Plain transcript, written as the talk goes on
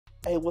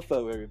Hey, what's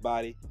up,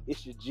 everybody?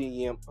 It's your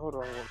GM. Hold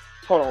on a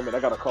minute.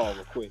 I got a call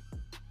real quick.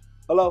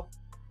 Hello?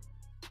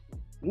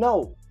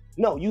 No,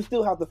 no, you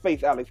still have to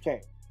face Alex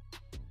Kane.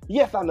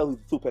 Yes, I know he's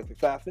a suplex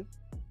assassin.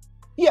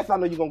 Yes, I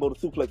know you're gonna go to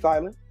Suplex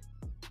Island.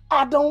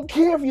 I don't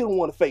care if you don't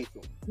want to face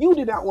him. You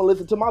did not want to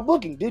listen to my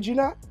booking, did you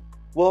not?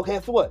 Well,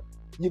 guess what?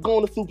 You're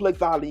going to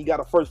Suplex Island. You got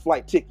a first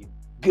flight ticket.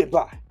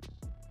 Goodbye.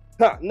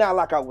 Now,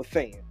 like I was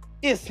saying,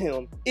 it's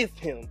him.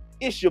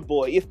 It's your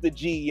boy. It's the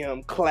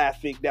GM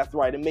Classic. That's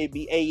right. It may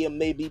be AM,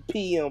 maybe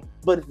PM,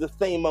 but it's the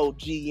same old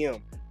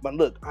GM. But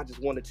look, I just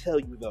want to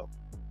tell you though.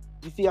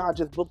 You see how I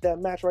just booked that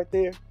match right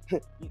there?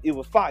 It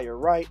was fire,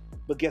 right?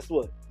 But guess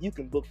what? You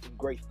can book some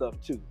great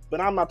stuff too. But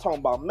I'm not talking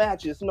about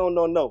matches.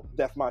 No.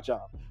 That's my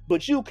job.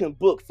 But you can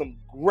book some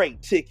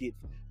great tickets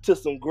to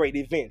some great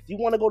events. You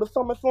want to go to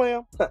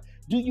SummerSlam?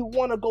 Do you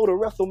want to go to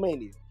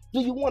WrestleMania? Do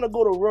you want to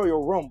go to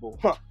Royal Rumble?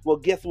 Well,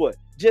 guess what?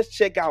 Just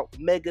check out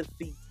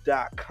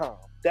megaseats.com.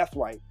 That's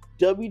right,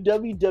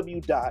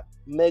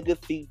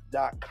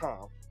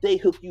 www.megaseats.com. They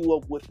hook you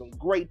up with some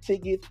great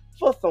tickets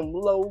for some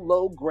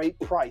low, great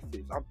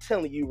prices. I'm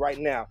telling you right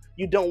now,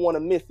 you don't want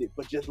to miss it,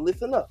 but just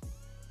listen up.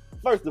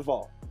 First of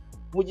all,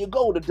 when you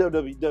go to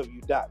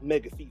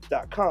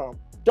www.megaseats.com,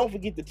 don't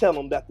forget to tell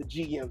them that the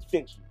GM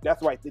sent you.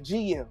 That's right, the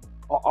GM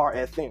or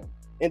RSM.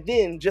 And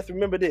then just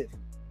remember this,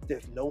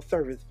 there's no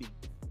service fees.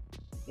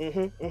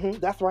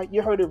 That's right,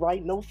 you heard it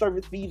right. No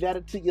service fees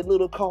added to your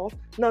little cost.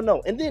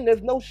 No. And then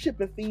there's no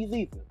shipping fees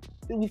either.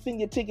 Then we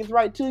send your tickets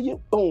right to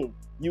you. Boom,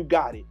 you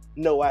got it.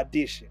 No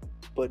addition.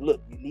 But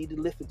look, you need to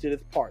listen to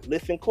this part.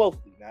 Listen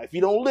closely. Now, if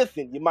you don't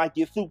listen, you might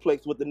get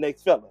suplexed with the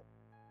next fella.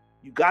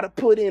 You got to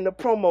put in the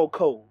promo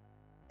code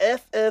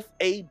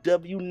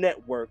SSAW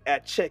Network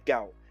at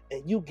checkout,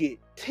 and you get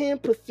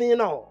 10%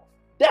 off.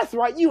 That's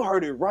right, you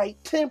heard it right.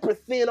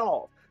 10%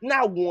 off.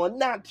 Not 1,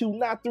 not 2,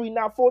 not 3,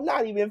 not 4,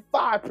 not even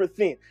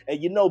 5%.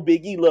 And you know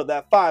Big E loved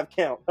that 5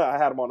 count. I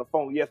had him on the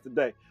phone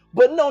yesterday.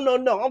 But no.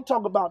 I'm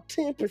talking about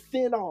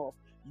 10% off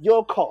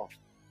your cost.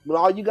 But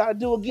all you got to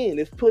do again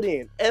is put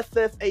in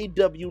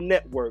SSAW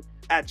Network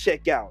at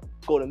checkout.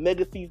 Go to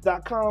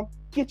megaseats.com.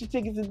 Get your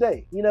tickets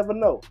today. You never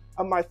know.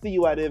 I might see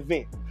you at the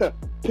event.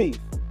 Peace.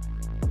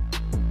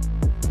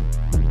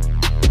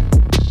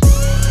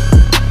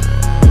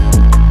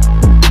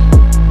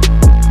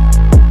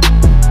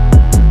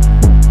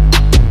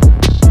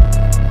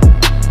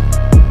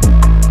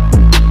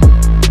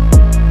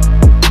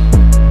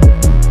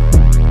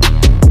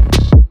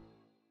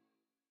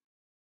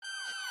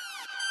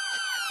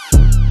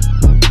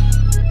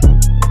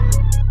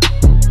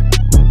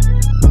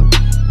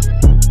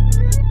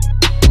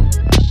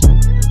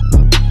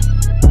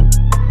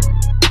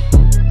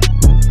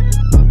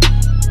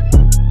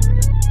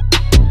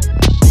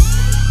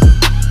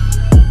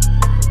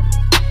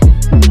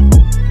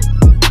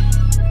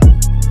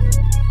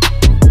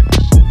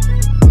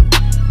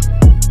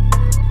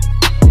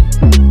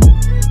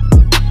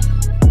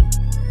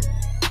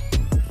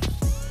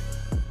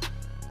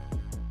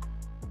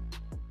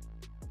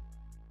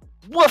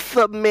 What's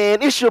up,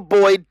 man? It's your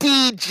boy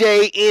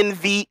DJ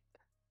Envy.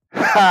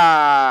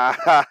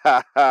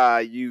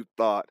 You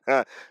thought.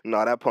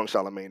 No, that Punk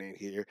Charlemagne ain't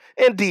here.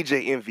 And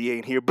DJ Envy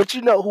ain't here. But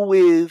you know who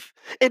is?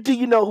 And do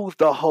you know who's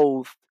the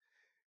host?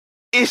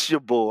 It's your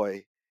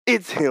boy.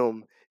 It's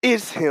him.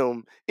 It's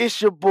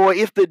your boy.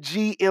 It's the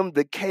GM,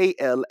 the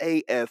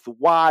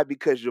KLASY,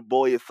 because your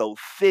boy is so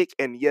sick.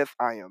 And yes,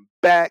 I am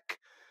back.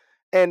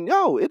 And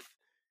yo, it's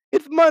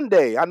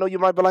Monday. I know you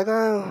might be like,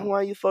 why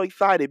are you so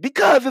excited?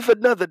 Because it's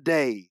another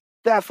day.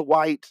 That's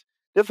white.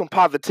 There's some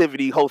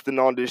positivity hosting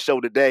on this show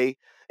today.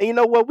 And you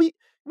know what? We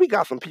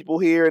got some people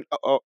here. And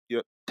yeah,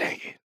 dang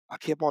it. I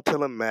kept on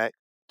telling Mac,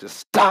 just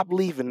stop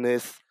leaving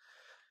this.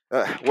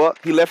 Well,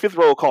 he left his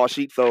roll call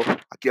sheet, so I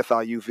guess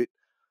I'll use it.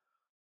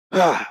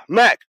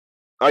 Mac,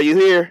 are you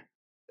here?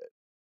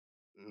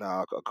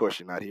 No, of course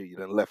you're not here. You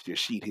done left your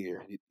sheet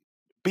here.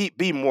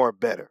 Be more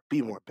better.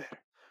 Be more better.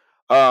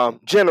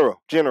 General,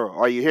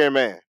 are you here,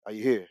 man? Are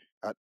you here?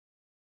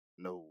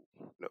 No,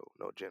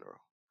 General.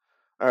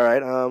 All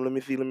right. Let me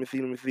see. Let me see.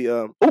 Let me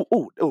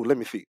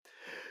see.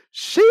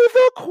 She's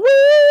a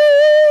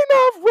queen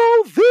of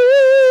roses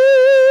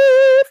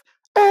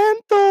and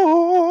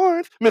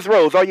thorns. Miss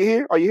Rose, are you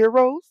here? Are you here,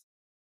 Rose?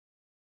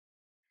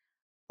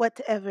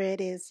 Whatever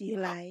it is you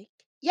like.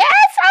 Yes,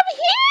 I'm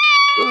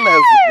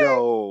Let's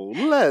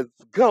here.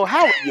 go.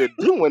 How are you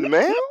doing,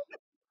 ma'am?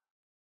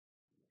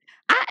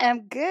 I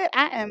am good.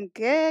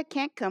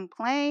 Can't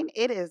complain.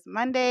 It is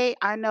Monday.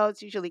 I know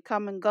it's usually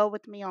come and go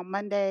with me on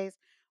Mondays,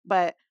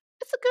 but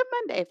it's a good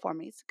Monday for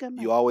me. It's a good You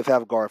Monday. always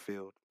have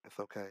Garfield. It's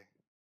okay.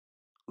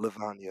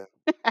 Lasagna.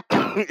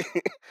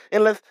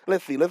 And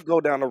let's see. Let's go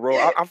down the road.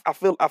 I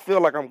feel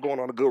like I'm going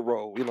on a good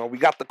road. You know, we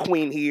got the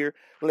queen here.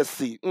 Let's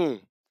see.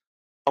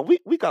 Oh,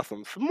 we got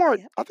some smart.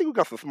 Yep. I think we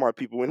got some smart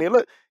people in here.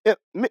 Look, yeah,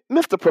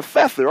 Mr.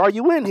 Professor, are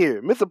you in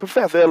here? Mr.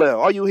 Professor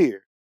LL, are you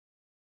here?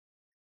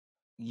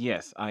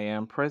 Yes, I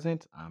am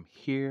present. I'm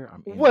here.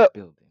 I'm in the Well,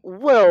 building.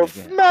 well,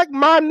 Again. smack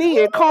my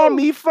knee and call Woo!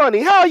 me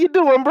funny. How you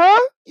doing, bruh?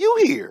 You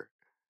here?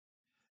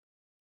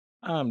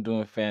 I'm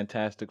doing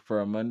fantastic for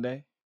a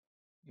Monday.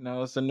 You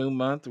know, it's a new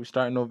month. We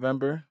start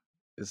November.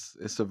 It's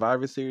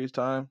Survivor Series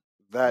time.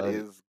 That Love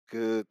it. is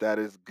good. That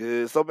is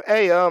good. So,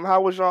 hey,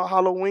 how was y'all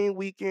Halloween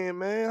weekend,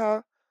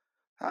 man?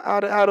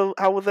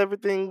 How was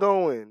everything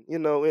going? You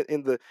know,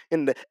 in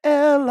the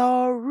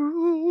LR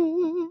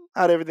room.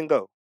 How'd everything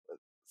go?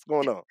 What's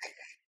going on?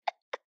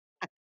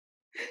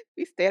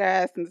 We stayed our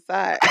ass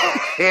inside.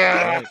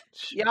 Yeah. Right?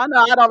 Y'all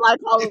know I don't like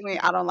Halloween.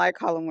 I don't like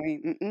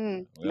Halloween.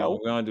 Mm-mm. We don't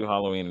Nope. we don't do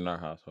Halloween in our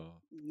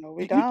household. No,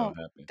 we You Just don't don't.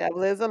 happen.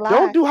 Devil is a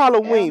don't lie. do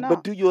Hell Halloween,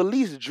 but no. do you at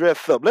least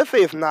dress up? Let's say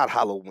it's not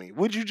Halloween.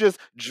 Would you just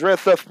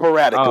dress up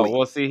Oh sporadically?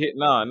 well, see,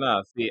 no,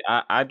 no. See,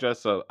 I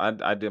dress up.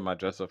 I did my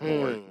dress up for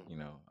work. Mm, You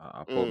know,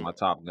 I pulled mm, my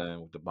Top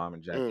Gun with the bomber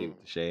jacket mm, with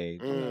the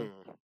shades. You know,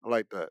 mm. I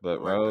like that. I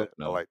but like Rose, that.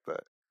 I no. like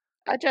that.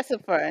 I dress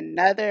up for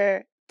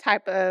another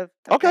type of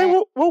Okay, event,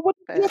 what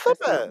you but dress up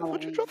just not as?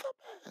 What you dress Halloween. up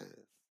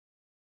as?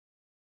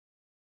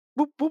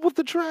 What was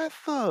the dress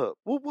up?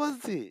 What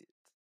was it?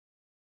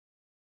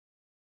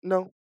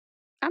 No.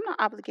 I'm not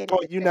Oh,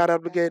 obligated to you tell not you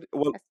that. obligated?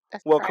 Well,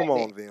 That's well, come private.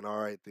 on then. All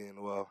right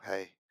then. Well,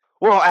 hey.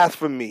 Well, as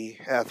for me,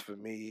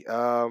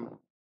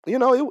 you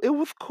know, it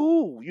was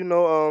cool. You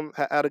know,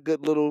 had a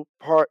good little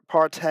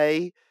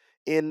partay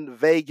in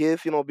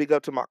Vegas. You know, big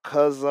up to my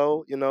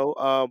cousin. You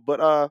know,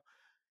 but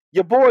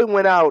your boy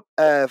went out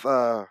as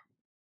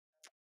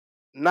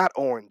not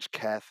Orange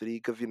Cassidy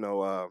because you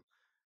know,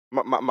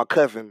 my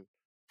cousin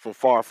from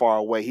far, far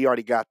away, he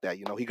already got that.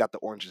 You know, he got the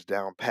oranges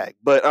down packed.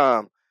 But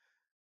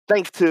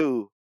thanks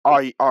to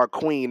our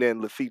queen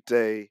and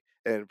Lafitte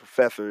and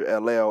Professor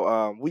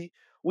LL,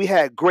 we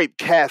had Grape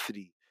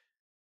Cassidy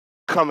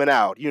coming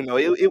out. You know,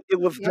 it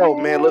was dope,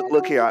 man.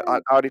 Look here, I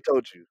Yes. already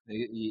told you.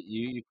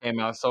 You came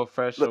out so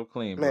fresh, Look, so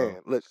clean, bro.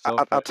 man, look, So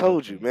I fresh, so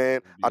told you, clean.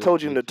 man. I Beautiful,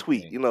 told you in the beautiful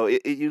tweet. thing. You know,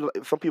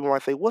 some people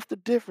might say, what's the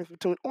difference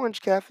between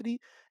Orange Cassidy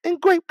and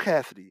Grape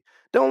Cassidy?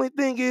 The only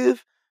thing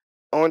is,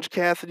 Orange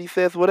Cassidy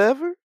says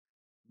whatever.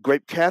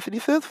 Grape Cassidy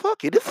says,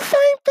 "Fuck it." It's the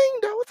same thing,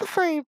 though. It's the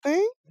same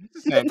thing. It's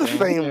the Not same the thing.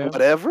 same Yeah,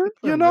 whatever,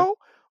 pretty much.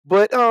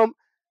 But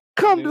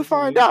It come to is.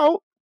 It find is.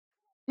 out,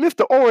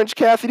 Mr. Orange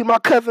Cassidy, my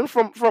cousin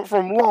from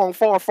long,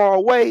 far, far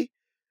away,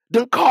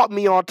 done caught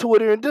me on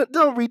Twitter and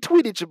done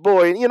retweeted your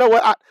boy. And you know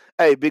what?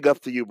 Hey, big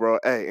ups to you, bro.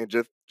 Hey, and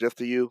just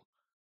to you,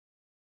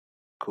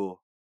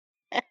 cool.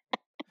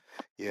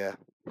 Yeah,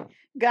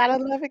 Gotta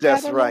love it.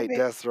 that's Gotta love right.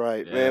 it. That's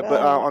right, Yeah, man.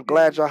 But Oh my I'm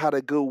glad goodness. y'all had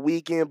a good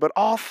weekend. But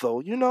also,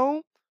 you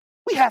know,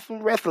 we had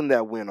some wrestling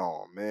that went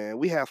on, man.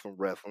 We had some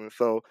wrestling.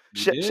 So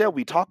we did. shall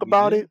we talk We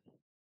about did. it?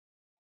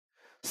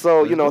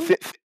 So, you Let's know, do it.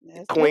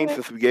 Let's do Queen,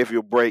 it. since we gave you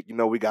a break, you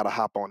know, we got to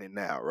hop on it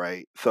now,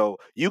 right? So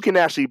you can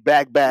actually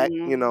back,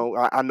 you Mm. know,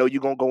 I know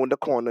you're going to go in the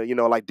corner, you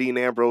know, like Dean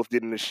Ambrose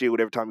did in the Shield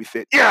every time he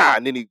said, yeah,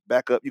 and then he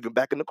back up. You can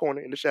back in the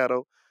corner in the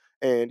shadow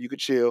and you can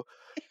chill.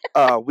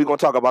 We're going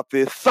to talk about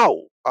this.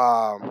 So,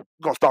 we're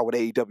going to start with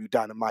AEW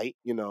Dynamite,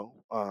 you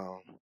know.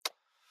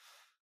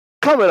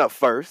 Coming up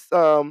first,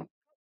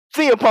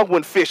 CM Punk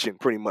went fishing,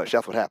 pretty much.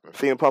 That's what happened.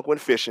 CM Punk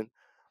went fishing.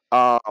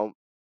 Um,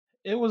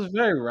 It was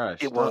very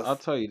it rushed. was, I'll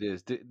tell you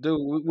this, dude.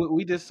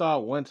 We just saw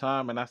it one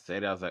time, and I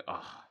said, I was like,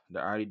 oh,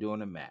 they're already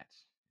doing a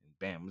match. And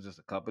bam, it was just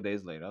a couple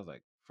days later. I was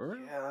like, for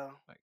real? yeah.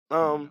 Like,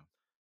 come on Um, now.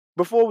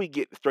 Before we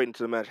get straight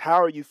into the match,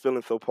 how are you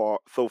feeling so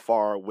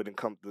far when it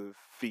comes to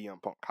CM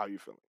Punk? How are you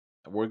feeling?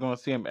 We're gonna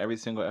see him every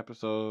single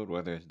episode,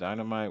 whether it's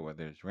Dynamite,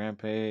 whether it's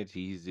Rampage.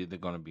 He's either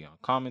gonna be on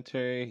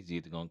commentary, he's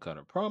either gonna cut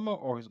a promo,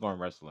 or he's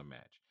gonna wrestle a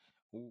match.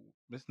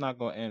 It's not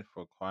gonna end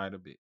for quite a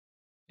bit.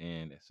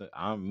 And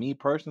I'm me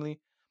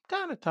personally,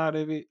 kind of tired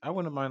of it. I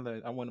wouldn't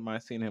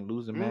mind seeing him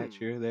lose a match Mm.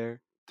 here or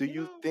there. Do You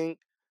you know, think?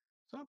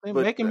 something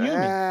But make him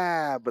human.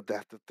 but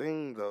that's the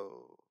thing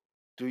though.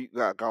 Do you?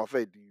 Like I'll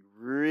say, do you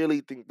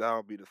really think that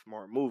would be the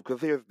smart move?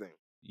 Because here's the thing.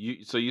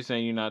 You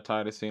saying you're not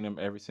tired of seeing him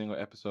every single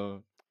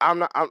episode? I'm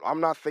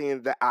not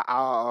saying that.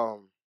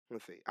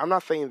 Let's see. I'm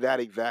not saying that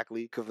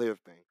exactly. Because here's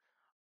the thing.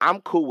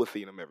 I'm cool with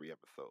seeing him every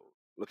episode.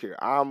 Look here,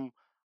 I'm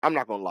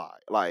not gonna lie.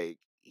 Like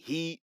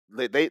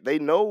they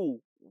know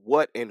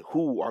what and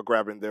who are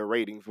grabbing their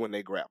ratings when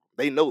they grab them.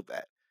 They know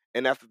that,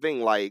 and that's the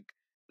thing. Like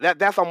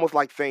that's almost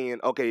like saying,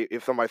 okay,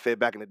 if somebody said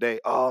back in the day,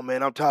 oh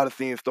man, I'm tired of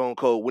seeing Stone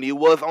Cold when he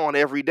was on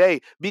every day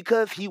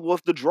because he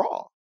was the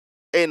draw.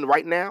 And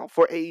right now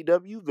for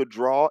AEW, the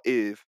draw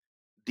is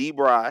D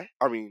Bry.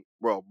 I mean,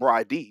 well,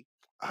 Bry D.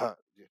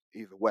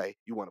 Either way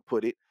you want to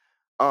put it.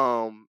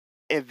 Um,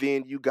 and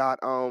then you got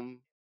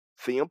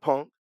CM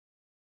Punk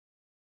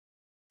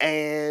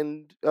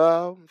and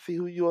see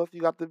who you else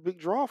you got the big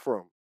draw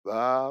from.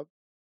 Uh,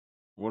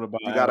 What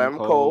about you got Adam Adam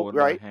Cole? Cole, What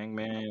about right?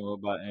 Hangman? What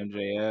about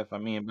MJF? I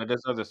mean, but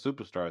there's other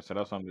superstars, so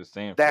that's what I'm just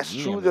saying. For That's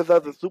me, true. I'm There's just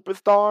other like,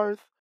 superstars.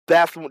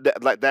 That's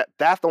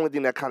the only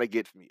thing that kind of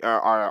gets me.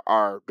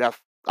 Are that's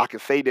I can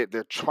say that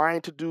they're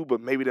trying to do, but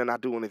maybe they're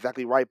not doing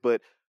exactly right.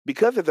 But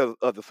because there's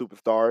other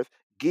superstars,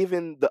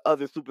 giving the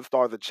other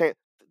superstars a chance.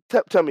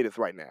 Tell me this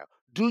right now.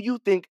 Do you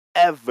think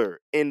ever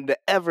in the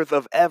evers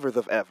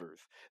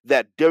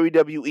that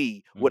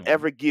WWE would hmm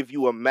ever give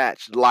you a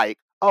match like,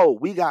 oh,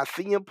 we got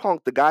CM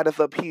Punk, the guy that's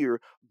up here,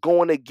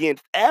 going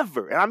against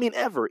ever, and I mean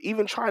ever,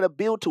 even trying to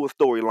build to a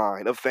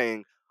storyline of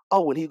saying,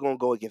 oh, and he's gonna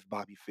go against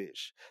Bobby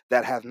Fish,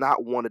 that has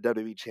not won a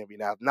WWE champion,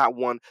 that has not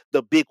won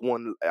the big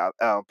one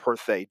per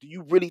se. Do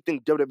you really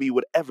think WWE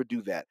would ever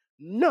do that?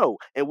 No,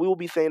 and we will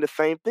be saying the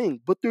same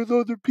thing. But there's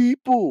other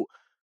people,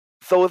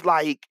 so it's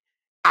like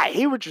I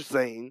hear what you're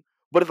saying,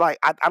 but it's like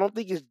I don't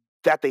think it's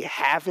that they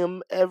have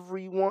him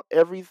every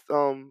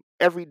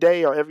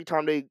day or every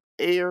time they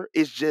air.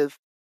 It's just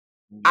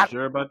You I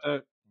sure about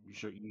that? You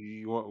sure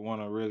you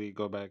want to really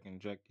go back and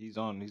check? He's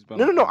on. He's been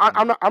no, on no, no. Fox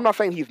Network. I'm not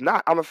saying he's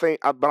not. I'm not saying.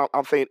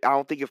 I'm saying I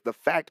don't think it's the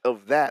fact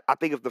of that. I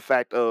think it's the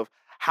fact of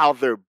how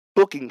they're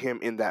booking him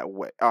in that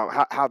way.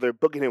 How they're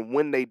booking him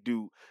when they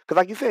do. Because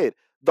like you said,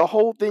 the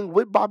whole thing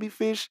with Bobby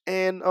Fish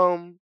and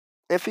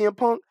CM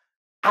Punk,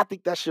 I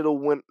think that should have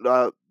went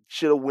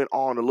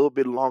on a little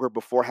bit longer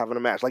before having a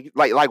match. Like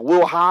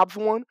Will Hobbs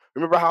one.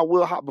 Remember how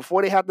Will Hobbs,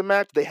 before they had the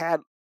match, they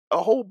had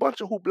a whole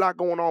bunch of hoopla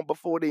going on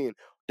before then.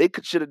 They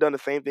should have done the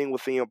same thing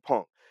with CM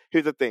Punk.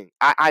 Here's the thing.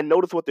 I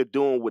noticed what they're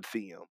doing with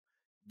CM.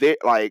 They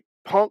like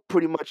Punk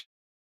pretty much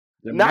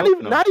They're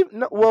milking him. not even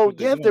no, That's well, what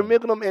they're yes, they're doing.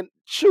 milking them, and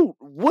shoot,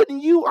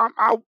 wouldn't you?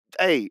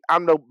 I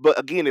know, but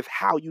again, it's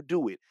how you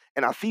do it.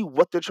 And I see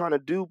what they're trying to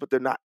do, but they're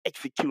not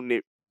executing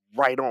it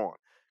right on.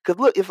 Cause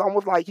look, it's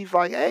almost like he's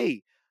like,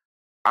 hey,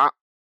 I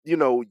you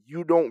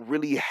don't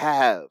really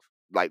have,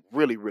 like,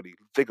 really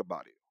think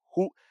about it.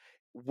 Who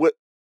would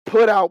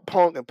put out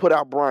Punk and put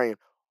out Brian?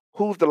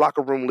 Who's the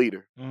locker room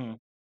leader? Mhm.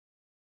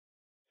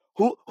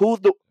 Who's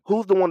the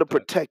one to That.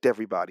 protect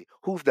everybody?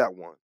 Who's that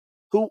one?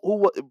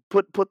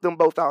 Put them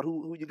both out?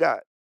 Who you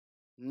got?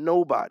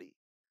 Nobody.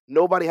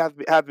 Nobody has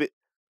been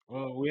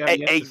Well, we have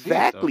yet to see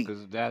it though, exactly.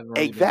 because they hasn't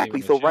really been Exactly.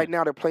 given a So right chance.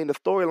 now they're playing the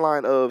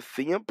storyline of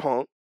CM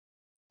Punk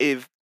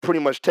is pretty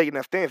much taking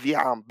that stance.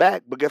 Yeah, I'm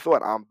back, but guess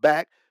what? I'm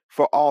back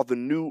for all the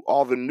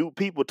new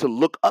people to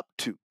look up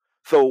to.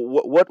 So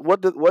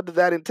what does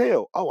that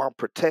entail? Oh, I'm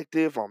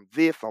protective. I'm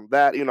this. I'm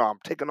that. I'm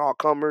taking all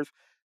comers.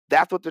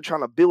 That's what they're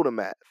trying to build him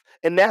as,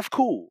 and that's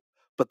cool.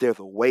 But there's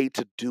a way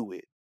to do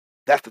it.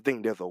 That's the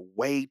thing. There's a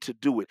way to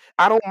do it.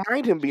 I don't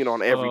mind him being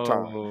on every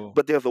time, So,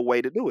 but there's a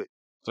way to do it.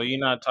 so you're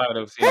not tired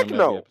of seeing Heck him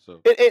every no.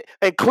 episode?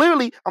 And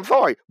clearly, I'm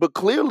sorry, but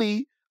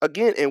clearly,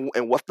 again,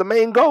 and what's the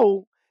main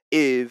goal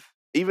is,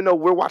 even though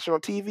we're watching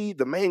on TV,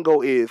 the main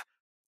goal is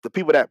the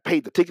people that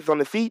paid the tickets on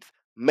the seats,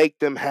 make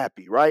them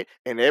happy, right?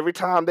 And every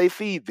time they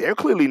see they're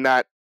clearly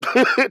not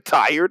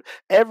tired,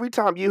 every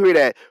time you hear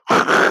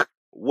that,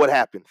 what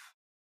happens?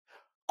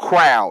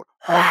 Crowd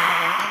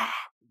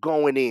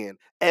going in.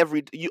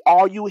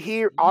 All you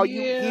hear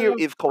Yeah,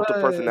 is Cult of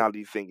but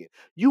Personality singing.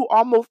 You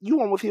almost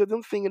hear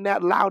them singing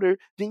that louder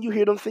than you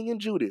hear them singing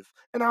Judas.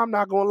 And I'm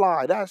not gonna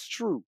lie, that's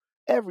true.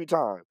 Every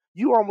time.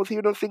 You almost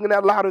hear them singing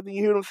that louder than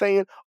you hear them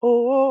saying,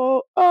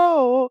 oh,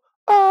 oh,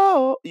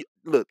 oh.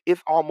 Look,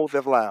 it's almost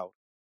as loud.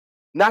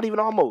 Not even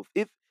almost.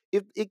 It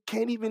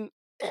can't even.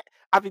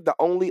 I think the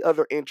only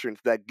other entrance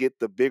that get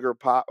the bigger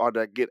pop, or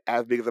that get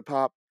as big as a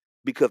pop,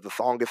 because the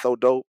song is so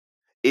dope,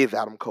 is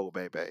Adam Cole,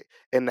 baby,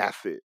 and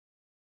that's it.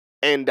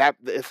 And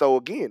so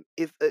again,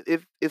 it's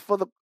for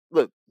the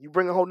look. You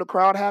bring a whole new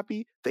crowd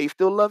happy, they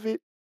still love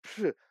it.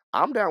 phew,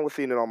 I'm down with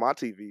seeing it on my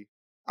TV.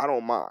 I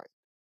don't mind.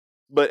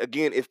 But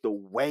again, it's the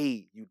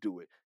way you do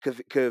it.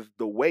 Because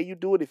the way you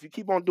do it, if you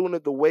keep on doing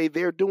it the way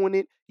they're doing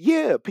it,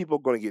 yeah, people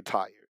are gonna get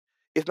tired.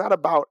 It's not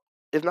about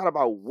it's not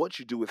about what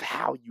you do, it's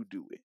how you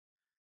do it.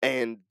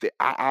 And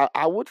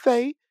I would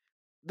say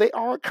they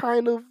are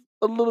kind of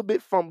a little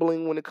bit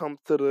fumbling when it comes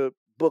to the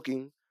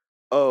booking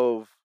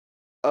of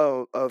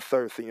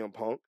Sir CM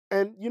Punk.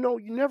 And you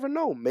never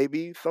know.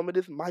 Maybe some of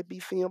this might be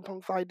CM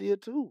Punk's idea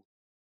too.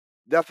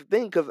 That's the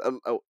thing, because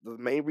the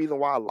main reason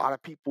why a lot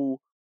of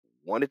people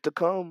wanted to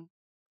come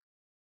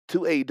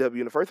to AEW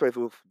in the first place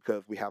was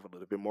because we have a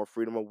little bit more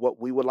freedom of what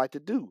we would like to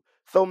do.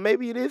 So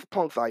maybe it is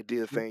Punk's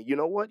idea saying, you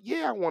know what?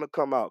 Yeah, I want to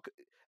come out.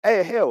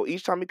 Hey, hell,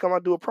 each time you come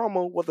out do a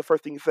promo, what's the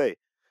first thing you say?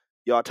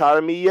 Y'all tired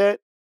of me yet?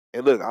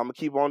 And look, I'm gonna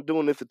keep on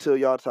doing this until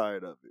y'all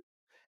tired of it.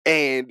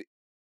 And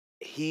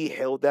he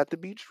held that to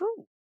be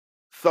true.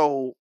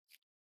 So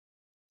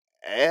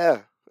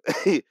yeah,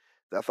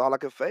 that's all I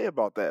can say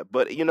about that.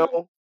 But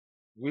okay,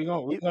 we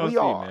gonna we see,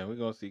 are. man. We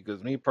gonna see.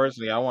 Because me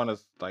personally, I want to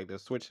like to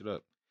switch it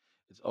up.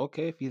 It's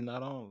okay if he's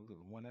not on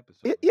one episode.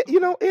 It's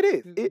okay. It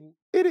is. It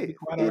It'll be is.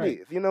 quite all It right.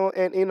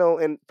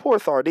 is. And poor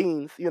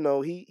sardines.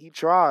 He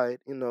tried.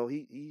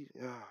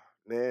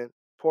 Man,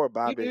 poor He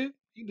Bobby. did.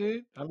 He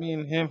did. I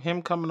mean,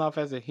 him coming off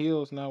as a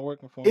heel is not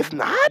working for It's him.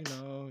 But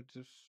not.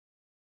 just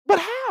But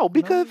how?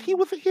 Because no. he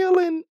was a heel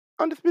in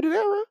Undisputed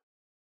Era.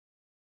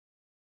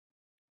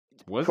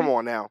 Was Come he?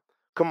 on now.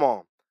 Come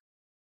on.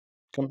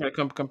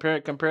 Compare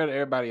to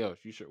everybody else.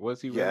 You sure?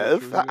 Was he really a Yes.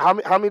 true heel?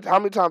 How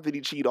many times did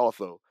he cheat?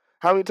 Also,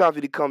 how many times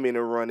did he come in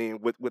and run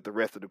in with the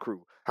rest of the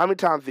crew? How many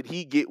times did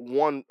he get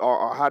one,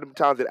 or how many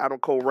times did Adam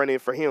Cole run in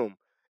for him?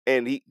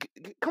 And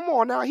come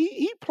on now,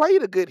 he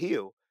played a good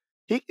heel.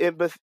 But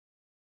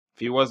If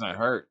he wasn't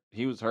hurt,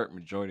 he was hurt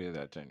majority of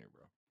that tenure,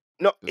 bro.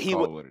 no, Just he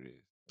call was. it what it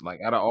is.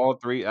 Like out of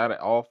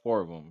all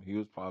four of them, he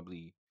was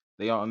probably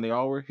They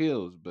all were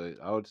heels, but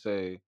I would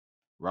say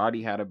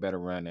Roddy had a better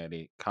run at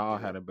it. Kyle Yeah.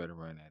 had a better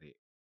run at it.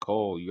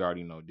 Cole, you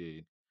already know,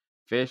 did.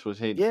 Fish was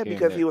hitting Yeah, here and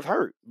because he there, was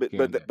hurt. But here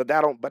but and th- there. but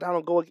that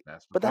don't go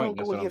That's the but that point. don't That's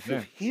go what I'm against his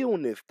saying.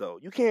 heelness though.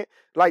 You can't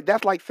like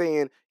that's like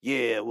saying,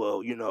 yeah,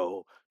 well,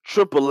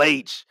 Triple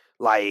H,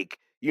 like,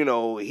 he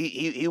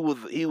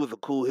was a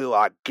cool heel,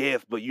 I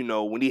guess, but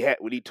when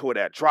he tore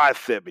that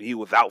tricep and he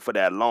was out for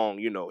that long,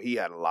 he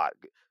had a lot.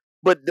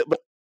 But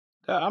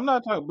I'm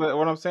not talking, but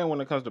what I'm saying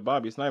when it comes to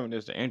Bobby, it's not even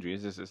just the injury.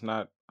 It's just it's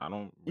not. I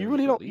don't you really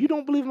really don't believe it.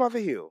 believe him as a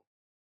heel.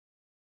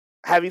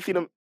 Have you seen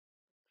him?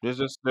 There's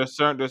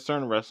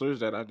certain wrestlers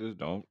that I just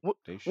don't.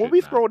 They When should we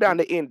not scroll down be.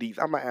 the indies,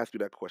 I'm gonna ask you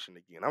that question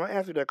again. I'm gonna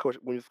ask you that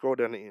question when you scroll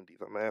down the indies.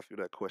 I'm gonna ask you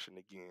that question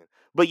again.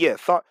 But yeah,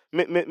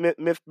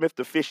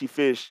 Mr. Fishy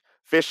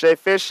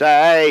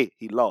Fishy,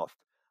 he lost.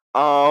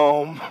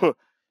 Um,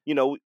 you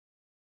know,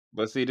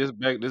 But see, this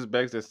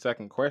begs the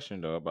second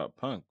question though about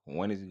Punk.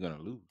 When is he gonna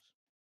lose?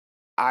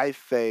 I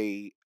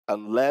say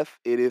unless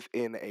it is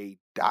in a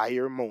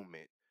dire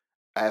moment,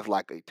 as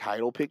like a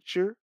title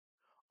picture,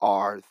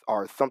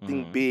 or something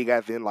Hmm. big,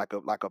 as in like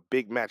a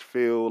big match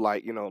feel,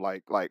 like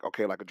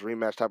okay, like a dream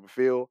match type of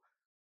feel.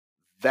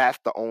 That's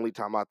the only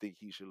time I think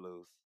he should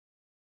lose.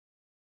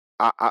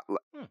 I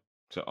Hmm.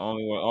 So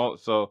only one.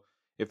 So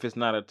if it's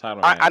not a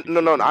title I match, he no,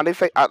 should no, no, I lose. didn't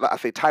say That's what I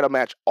say title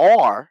match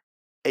or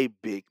a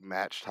big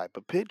match type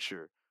of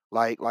picture.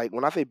 Like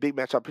when I say big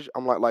match type of picture,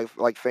 I'm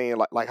like saying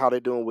like how they're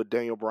doing with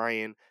Daniel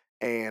Bryan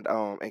and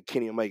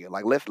Kenny Omega.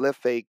 Like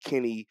let's say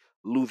Kenny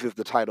loses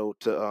the title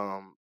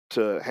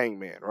to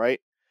Hangman,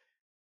 right?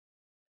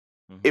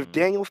 you're saying. If Hmm.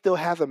 Daniel still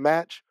has a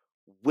match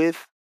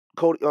with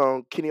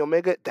Kenny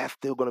Omega, that's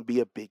still gonna be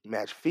a big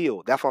match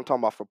feel. That's what I'm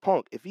talking about for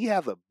Punk. If he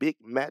has a big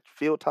match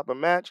feel type of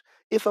match,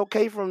 it's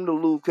okay for him to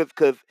lose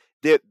because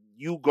that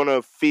you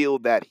gonna feel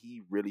that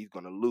he really is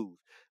gonna lose.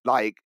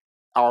 Like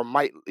or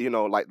might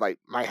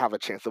might have a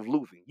chance of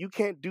losing. You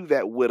can't do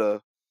that with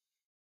a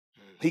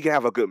he can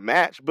have a good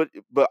match, but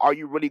are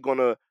you really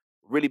gonna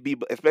really be,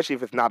 especially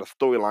if it's not a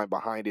storyline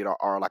behind it,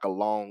 or like a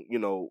long,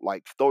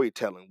 like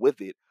storytelling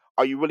with it,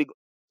 are you really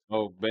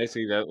Oh,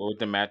 basically that with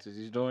the matches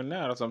he's doing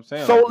now. That's what I'm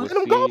saying. so Like let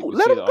him go. we Let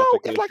see him the go.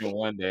 It's like altercation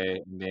one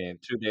day, and then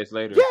 2 days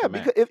later it's a yeah, because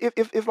match.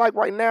 if it's like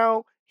right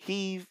now,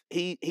 he's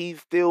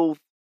still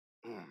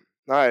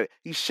all right.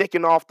 He's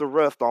shaking off the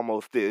rust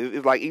almost. Still,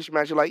 it's like each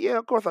match you're like, yeah,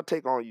 of course I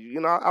take on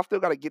you. I still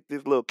got to get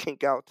this little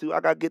kink out too. I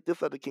got to get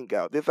this other kink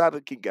out, this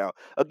other kink out.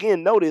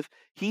 Again, notice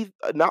he's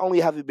not only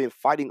has he been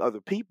fighting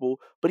other people,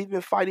 but he's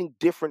been fighting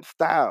different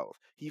styles.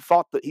 He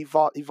fought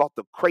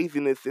the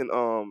craziness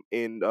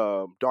in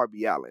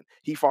Darby Allin.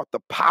 He fought the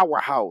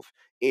powerhouse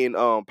in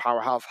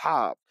Powerhouse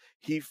Hobbs.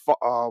 He fought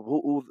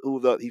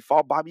he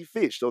fought Bobby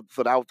Fish. So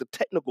that was the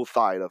technical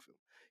side of him.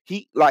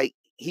 He like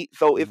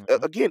so it's Hmm.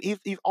 again he's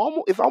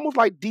almost it's almost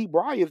like D.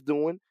 Bry is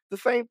doing the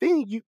same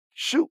thing.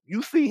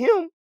 You see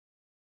him,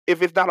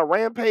 if it's not a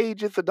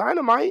Rampage, it's a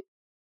Dynamite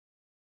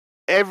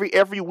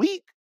every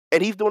week,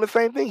 and he's doing the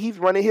same thing. He's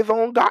running his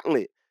own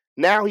gauntlet.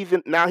 Now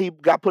he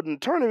got put in the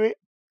tournament.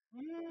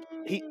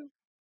 He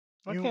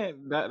I you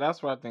can't.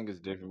 That's what I think is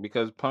different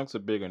because Punk's a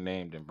bigger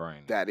name than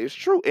Bryan is. That is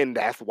true, and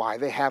that's why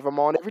they have him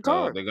on every So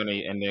time. they're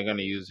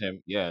gonna use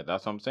him. Yeah,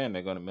 that's what I'm saying.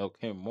 They're gonna milk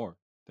him more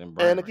than And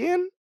Bryan right now.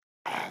 again,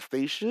 as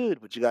they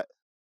should. But you got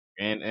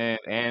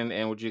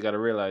And what you got to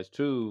realize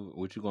too,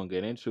 what you're gonna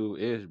get into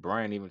is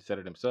Bryan even said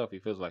it himself. He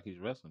feels like he's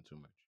wrestling too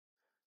much.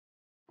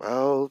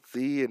 well,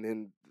 see, and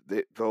then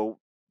so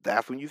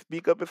that's when you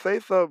speak up and say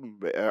something,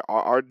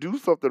 or do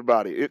something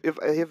about it.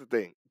 Here's the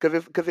thing,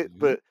 Hmm.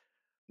 but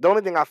the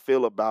only thing I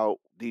feel about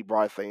D.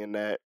 Bryce saying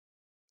that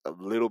a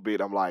little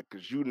bit, I'm like,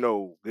 because good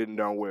and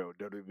darn well,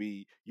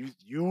 WWE,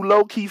 you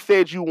low key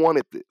said you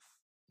wanted this.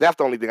 That's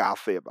the only thing I'll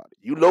say about it.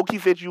 You low key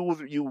said you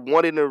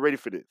wanted and ready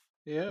for this.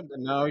 Yeah, but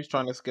now he's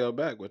trying to scale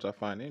back, which I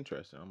find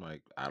interesting. I'm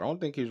like, I don't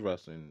think he's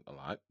wrestling a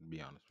lot, to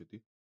be honest with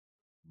you,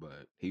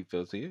 but he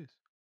feels he is.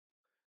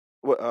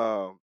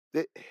 Well,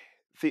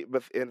 see,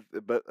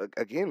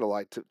 again,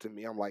 like to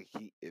me, I'm like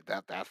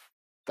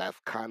that's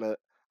kind of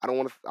I don't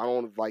want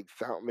to like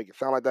make it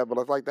sound like that, but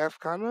it's like that's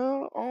kind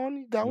of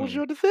on that was Hmm.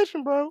 your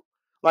decision, bro.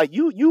 Like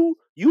you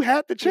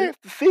had the Yeah. chance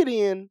to sit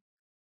in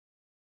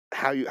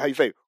how you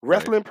say Right.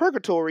 wrestling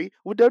purgatory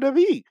with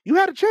WWE. You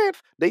had a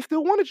chance. They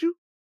still wanted you.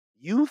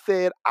 You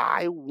said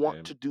I want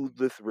And to do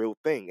this real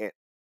thing,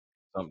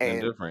 something and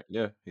different.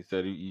 Yeah. He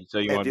said you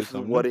say you and want to do this is something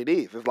what new. it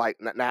is. It's like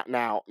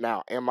now,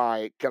 am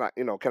I? Can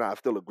I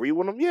still agree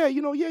with them? Yeah,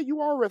 yeah,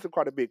 you are wrestling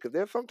quite a bit because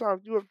there's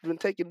sometimes you have been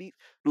taking these.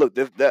 Look,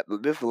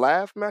 this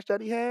last match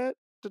that he had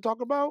to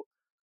talk about,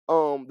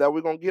 that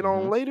we're gonna get Hmm.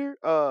 on later.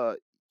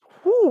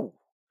 Whew,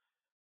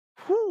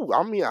 whew.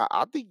 I mean,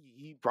 I think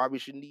he probably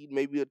should need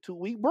maybe a 2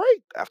 week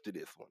break after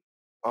this one.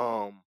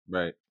 Um,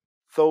 Right.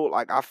 so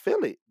like I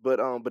feel it, but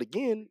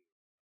again,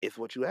 it's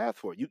what you ask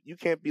for. You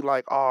can't be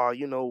like, oh,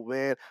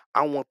 man,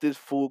 I want this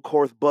full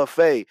course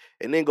buffet,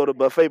 and then go to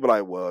buffet, be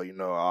like, well,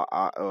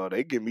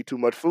 they give me too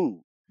much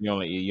food. You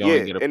only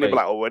Yeah, get a and they be plate.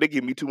 like, oh, well, they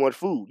give me too much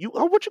food.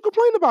 What you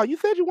complain about? You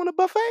said you want a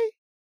buffet.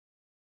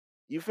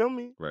 You feel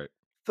me? Right.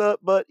 So,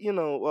 but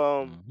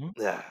Hmm.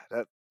 yeah,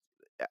 that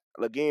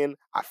again,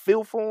 I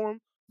feel for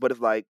him, but it's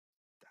like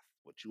that's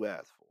what you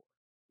asked for,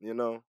 you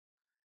know.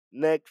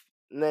 Next,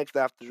 next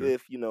after True.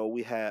 this,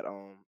 we had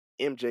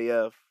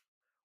MJF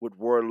with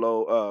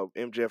Wardlow,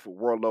 MJF with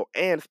Wardlow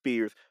and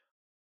Spears,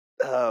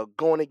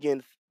 going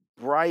against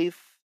Bryce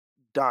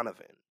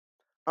Donovan.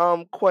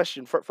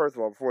 Question first of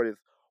all before this,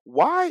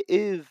 why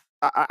is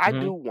I Hmm.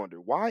 do wonder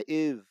why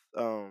is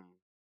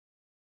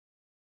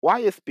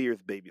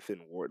Spears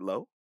babysitting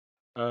Wardlow?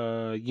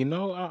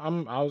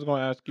 I was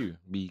gonna ask you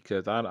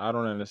because I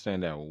don't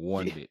understand that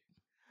one Yeah, bit.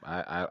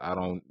 I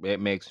don't. It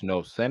makes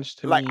no sense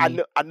to like me.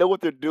 I know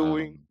what they're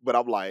doing, Um, but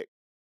I'm like,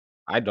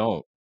 I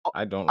don't. oh,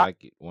 I don't I,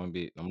 like it one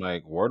bit. I'm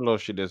like Wardlow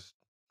should just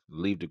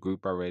leave the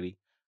group already.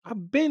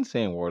 I've been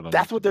saying Wardlow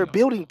that's needs to what be they're on his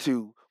building own.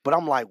 to, but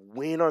I'm like,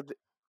 when are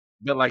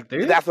But like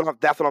that's this, what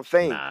I'm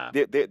saying. nah.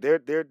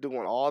 They're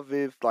doing all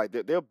this like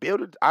they're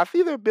building. I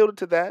see they're building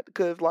to that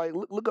because like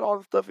look at all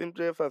the stuff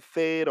MJF has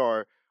said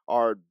or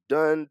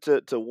done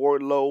to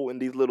Wardlow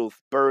and these little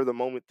spur of the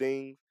moment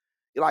things.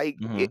 Like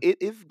Hmm.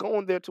 it's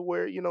going there to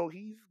where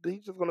he's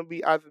just gonna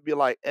be either be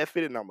like F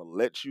it and I'm gonna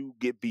let you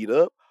get beat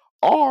up,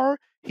 or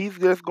he's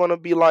just gonna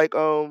be like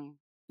or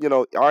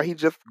he's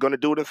just gonna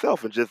do it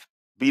himself and just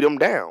beat him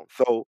down.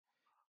 So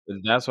But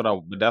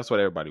that's what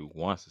everybody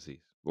wants to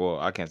see. Well,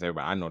 I can't say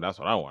everybody. I know that's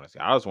what I want to see.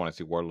 I just want to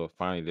see Wardlow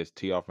finally just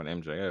tee off on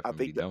MJF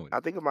and be done with I it.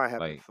 think it might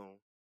happen Like soon.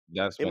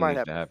 that's It what might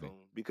needs to happen happen.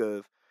 soon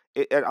because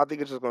I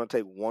think it's just going to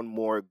take one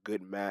more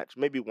good match,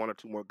 maybe one or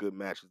two more good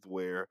matches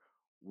where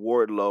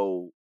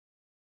Wardlow,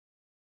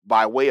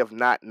 by way of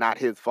not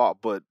his fault,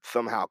 but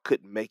somehow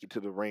couldn't make it to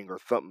the ring or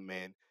something,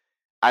 man.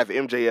 Either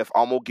MJF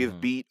almost gets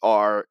Hmm. beat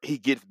or he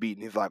gets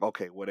beaten. He's like,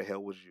 okay, where the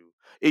hell was you?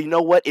 And you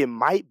know what? It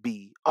might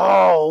be.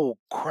 Oh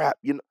crap!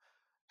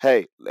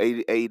 Hey,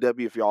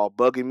 AEW, if y'all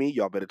bugging me,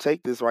 y'all better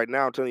take this right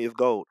now. I'm telling you, it's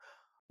gold.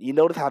 You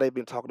notice how they've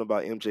been talking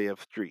about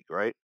MJF's streak,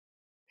 right?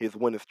 His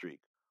winning streak.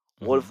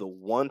 What if Hmm. the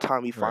one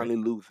time he Right. finally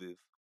loses,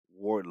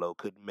 Wardlow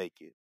couldn't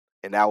make it,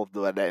 and that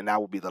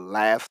would be the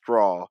last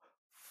straw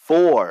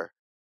for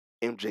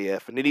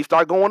MJF, and then he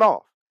start going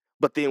off.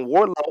 But then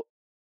Wardlow,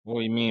 What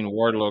you mean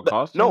Wardlow but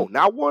cost no, him?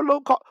 now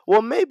Wardlow.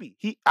 Well, maybe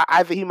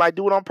either he might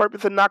do it on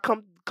purpose and not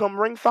come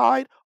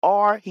ringside,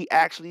 or he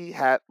actually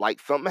had like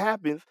something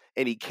happens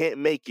and he can't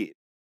make it.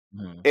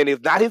 Hmm. And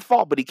it's not his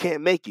fault, but he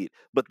can't make it.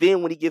 But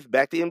then when he gets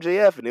back to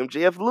MJF and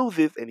MJF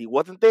loses and he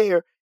wasn't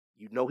there,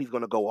 he's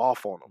gonna go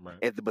off on him.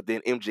 Right. But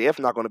then MJF's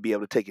not gonna be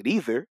able to take it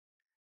either.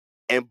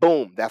 And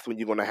boom, that's when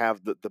you're gonna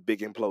have the big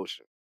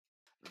implosion.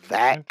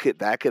 That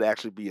could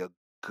actually be a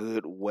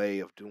good way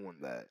of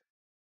doing that.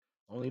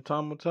 Only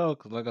time will tell.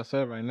 Cause like I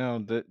said, right now,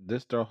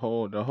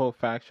 the whole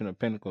faction of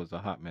Pinnacle is a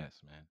hot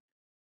mess, man.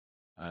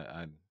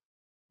 I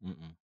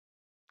mm-mm.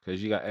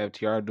 Cause you got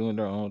FTR doing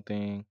their own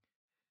thing.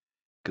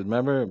 Cause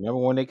remember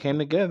when they came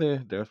together,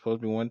 they were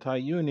supposed to be one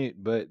tight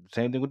unit. But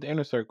same thing with the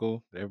Inner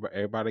Circle.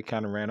 Everybody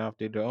kind of ran off,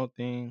 did their own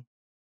thing.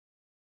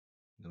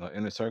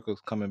 Inner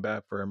Circle's coming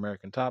back for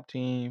American Top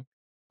Team.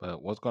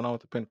 But what's going on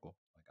with the Pinnacle?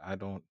 Like I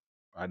don't.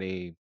 Are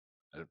they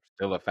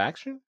still a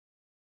faction?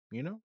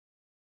 You know,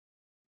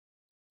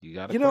 you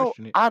gotta You know,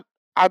 question it.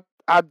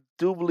 I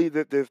do believe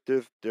that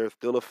there's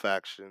still a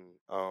faction.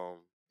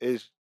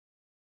 It's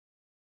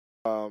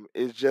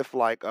just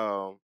like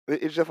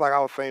it's just like I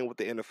was saying with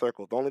the inner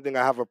circle.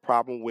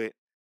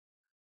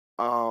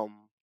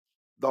 Um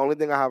The only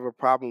thing I have a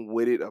problem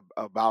with it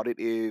about it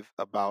is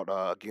about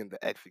again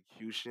the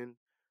execution.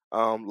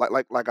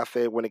 Like I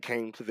said when it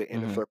came to the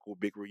inner Hmm. circle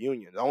big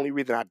reunion. The only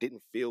reason I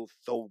didn't feel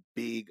so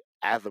big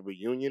as a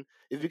reunion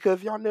is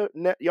because y'all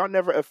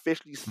never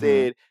officially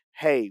Hmm. said,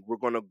 "Hey, we're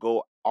gonna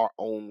go our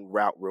own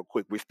route real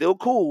quick. We're still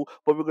cool,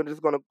 but we're gonna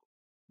just gonna."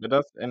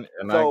 But and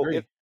I So it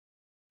agree.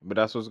 But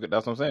that's what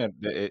I'm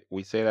saying.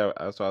 We say that.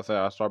 That's why I said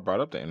I start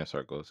brought up the Inner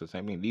Circle. It's the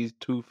same thing. These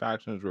two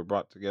factions were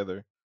brought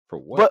together for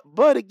what?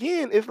 but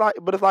again,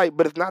 but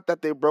it's not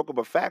that they broke up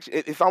a faction.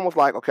 It's almost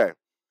like okay,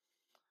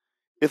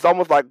 it's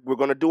almost like we're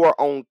gonna do our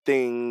own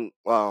thing,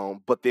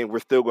 but then we're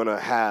still gonna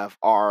have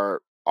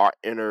our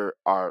inner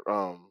our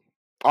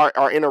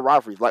inner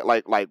rivalries.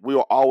 Like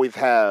we'll always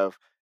have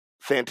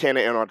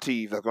Santana and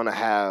Ortiz are gonna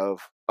have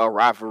a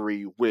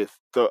rivalry with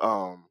the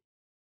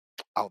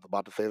I was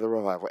about to say the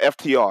revival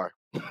FTR.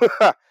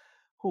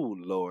 Oh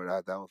Lord,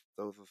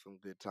 those are some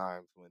good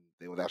times when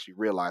they was actually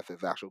realized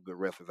as actual good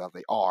wrestlers as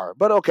they are.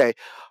 But okay,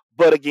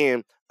 but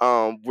again,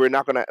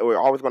 we're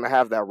always gonna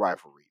have that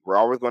rivalry. We're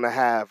always gonna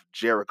have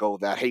Jericho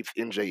that hates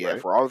MJF.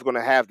 Right. We're always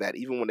gonna have that,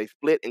 even when they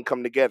split and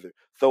come together.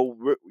 So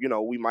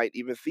we might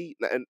even see.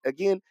 And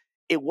again,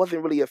 it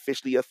wasn't really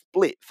officially a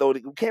split, so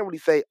we can't really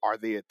say are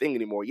they a thing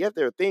anymore. Yes,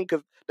 they're a thing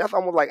because that's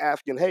almost like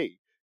asking, hey,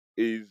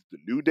 is the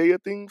New Day a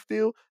thing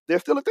still? They're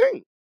still a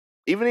thing.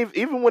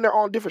 Even when they're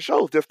on different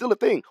shows, they're still a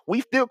thing.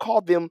 We still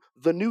call them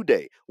the New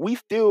Day. We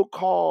still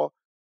call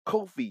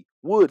Kofi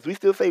Woods. We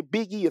still say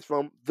Big E is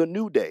from the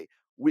New Day.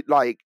 We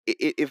like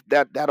if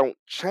that don't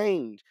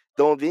change.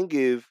 The only thing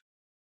is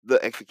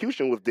the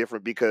execution was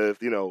different because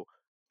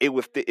it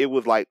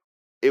was like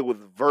it was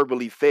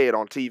verbally said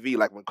on TV,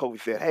 like when Kofi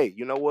said, "Hey,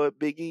 you know what,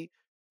 Biggie,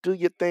 do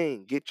your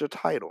thing, get your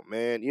title,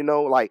 man."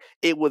 Like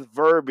it was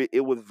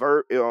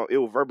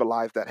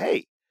verbalized that,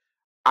 hey,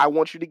 I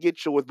want you to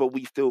get yours, but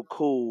we still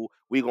cool.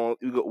 We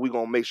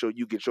gonna make sure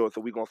you get yours,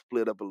 so we gonna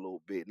split up a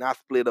little bit. Not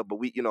split up, but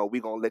we gonna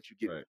let you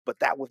get. Right. But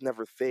that was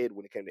never said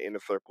when it came to Inner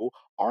Circle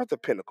or the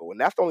Pinnacle, and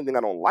that's the only thing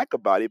I don't like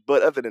about it.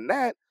 But other than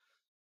that,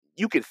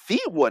 you can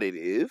see what it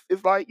is.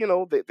 It's like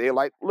they're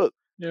like, look,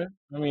 Yeah.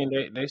 I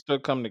mean, they still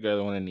come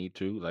together when they need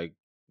to. Like,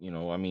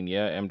 I mean,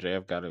 yeah,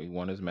 MJF he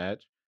won his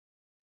match.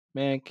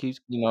 Man keeps,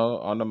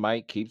 on the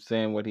mic, keeps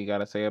saying what he got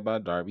to say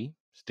about Darby.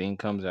 Sting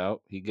comes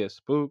out, he gets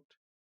spooked.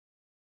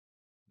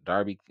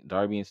 Darby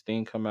and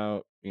Sting come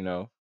out.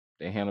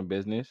 They handle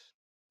business.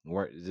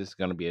 Where is this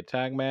going to be a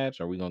tag match?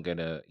 Are we going to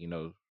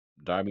get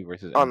Darby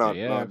versus oh no,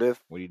 no, MJF? this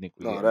What do you think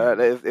we no, getting right now?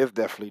 it's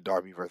definitely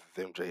Darby versus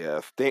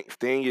MJF.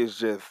 Sting is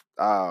just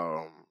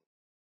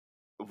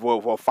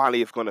well,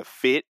 finally it's gonna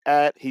fit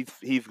at. He's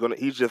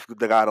just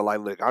the guy to like.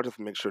 Look, I'll just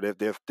make sure that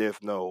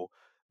there's no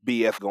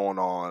BS going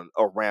on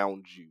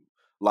around you.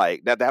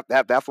 Like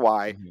that's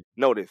why. Mhm.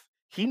 Notice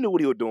he knew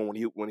what he was doing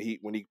when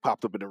he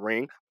popped up in the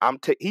ring.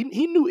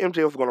 He knew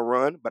MJ was gonna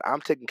run, but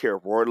I'm taking care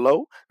of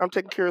Wardlow. I'm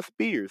taking care of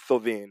Spears. So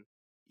then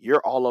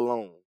you're all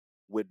alone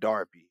with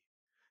Darby.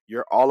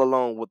 You're all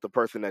alone with the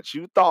person that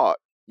you thought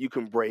you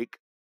can break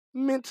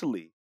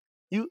mentally.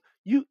 You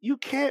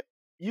can't.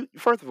 You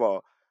First of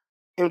all,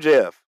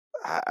 MJF,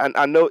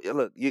 I know.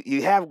 Look,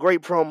 you have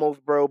great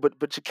promos, bro,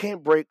 but you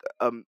can't break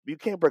a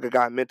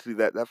guy mentally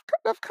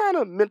that's kind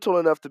of mental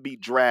enough to be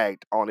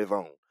dragged on his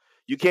own.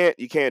 You can't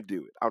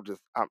do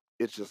it.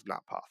 It's just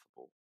not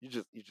possible. You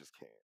just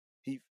can't.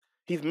 He's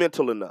he's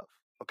mental enough.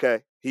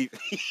 Okay, he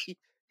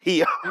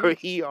He is.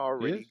 he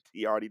He is.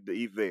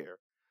 he's there.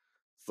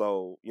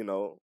 So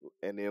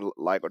and then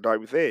like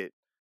Darby said,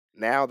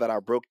 now that I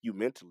broke you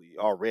mentally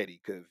already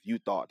because you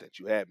thought that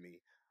you had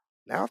me,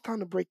 now it's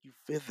time to break you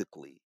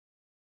physically.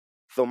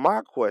 So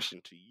my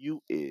question to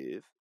you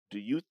is, do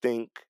you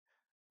think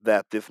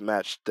that this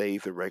match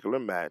stays a regular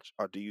match,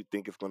 or do you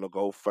think it's going to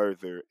go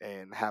further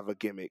and have a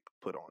gimmick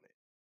put on it?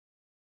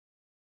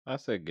 I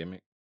said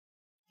gimmick.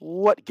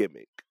 What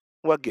gimmick?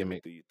 What gimmick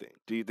Gimmick. do you think?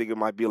 Do you think it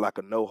might be like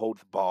a no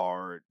holds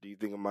bar? Do you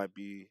think it might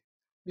be?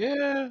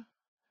 Yeah.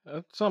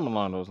 Something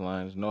along those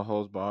lines. No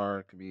holds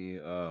barred. Could be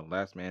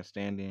last man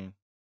standing.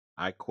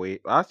 I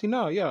quit. Actually,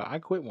 no. Yeah, I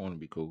quit won't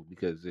be cool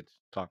because it's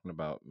talking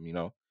about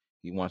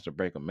he wants to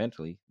break him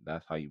mentally.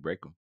 That's how you break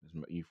him.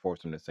 You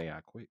force him to say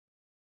I quit.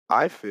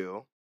 I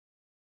feel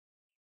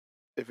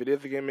if it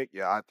is a gimmick,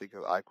 yeah, I think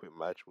an I Quit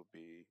match would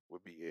be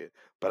it.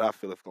 But I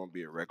feel it's going to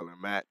be a regular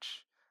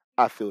match.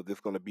 I feel this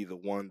going to be the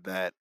one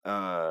that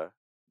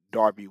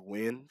Darby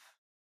wins,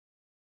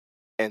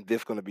 and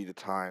this going to be the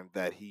time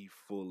that he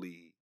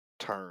fully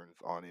turns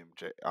on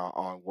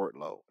on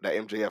Wardlow. That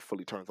MJF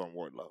fully turns on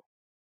Wardlow.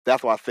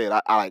 That's why I said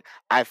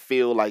I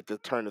feel like the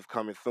turn is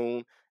coming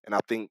soon, and I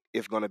think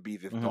it's going to be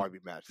this Hmm. Darby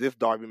match. This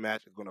Darby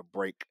match is going to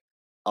break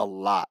a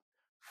lot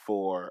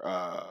for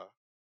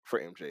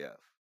MJF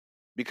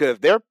because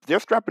they're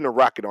strapping a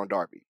rocket on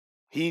Darby.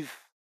 He's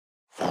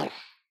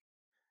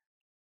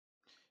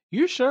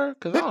You sure?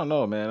 Because I don't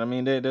know, man. I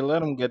mean, they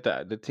let him get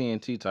the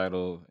TNT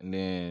title, and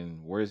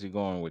then where's he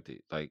going with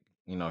it? Like,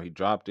 he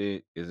dropped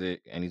it. Is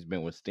it? And he's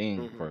been with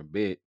Sting hmm for a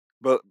bit.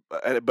 but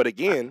I,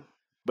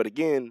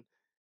 again,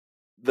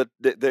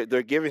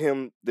 they're giving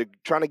him, they're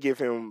trying to give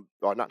him,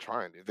 or not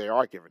trying to, they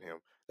are giving him.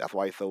 That's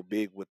why he's so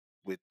big with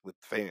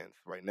fans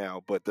right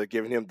now. But they're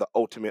giving him the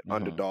ultimate hmm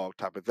underdog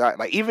type of guy.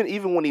 Like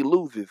even when he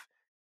loses,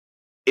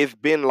 it's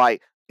been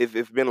like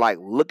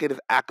look at his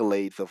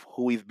accolades of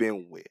who he's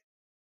been with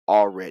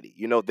already.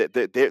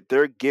 That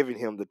they're giving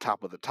him the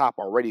top of the top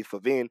already. So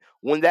then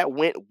when that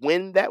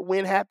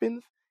win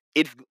happens,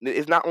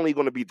 it's not only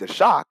going to be the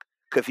shock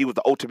because he was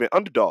the ultimate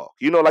underdog.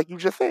 Like you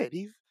just said,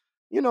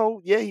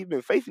 yeah, he's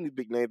been facing these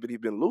big names, but he's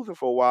been losing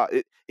for a while.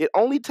 It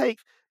only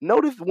takes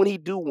notice when he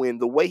do win,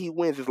 the way he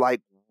wins is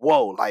like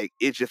whoa, like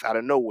it's just out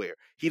of nowhere.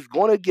 He's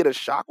gonna get a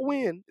shock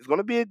win. It's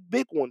gonna be a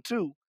big one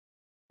too,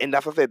 and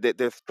that's what I said.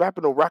 They're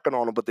strapping a rocket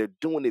on them, but they're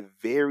doing it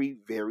very,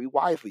 very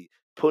wisely.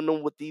 Putting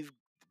them with these,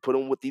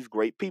 putting them with these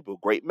great people,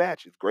 great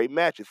matches, great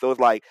matches. So it's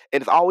like,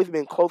 and it's always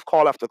been close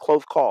call after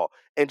close call,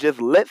 and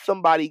just let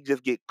somebody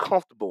just get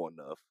comfortable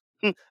enough.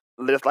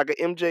 Just like an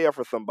MJF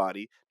or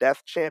somebody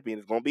that's champion.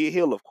 It's gonna be a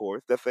heel, of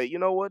course. That say, you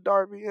know what,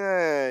 Darby,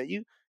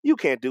 you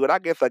can't do it. I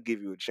guess I'll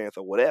give you a chance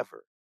or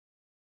whatever.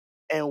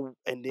 And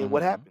then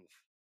what hmm happens?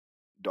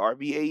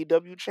 Darby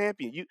AEW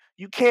champion.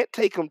 You can't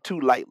take him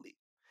too lightly.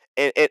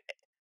 And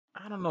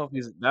I don't know if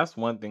he's. That's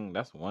one thing.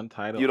 That's one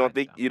title. you don't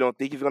think you don't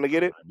think he's gonna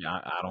get it?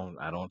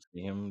 I don't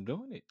see him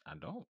doing it. I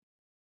don't.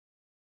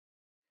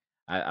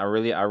 I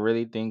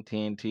really think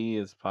TNT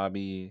is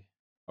probably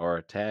or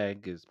a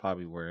tag is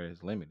probably where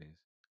his limit is.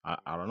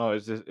 I don't know.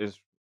 It's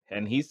just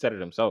and he said it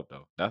himself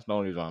though. That's the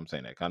only reason why I'm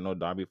saying that. 'Cause I know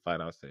Darby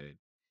flat out said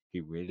he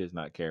really does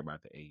not care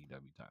about the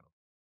AEW title.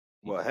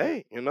 He Well, just don't.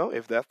 hey,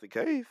 if that's the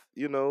case,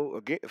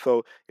 again,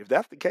 so if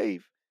that's the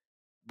case,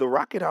 the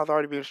rocket has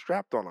already been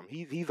strapped on him.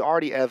 He's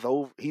already as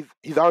over.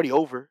 He's already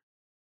over.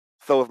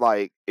 So it's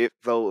like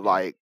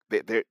Yeah,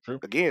 they're true.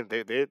 again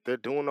they're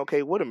doing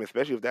okay with him,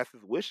 especially if that's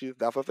his wishes.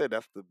 That's what I said.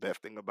 That's the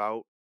best thing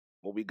about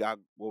what we got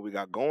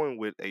going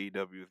with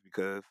AEW is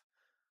because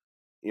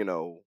you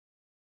know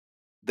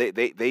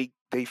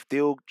they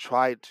still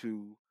try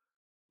to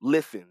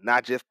listen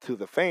not just to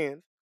the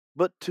fans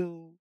but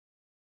to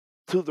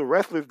the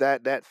wrestlers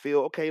that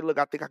feel okay. Look,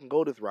 I think I can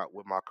go this route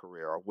with my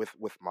career or with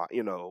my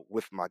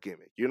with my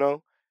gimmick,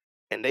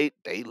 and they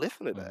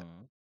listen to that.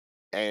 Hmm.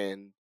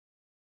 And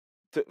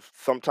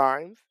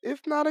sometimes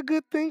it's not a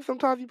good thing.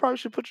 Sometimes you probably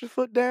should put your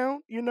foot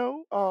down.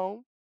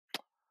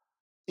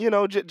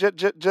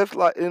 Just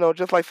like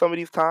just like some of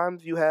these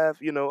times you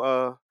have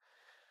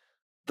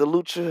the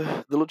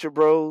Lucha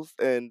Bros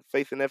and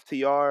facing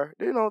FTR.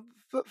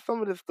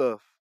 Some of this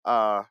stuff.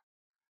 Uh,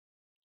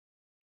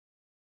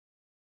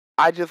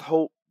 I just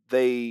hope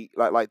they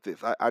like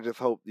this. I just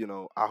hope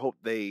I hope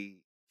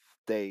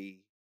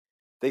stay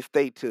they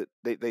stay to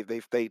the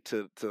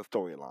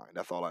storyline.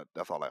 That's all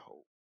I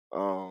hope.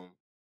 Um,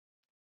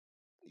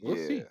 We'll yeah.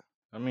 see.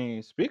 I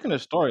mean, speaking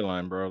of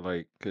storyline, bro,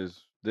 like,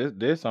 cause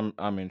this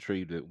I'm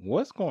intrigued at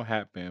what's gonna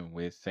happen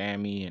with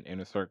Sammy and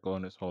Inner Circle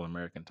and this whole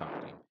American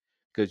Top Team.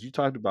 Cause you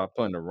talked about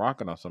putting a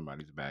rocket on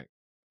somebody's back.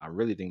 I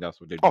really think that's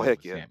what they're Oh doing heck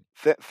with yeah. Sammy.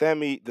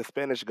 Sammy, the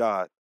Spanish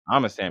God.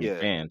 I'm a Sammy Yeah,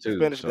 fan the too,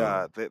 Spanish so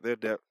God. They're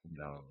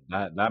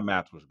that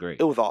match was it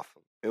great. was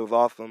awesome. It was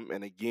awesome.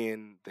 And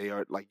again, they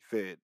are like you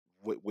said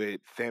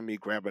with Sammy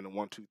grabbing the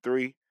 1, 2,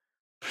 3,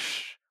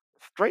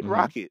 straight Hmm.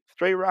 rocket,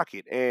 straight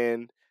rocket,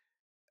 and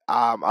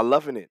I'm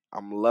loving it.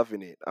 I'm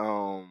loving it.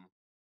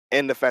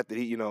 And the fact that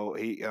he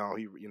retaining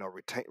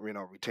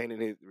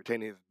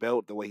his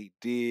belt the way he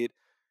did,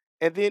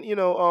 and then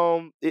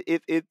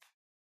it.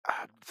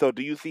 So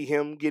do you see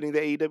him getting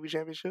the AEW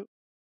championship?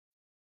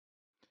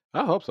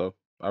 I hope so.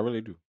 I really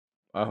do.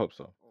 I hope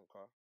so.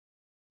 Okay.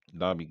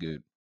 That'd be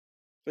good.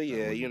 But That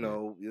yeah, would be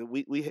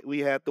good. we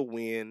had the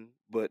win,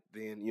 but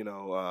then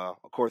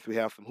of course we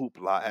have some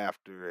hoopla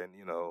after, and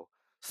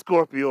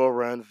Scorpio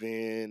runs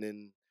in,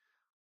 and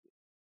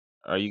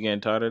Are you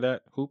getting tired of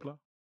that hoopla?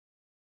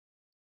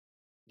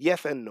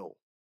 yes and no.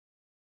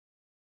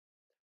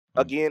 Mm,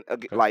 Again,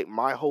 okay. like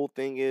my whole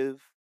thing is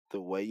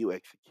the way you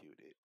execute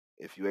it.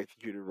 If you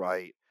execute it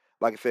right,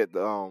 like I said,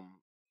 a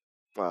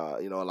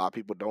lot of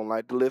people don't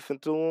like to listen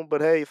to him,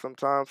 but hey,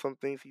 sometimes some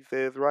things he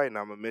says right, and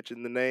I'm gonna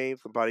mention the name.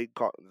 Some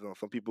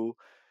people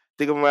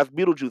think of him as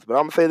Beetlejuice, but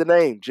I'm gonna say the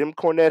name. Jim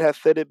Cornette has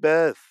said it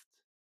best.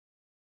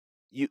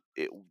 you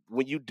it,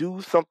 when you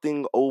do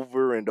something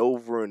over and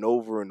over and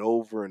over and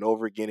over and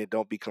over again, it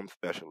don't become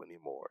special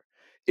anymore.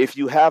 If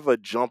you have a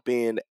jump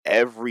in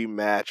every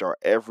match or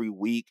every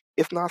week,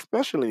 it's not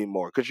special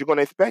anymore because you're going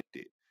to expect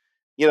it.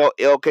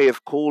 Okay, it's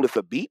cool, it's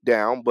a beat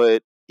down,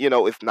 but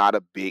it's not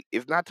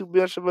too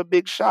much of a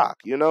big shock.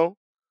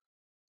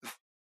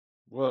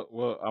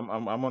 Well,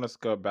 I'm gonna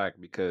scale back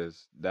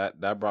because that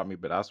brought me,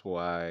 but that's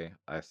why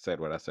I said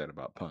what I said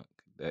about Punk.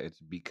 That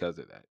it's because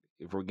of that.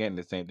 If we're getting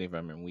the same thing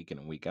from him week in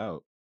and week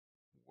out,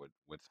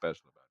 what's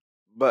special about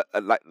But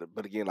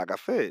again, like I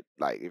said,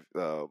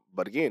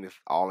 but again, it's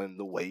all in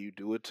the way you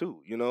do it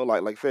too.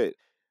 Like I said,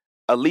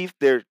 at least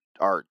they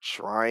are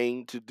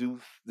trying to do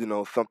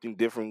something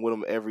different with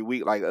him every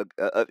week. Like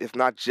it's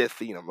not just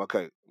seeing him.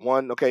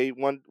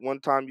 One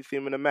time you see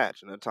him in a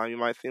match, another time you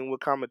might see him with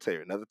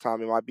commentary, another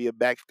time it might be a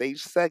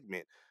backstage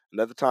segment,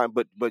 another time,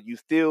 but you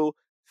still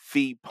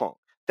see Punk.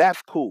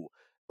 That's cool.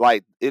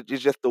 Like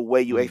it's just the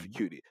way it? you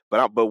execute it.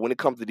 But when it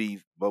comes to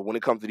these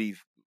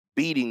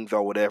beatings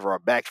or whatever, or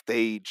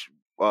backstage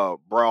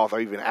brawls, or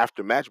even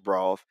after match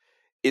brawls,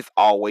 it's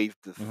always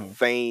the Mm-hmm.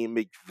 same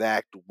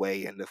exact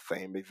way and the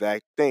same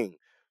exact thing.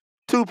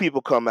 Two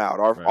people come out,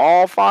 or Right.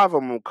 all five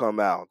of them come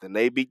out, then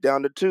they beat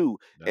down to two,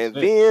 That's and it.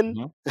 then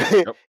Hmm.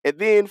 Yep. and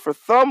then for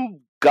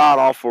some god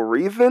awful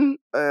reason,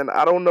 and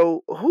I don't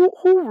know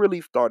who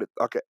really started.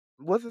 Okay,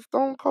 was it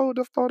Stone Cold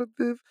that started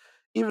this?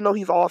 Even though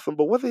he's awesome,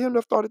 but was it him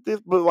that started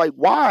this? But like,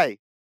 why?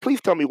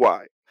 Please tell me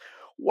why.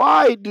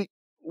 Why do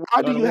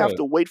why do Started you have what?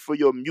 to wait for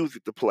your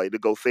music to play to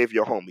go save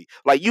your homie?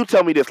 Like you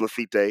tell me this,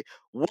 Lacite.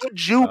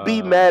 Would you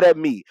be mad Uh, at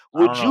me? I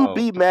don't Would you know.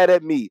 be mad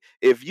at me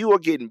if you are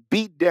getting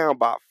beat down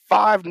by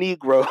five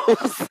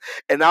Negroes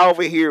and I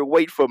over here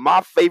wait for my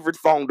favorite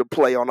song to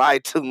play on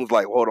iTunes?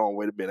 Like, hold on,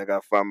 wait a minute, I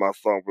gotta find my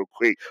song real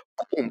quick.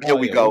 Boom, there Oh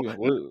we yeah, go. yeah.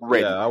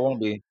 Ready. I won't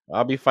be.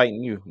 I'll be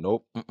fighting you.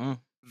 Nope. Mm-mm.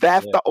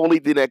 That's Yeah. the only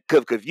thing that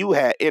because you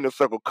had Inner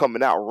Circle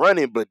coming out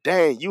running, but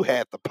dang, you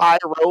had the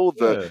Pyro,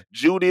 the Yeah.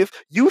 Judas.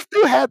 You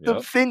still had them Yep.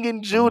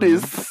 singing Mm-hmm.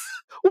 Judas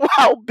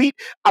while beat.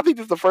 I think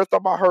this is the first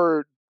time I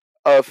heard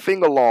a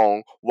sing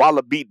along while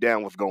a beat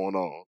down was going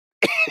on.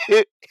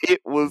 it,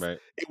 it was Right.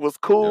 it was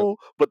Yep. cool,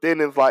 but then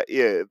it's like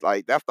it's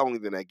like that's the only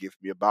thing that gets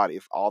me about it.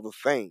 It's all the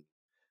same.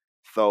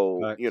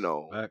 So Facts.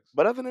 Facts.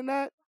 but other than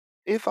that,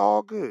 it's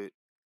all good.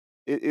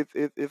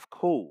 It's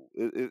cool.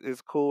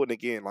 It's cool. And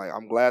again, like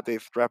I'm glad they're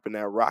strapping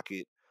that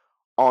rocket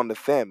on the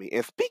Sammy.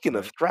 And speaking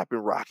of Right. strapping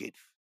rockets,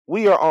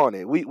 we are on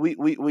it. We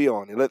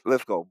on it.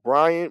 Let's go.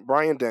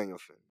 Brian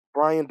Danielson.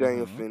 Brian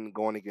Mm-hmm. Danielson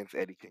going against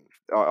Eddie Kingston,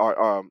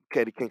 or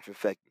Eddie Kingston's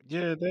segment.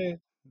 Yeah,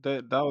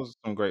 that was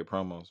some great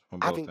promos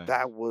from I both think ends.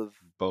 that was,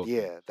 Both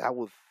ends. yeah, that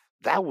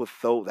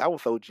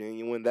was so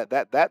genuine that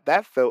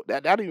felt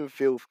that didn't even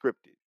feel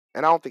scripted,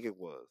 and I don't think it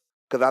was,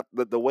 because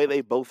the way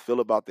they both feel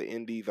about the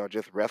indies or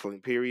just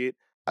wrestling period,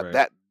 Right.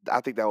 that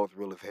I think that was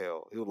real as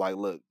hell. He was like,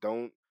 look,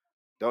 don't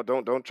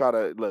try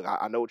to look.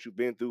 I know what you've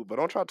been through, but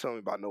don't try to tell me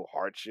about no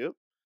hardship.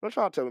 Don't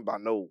try to tell me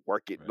about no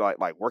work it Right.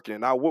 like working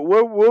it out.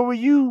 Where were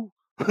you?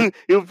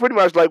 It was pretty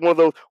much like one of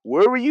those.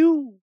 Where were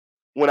you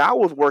when I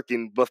was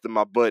working, busting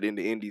my butt in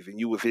the Indies, and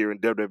you was here in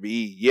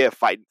WWE? Yeah,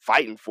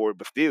 fighting for it,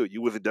 but still,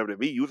 you was in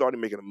WWE. You was already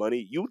making the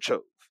money. You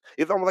chose.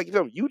 It's almost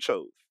like you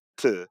chose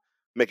to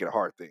make it a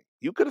hard thing.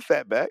 You could have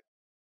sat back.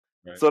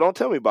 Right. So don't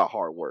tell me about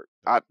hard work.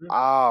 That's true.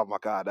 Oh my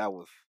God, that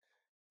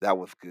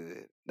was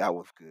good. That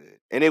was good,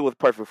 and it was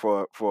perfect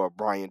for a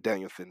Brian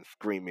Danielson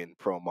screaming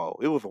promo.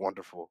 It was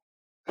wonderful.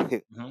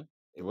 It Mm-hmm.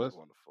 It was was.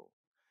 wonderful.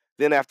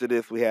 Then after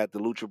this, we had the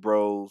Lucha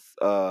Bros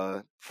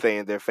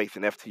saying they're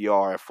facing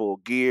FTR at Full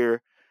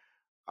Gear.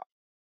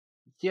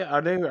 Yeah,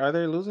 are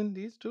they losing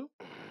these two?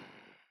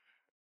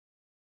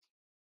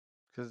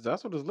 Because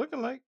that's what it's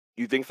looking like.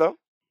 You think so?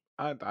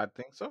 I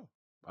think so.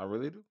 I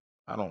really do.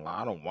 I don't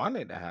want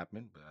it to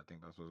happen, but I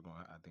think that's what's going.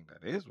 I think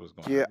that is what's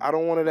going to Yeah, happen. I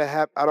don't want it to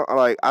happen. I don't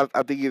like.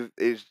 I think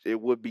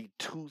it would be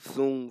too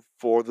soon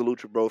for the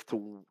Lucha Bros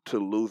to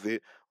lose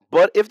it.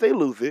 But if they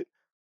lose it,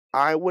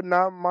 I would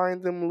not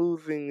mind them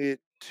losing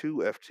it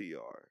to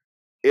FTR.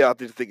 Yeah, I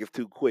just think it's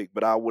too quick,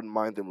 but I wouldn't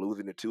mind them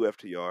losing it to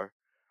FTR.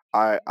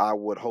 I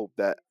would hope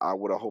that I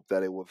would have hoped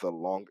that it was a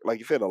long, like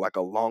you said, like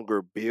a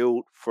longer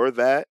build for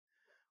that.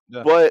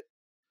 Yeah, But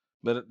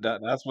but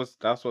that's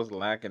what's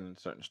lacking in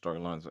certain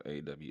storylines of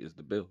AEW is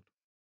the build.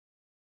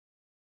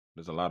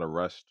 There's a lot of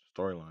rushed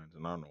storylines,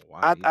 and I don't know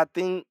why I either.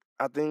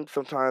 think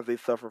sometimes they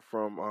suffer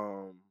from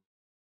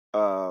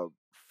uh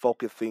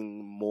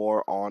focusing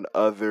more on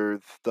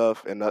other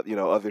stuff and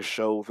other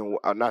shows and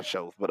not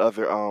shows but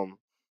other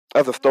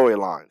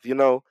storylines,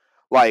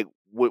 like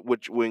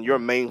which when your Right.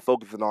 main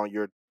focusing on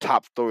your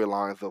top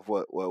storylines of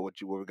what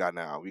we got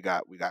now. We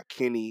got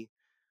Kenny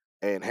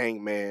and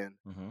Hangman.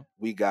 Mm-hmm.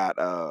 We got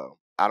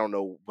I don't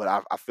know, but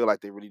I feel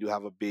like they really do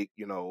have a big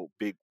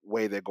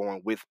way they're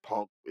going with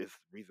Punk. Is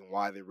the reason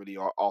why they really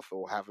are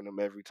also having them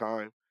every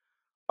time.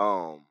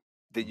 um,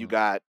 then you Mm-hmm.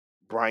 got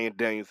Brian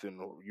Danielson.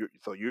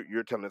 So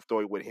you're telling a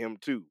story with him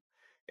too,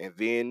 and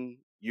then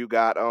you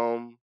got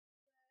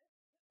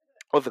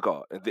what's it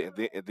called? And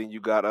then you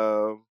got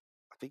I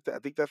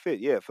think that's it.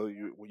 Yeah. So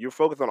you're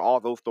focused on all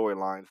those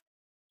storylines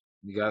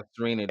You got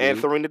Serena and Deeb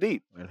Serena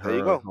Deep. and There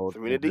you her go, whole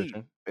Serena Deep,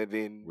 transition and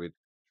then with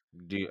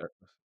D,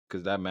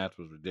 because that match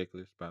was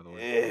ridiculous. By the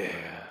way, just so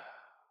you yeah, know,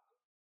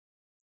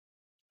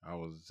 I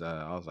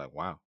was like,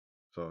 wow.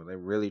 So they're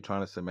really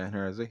trying to cement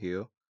her as a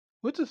heel,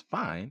 which is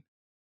fine.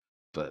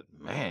 But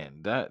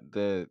man,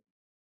 the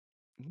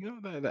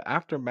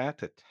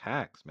aftermath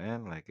attacks,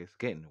 man, like it's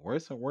getting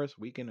worse and worse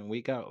week in and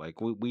week out.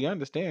 Like we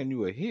understand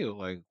you a heel.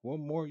 Like what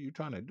more are you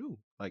trying to do?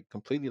 Like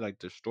completely like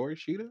destroy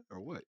Sheeta or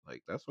what?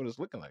 Like that's what it's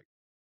looking like.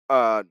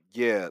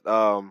 yeah,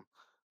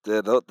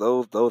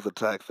 those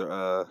attacks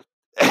are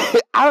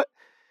I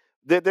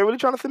they're really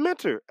trying to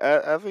cement her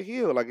as a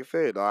heel. Like I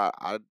said,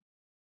 I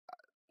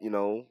you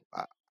know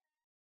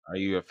Are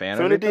you a fan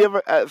of Serena it though?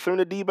 Deeb,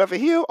 Serena Deeb as a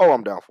heel. Oh,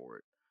 I'm down for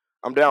it.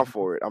 I'm down Okay.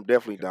 for it. I'm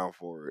definitely Okay. down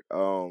for it.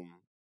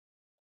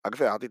 Like I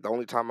said, I think the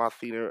only time I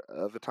seen her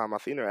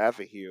as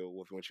a heel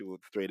was when she was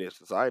Straight Edge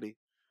Society.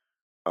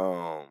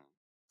 Um,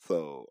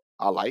 so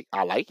I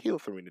like heel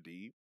Serena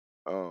Deeb.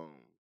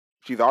 Um,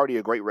 she's already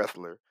a great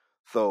wrestler.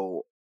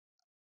 So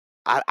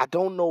I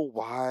don't know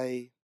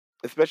why,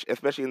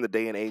 especially in the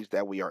day and age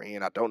that we are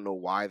in. I don't know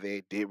why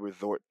they did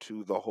resort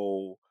to the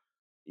whole,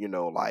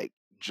 like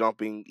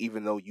jumping,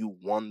 even though you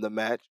won the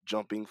match,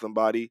 jumping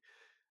somebody.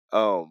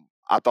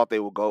 I thought they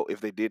would go,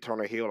 if they did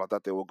turn a heel. I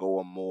thought they would go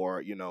a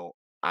more,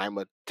 I'm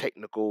a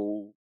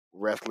technical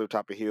wrestler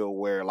type of heel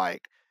where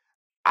like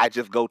I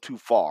just go too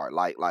far.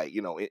 Like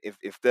if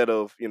instead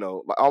of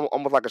like,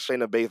 almost like a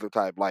Shayna Baszler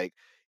type. Like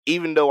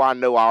even though I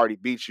know I already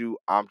beat you,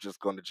 I'm just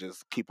gonna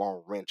just keep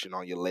on wrenching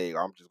on your leg.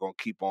 Or I'm just gonna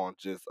keep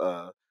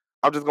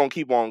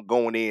on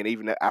going in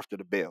even after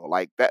the bell.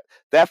 Like that.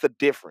 That's a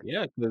difference.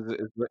 Yeah, because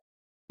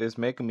it's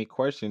making me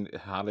question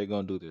how they're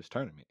gonna do this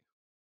tournament.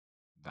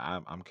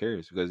 I'm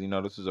curious because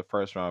this is a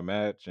first round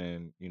match,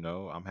 and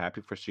I'm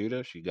happy for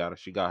Sheeta. She got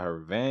her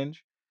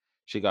revenge.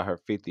 She got her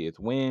 50th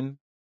win.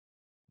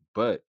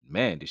 But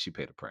man, did she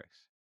pay the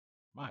price?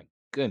 My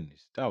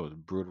goodness, that was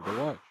brutal to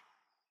watch.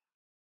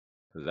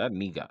 Cause that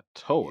knee got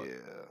tore up.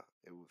 Yeah,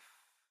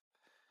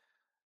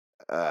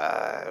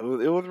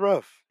 it was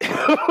rough.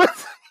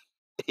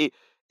 it,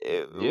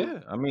 it was,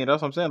 Yeah, I mean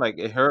that's what I'm saying. Like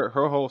her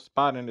whole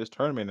spot in this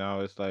tournament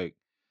now is like,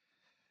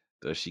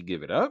 does she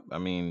give it up? I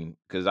mean,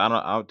 because I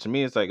don't. To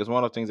me, it's like it's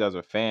one of those things as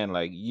a fan.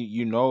 Like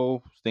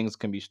things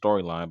can be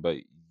storyline, but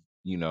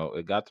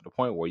it got to the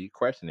point where you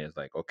question it. It's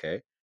like,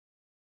 okay,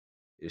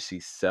 is she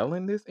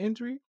selling this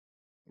injury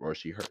or is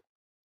she hurt?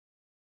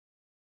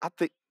 I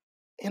think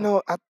you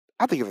know.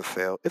 I think it's a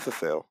sell. It's a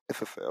sell.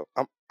 It's a sell.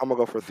 I'm gonna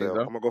go for a You think sell.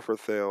 so? I'm gonna go for a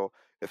sell,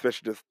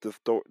 especially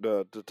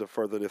to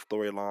further this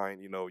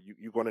storyline. You know,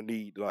 you're gonna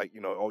need like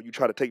oh you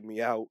try to take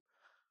me out.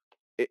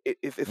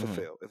 It's a Hmm.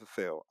 sell. It's a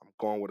sell. I'm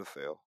going with a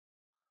sell.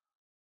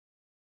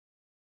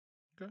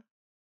 Okay.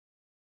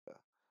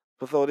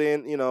 But so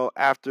then,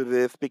 after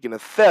this, speaking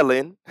of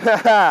selling,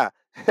 because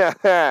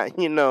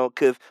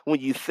when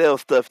you sell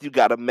stuff, you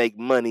got to make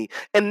money.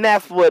 And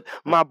that's what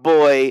my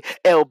boy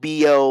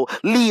LBO,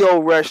 Leo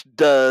Rush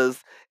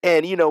does.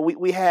 And,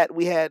 we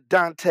had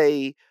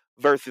Dante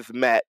versus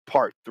Matt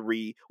part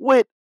 3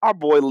 with our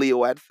boy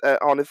Leo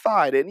on his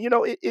side. And,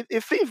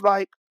 it seems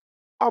like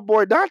our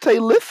boy Dante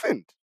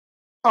listened.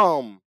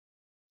 Um,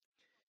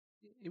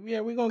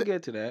 Yeah, we're gonna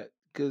get to that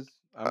because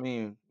I uh,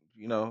 mean,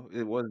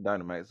 it was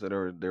Dynamite, so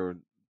they were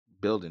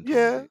building towards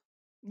yeah, it.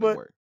 They but,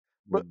 were.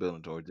 They were but,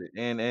 building towards it,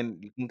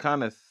 and you can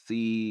kind of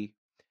see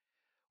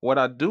what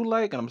I do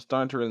like, and I'm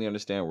starting to really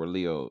understand where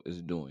Leo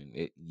is doing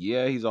it.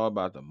 Yeah, he's all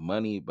about the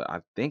money, but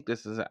I think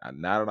this is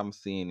now that I'm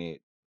seeing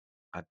it,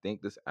 I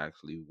think this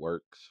actually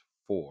works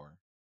for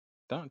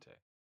Dante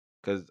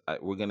because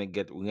we're gonna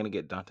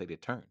get Dante to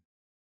turn,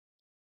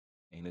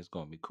 and it's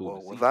gonna be cool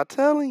to what was see. I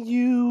telling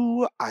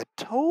you? I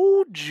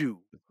told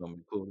you. It's gonna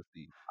be cool to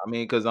see. I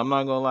mean, because I'm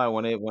not gonna lie,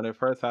 when it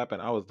first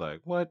happened, I was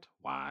like, "What?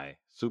 Why?"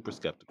 Super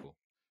skeptical.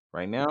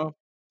 Right now,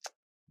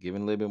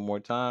 given a little bit more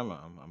time,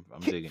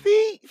 I'm digging it.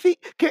 See,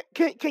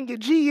 can your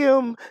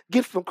GM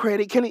get some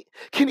credit? Can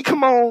he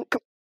come on?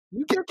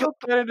 You Get, get get, your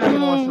credit every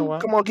once in a while.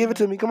 come on, give it Yeah,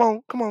 to me. Come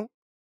on.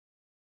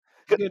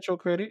 you get your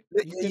credit.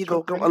 You There you get your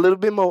go. Come a credit. little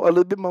bit more, a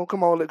little bit more.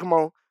 Come on, come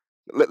on.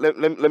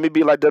 Let me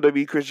be like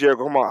WWE Chris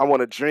Jericho. Come on, I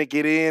want to drink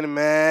it in,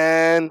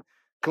 man.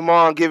 Come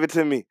on, give it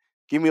to me.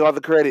 Give me all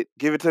the credit.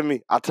 Give it to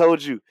me. I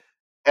told you.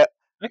 Eh,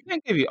 I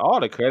can't give you all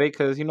the credit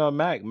because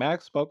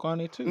Mac spoke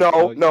on it too, No,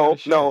 so you got to no,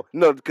 no, share.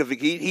 no, because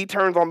he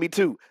turns on me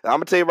too. I'm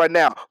gonna tell you right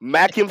now,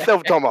 Mac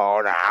himself talking about,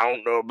 oh, nah, I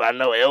don't know about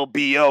no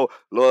LBO.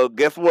 Look,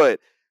 guess what?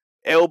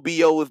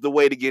 LBO is the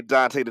way to get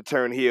Dante to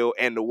turn heel,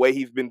 and the way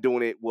he's been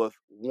doing it was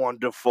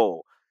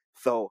wonderful.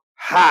 So,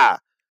 ha!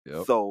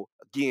 Yep. So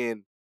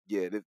again,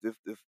 yeah,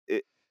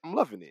 I'm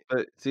loving it.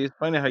 But see, it's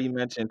funny how you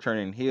mentioned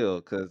turning heel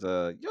because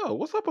yo,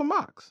 what's up with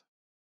Mox?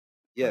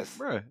 Like, Yes,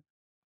 bruh,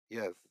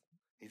 yes,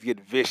 he's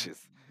getting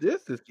vicious.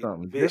 this is He's getting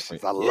something vicious.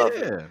 different. I love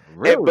it. Yeah,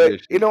 real But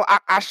vicious.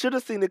 I should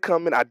have seen it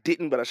coming. I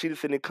didn't, but I should have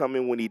seen it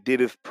coming when he did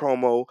his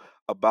promo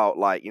about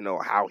like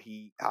how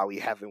he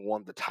hasn't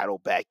won the title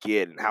back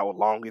yet and how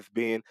long it's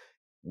been.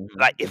 Hmm.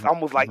 Like it's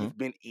almost like Hmm. it's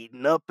been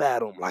eating up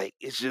at him. Like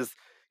it's just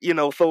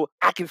so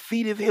I can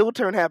see this heel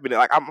turn happening.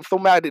 Like I'm so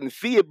mad I didn't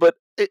see it, but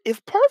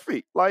it's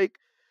perfect. Like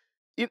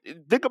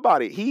think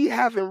about it. He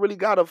hasn't really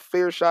got a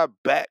fair shot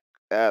back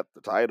at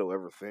the title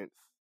ever since.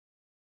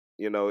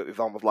 It's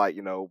almost like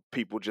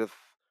people just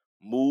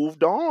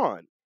moved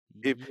on.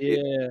 If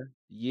it Yeah,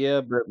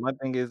 yeah, but my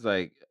thing is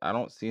like I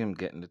don't see him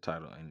getting the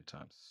title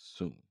anytime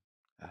soon.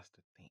 That's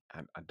the thing.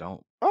 I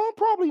don't.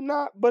 probably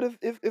not, but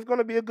it's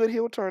gonna be a good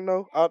heel turn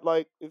though. I'd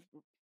like it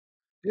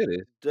It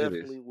is. It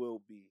is. definitely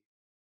will be.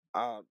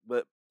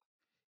 But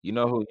You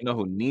know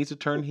who needs to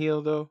turn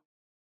heel though?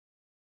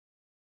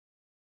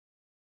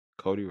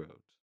 Cody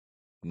Rhodes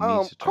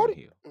needs to turn Cody.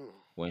 heel. mm,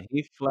 When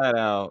he flat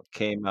out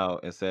came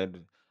out and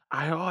said,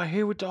 I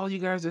hear what all you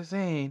guys are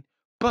saying,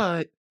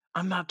 but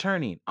I'm not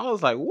turning." I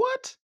was like,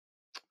 "What?"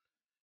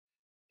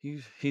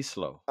 He's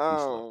slow.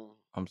 He's slow. Um,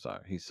 I'm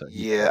sorry. He's so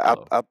yeah,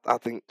 slow. I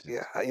think Just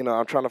yeah,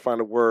 I'm trying to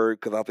find a word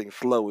because I think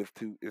slow is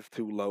too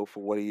low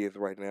for what he is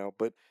right now.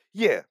 But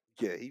yeah,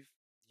 yeah,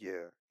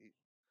 yeah.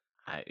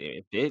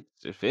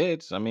 it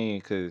fits. I mean,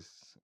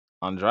 because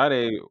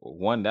Andrade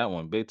won that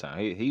one big time.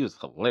 He was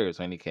hilarious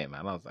when he came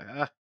out. I was like,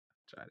 Andrade.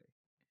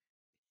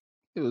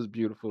 It was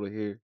beautiful to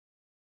hear.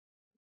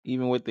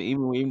 Even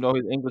though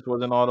his English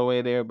wasn't all the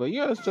way there, but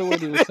you understood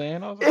what he was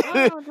saying. I was like,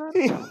 Andrade.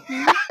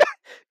 Mhm.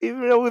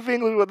 Even though his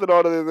English wasn't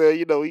all the way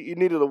there, he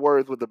needed the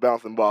words with the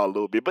bouncing ball a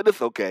little bit, but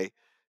it's okay.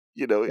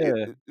 Yeah,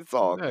 It's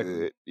all exactly.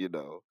 good.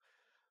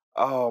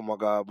 Oh my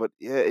god, but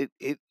yeah,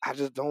 it I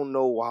just don't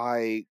know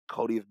why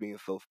Cody is being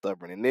so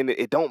stubborn. And then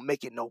it don't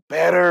make it no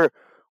better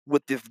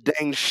with this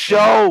dang Don't.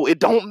 show. It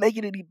don't make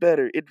it any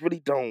better. It really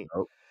don't.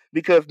 Nope.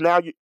 Because now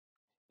you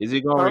Is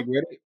he gonna huh?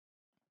 regret it?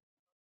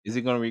 Is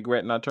he gonna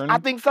regret not I turning?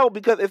 think so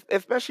because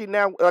especially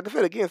now, like I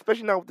said again,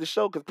 especially now with the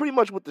show, because pretty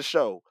much with the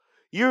show,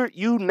 you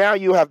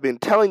have been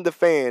telling the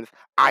fans,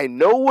 I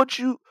know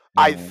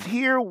I Mhm,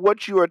 hear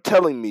what you are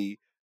telling me,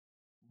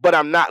 but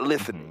I'm not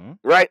listening, mhm.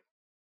 right?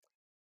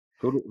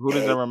 Who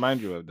does that Eh,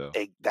 remind you of though?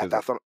 eh, that, Because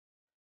that's what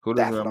who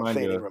does it that's what I'm remind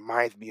saying. you It of,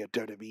 reminds me of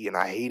WWE, and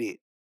I hate it.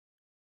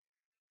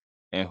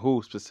 and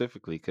who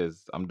specifically?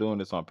 Because I'm doing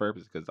this on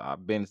purpose. Because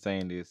I've been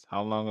saying this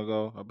how long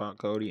ago about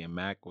Cody and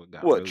Mac what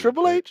got What really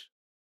Triple upset. H?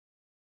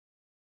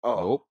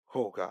 Oh, Nope,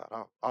 oh God,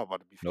 I'm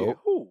about to be scared. nope.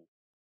 Who?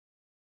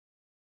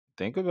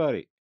 Think about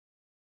it.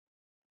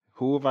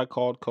 Who have I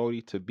called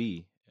Cody to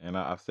be? And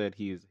I've said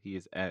he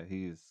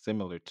is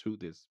similar to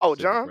this Oh,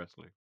 specific John.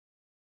 wrestler.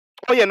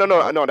 Oh yeah,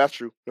 Nope. no, that's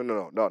true.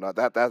 No.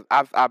 That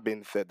I've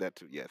been said that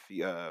too. Yes,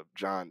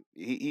 John,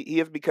 he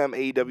has become Mhm.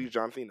 AEW's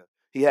John Cena.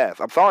 He has.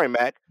 I'm sorry,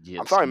 Mac.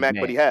 I'm Yes, sorry, Mac,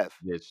 but man. he has.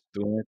 Yes,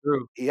 through and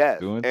through. He has.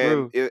 Through and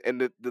through.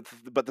 And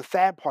but the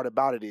sad part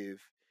about it is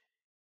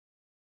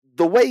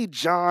the way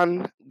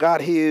John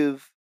got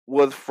his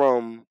was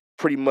from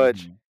pretty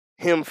much Mhm.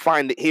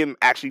 him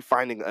actually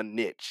finding a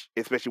niche,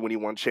 especially when he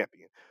won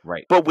champion.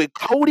 Right. But with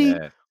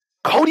Cody, Yes.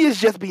 Cody is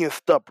just being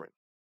stubborn.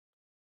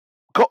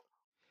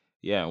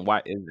 Yeah, and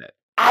why is that?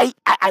 I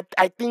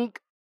think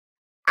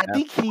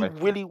Ask the he question.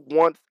 really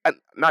wants,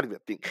 not even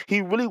think,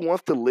 he really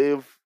wants to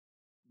live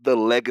the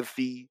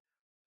legacy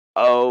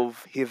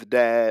of his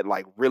dad,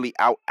 like really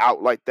out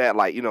like that,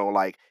 like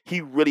like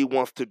he really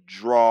wants to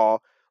draw,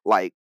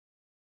 like,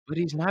 But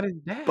he's not his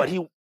but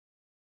dad.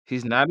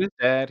 He's not his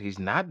dad. He's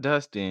not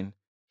Dustin.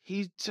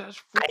 He's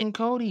just I, freaking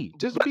Cody.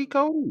 Just but be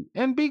Cody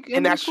and be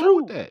and that's cool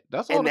with true, that.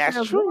 That's all the that's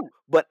fans want. true.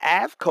 But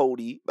as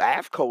Cody,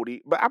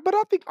 but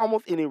I think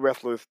almost any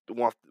wrestler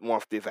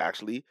wants this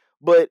actually.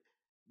 But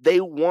they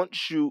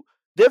want you.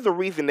 There's a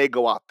reason they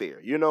go out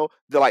there.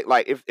 They're like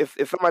if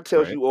somebody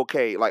tells Right. you,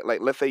 okay, like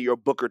let's say your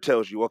booker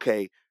tells you,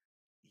 okay,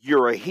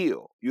 you're a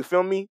heel. You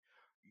feel me?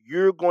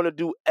 You're going to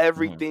do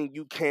Mhm. everything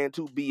you can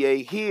to be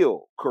a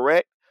heel,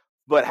 correct?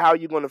 But how are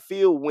you going to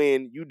feel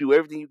when you do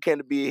everything you can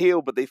to be a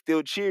heel, but they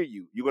still cheer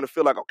you? You're going to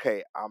feel like,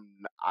 okay,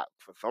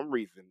 for some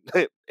reason,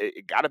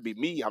 it got to be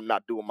me. I'm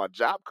not doing my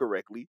job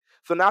correctly.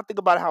 So now think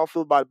about how I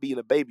feel about being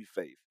a baby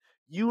face.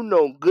 You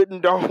know good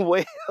and darn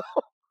well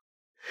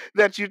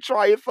that you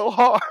try it so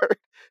hard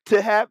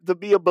to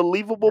be a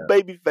believable Yeah.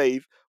 baby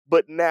face,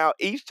 but now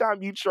each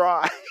time you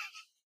try,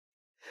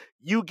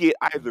 you get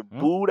either Mhm.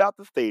 booed out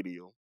the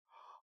stadium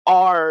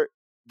or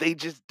they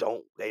just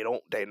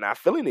they're not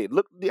feeling it.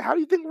 Look, how do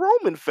you think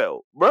Roman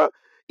felt, bruh?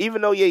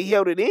 Even though, yeah, he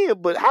held it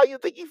in, but how you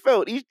think he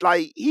felt?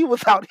 He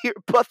was out here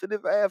busting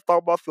his ass,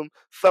 talking about some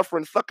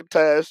suffering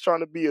succotash,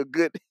 trying to be a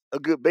good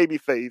baby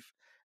face,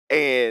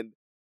 and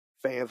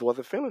fans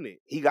wasn't feeling it.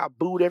 He got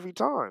booed every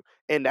time,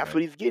 and that's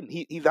what Right. he's getting.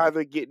 He's Right.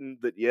 either getting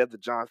the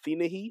John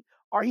Cena heat,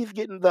 or he's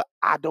getting the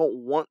I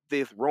don't want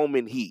this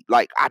Roman heat.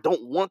 Like, I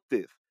don't want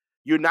this.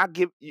 You're not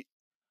giving.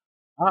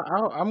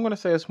 I'm gonna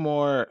say it's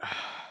more.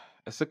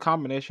 It's a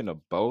combination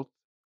of both.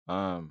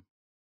 Um,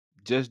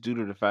 just due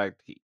to the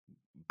fact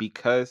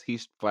because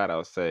he's flat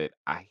out said,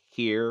 "I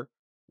hear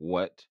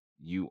what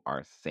you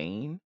are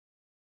saying."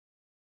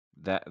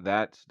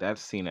 That's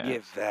Cena Yeah, esque.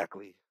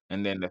 exactly.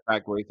 And then the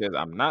fact where he says,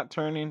 "I'm not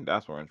turning,"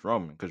 that's where it's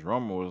Roman, because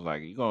Roman was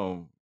like, you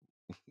gonna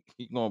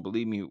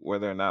believe me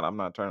whether or not I'm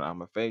not turning.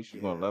 I'm a face.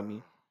 You gonna love Yeah.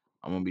 me.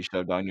 I'm gonna be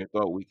shoved down your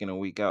throat week in and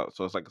week out."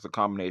 So it's like it's a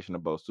combination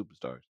of both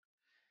superstars.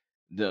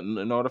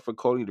 In order for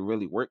Cody to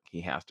really work,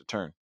 he has to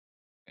turn,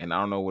 and I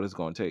don't know what it's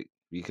gonna take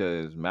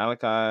because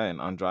Malachi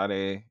and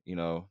Andrade,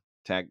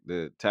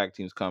 the tag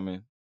team's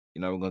coming.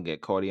 We're gonna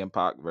get Cody and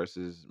Pac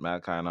versus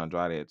Malachi and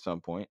Andrade at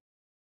some point,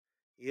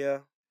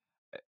 Yeah.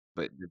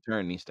 but the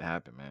turn needs to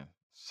happen, man.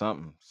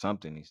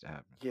 Something needs to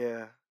happen.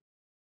 Yeah.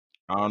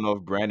 I don't know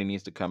if Brandon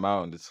needs to come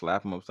out and just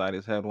slap him upside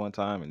his head one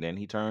time and then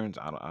he turns.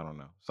 I don't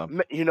know.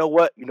 Something. You know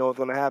what? You know what's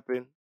gonna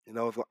happen? I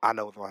know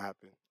what's gonna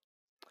happen.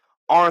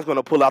 Arn's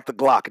gonna pull out the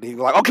Glock and he's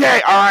like,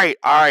 okay, all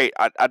right.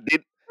 I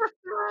did.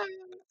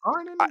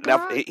 Arn and the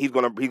That's Glock. he's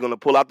gonna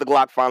pull out the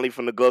Glock finally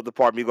from the glove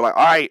department. He's like,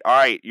 all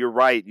right. You're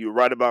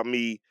right about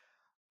me.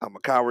 I'm a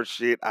coward.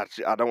 Shit. I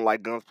don't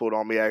like guns pulled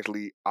on me.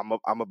 Actually, I'm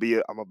a be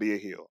a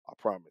heel. I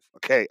promise.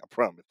 Okay, I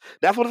promise.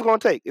 That's what it's gonna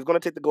take. It's gonna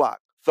take the Glock.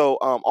 So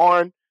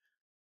Arn,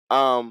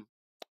 um,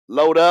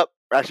 load up.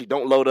 Actually,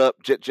 don't load up.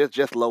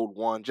 Just load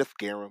one. Just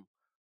scare him.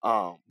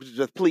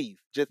 Just please,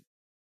 just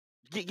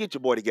get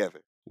your boy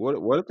together.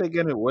 What if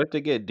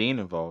they get Dean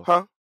involved?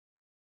 Huh?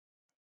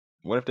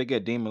 What if they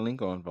get Dean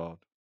Malenko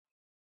involved?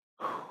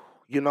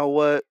 You know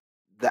what?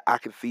 That I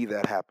can see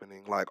that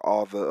happening. Like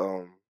all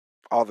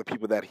the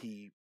people that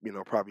he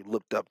probably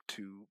looked up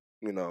to.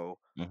 Mhm.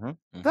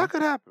 That Mhm.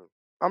 could happen.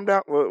 I'm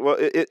down. Well,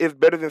 it's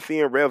better than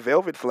seeing Red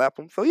Velvet slap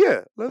him. So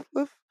yeah,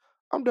 let's.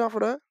 I'm down for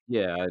that.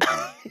 Yeah, I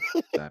agree.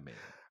 That makes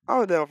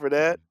I'm down for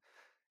that. mhm.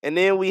 And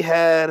then we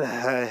had,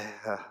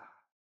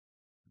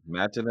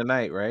 Match of the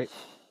night, right?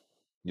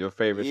 Your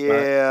favorite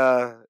spot?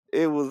 yeah,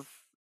 it was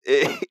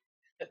it,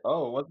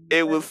 Oh, wasn't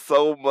it it? was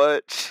so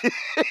much.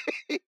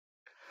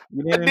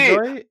 You I didn't did.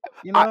 enjoy it?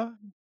 I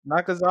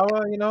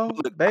Nakazawa,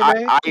 look. baby.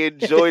 I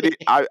enjoyed it.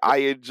 I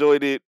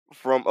enjoyed it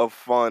from a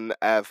fun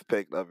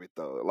aspect of it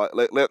though. Like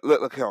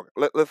okay,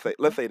 let's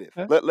say this.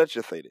 Okay. Let's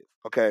just say this.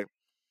 Okay,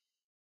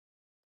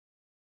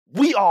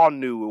 we all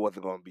knew it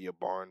wasn't going to be a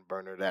barn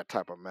burner, that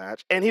type of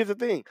match. And here's the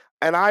thing,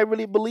 and I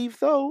really believe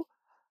so.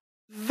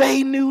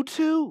 They knew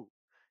too.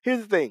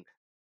 Here's the thing.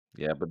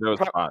 Yeah, but there was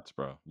spots,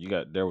 bro.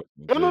 There was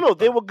some No, good no.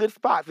 They spots. were good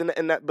spots,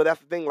 but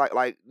that's the thing.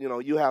 Like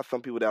you have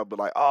some people that will be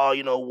like,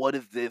 oh, what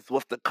is this?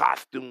 What's the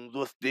costumes?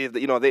 What's this?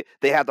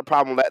 They had the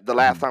problem that the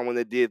last Mhm. time when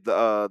they did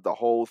the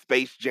whole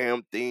Space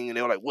Jam thing, and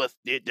they were like, what's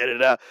this? Da da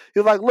da. He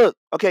was like, look,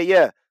 okay,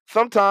 yeah.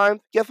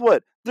 Sometimes, guess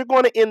what? They're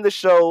going to end the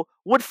show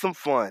with some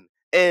fun,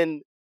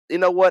 and you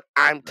know what?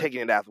 I'm Right.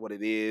 taking it as what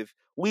it is.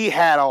 we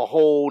had a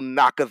whole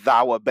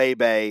Nakazawa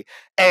baby,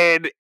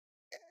 and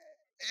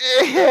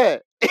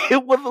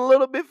it was a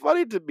little bit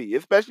funny to me,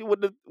 especially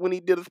when he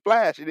did a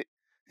splash and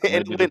When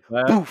they and did the went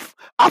flash? boof.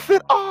 I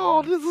said, Oh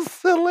 "Oh, man. this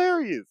is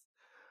hilarious."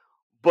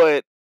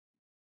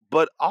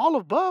 But all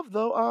above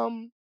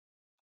though,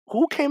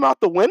 who came out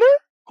the winner?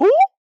 Who?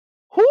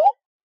 Who?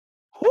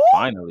 Who?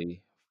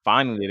 Finally.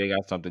 Finally they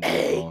got something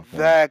good going for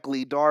them.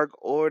 Exactly, Dark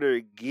Order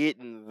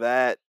getting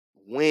that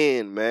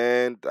win,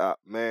 man.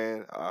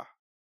 Man,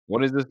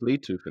 What does this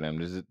lead to for them?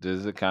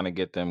 Does it kind of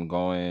get them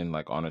going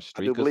like on a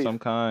I do streak of believe. some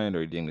kind,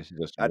 or you think this is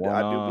just a I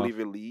one do off? believe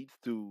it leads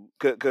to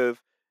because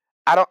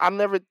I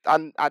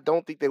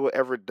don't think they were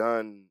ever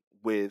done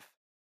with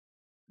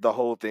the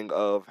whole thing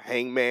of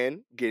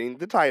Hangman getting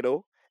the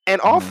title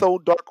and Mm-hmm. also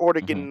Dark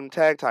Order Mm-hmm. getting them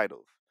tag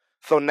titles.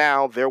 So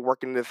now they're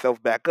working themselves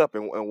back up,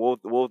 and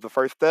what was the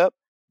first step?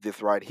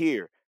 This right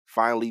here,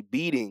 finally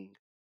beating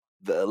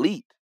the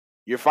Elite.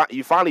 You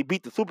finally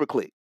beat the Super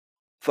Click.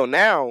 So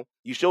now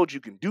you showed you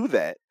can do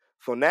that.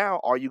 So now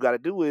all you got to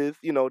do is,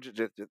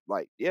 just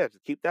like, yeah,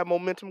 just keep that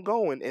momentum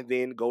going and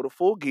then go to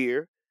Full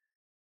Gear.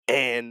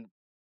 And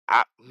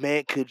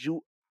man, could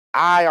you?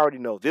 I already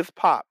know this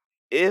pop.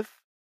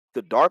 If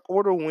the Dark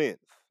Order wins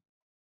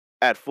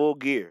at Full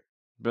Gear,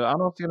 But I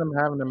don't see them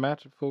having a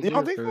match at Full you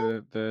don't Gear think for so?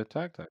 the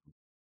tag title.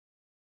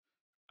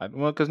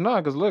 Well,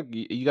 because look,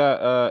 you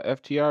got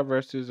FTR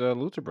versus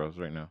Lucha Bros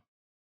right now.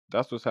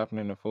 That's what's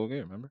happening in Full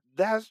Gear. Remember?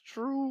 That's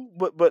true,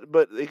 but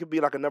it could be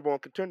like a number one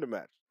contender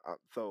match.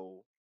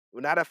 So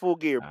not at Full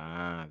Gear.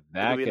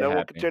 It could That be a could number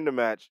one happen. contender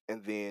match,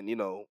 and then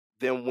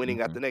them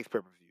winning at Hmm. the next pay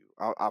per view.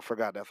 I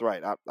forgot. That's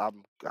right.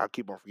 I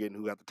keep on forgetting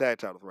who got the tag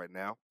titles right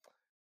now.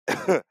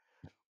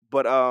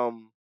 but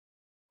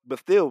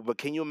but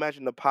can you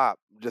imagine the pop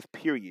just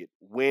period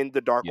when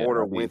the Dark Yeah,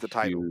 Order that'd be wins the a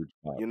title? huge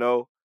pop. You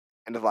know,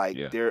 and it's like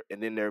Yeah, their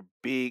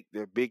big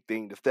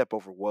thing to step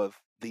over was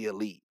the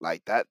Elite.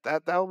 Like that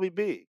would be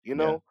big.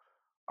 yeah.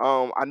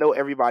 I know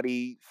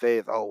everybody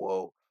says, "Oh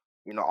well,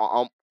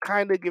 I'm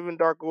kind of giving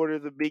Dark Order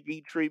the Big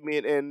E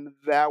treatment," and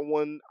that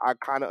one I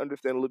kind of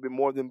understand a little bit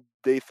more than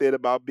they said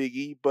about Big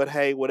E. But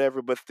hey,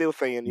 whatever. But still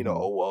saying, Hmm.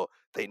 oh well,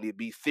 they need to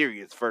be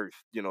serious first,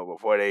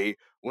 before they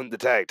win the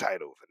tag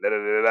titles. Da da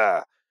da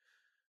da.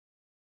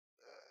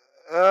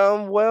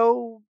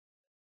 Well,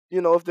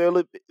 if they're a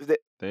little, if they,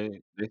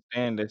 They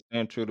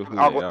stand true to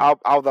who they are,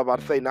 I was about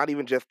to say and not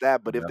even just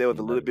that, but if they that's was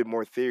a what little matters. bit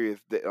more serious,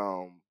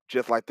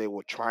 just like they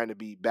were trying to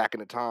be back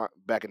in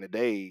the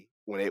day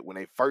when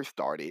they first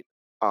started.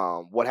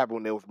 What happened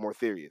when they was more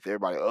serious?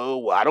 Everybody, oh,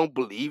 well, I don't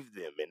believe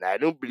them, and I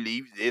don't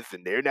believe this,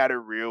 and they're not a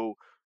real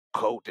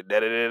cult, and da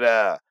da da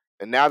da.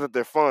 And now that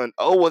they're fun,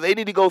 oh well, they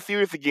need to go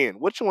serious again.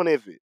 Which one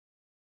is it?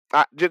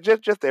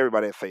 Just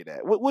everybody that say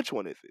that. Which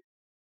one is it?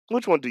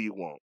 Which one do you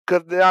want?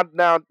 Because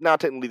now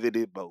technically they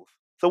did both.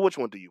 So which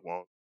one do you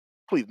want?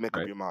 Please make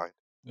up Right? your mind.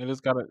 You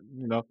just gotta,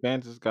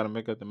 fans just gotta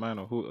make up their mind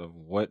on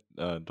what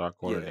Dark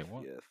Order Yes, they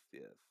want. yes,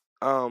 yes.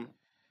 Um,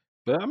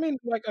 But I mean,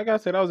 like I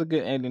said, that was a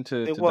good ending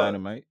to it to was.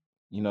 Dynamite.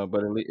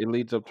 But it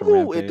leads up to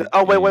Who it? Rampage,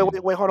 Oh, wait, wait,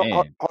 wait, and wait.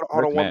 man, Hold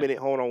first on one match. minute.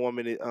 Hold on 1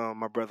 minute.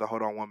 My brother,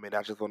 hold on 1 minute.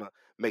 I just wanna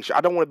make sure.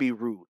 I don't want to be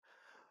rude.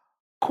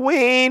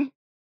 Queen,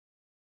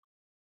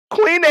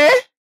 Queenie,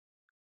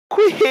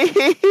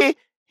 Queenie.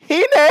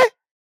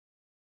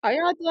 Are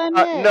y'all done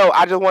yet? No,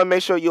 I just want to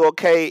make sure you're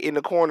okay in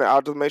the corner.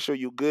 I'll just make sure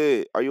you're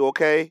good. Are you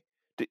okay?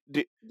 Do,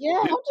 do, Yeah,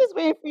 do, I'm just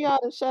waiting for y'all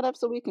to shut up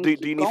so we can do you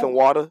keep need some going.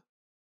 water?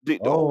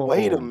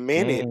 Wait a Oh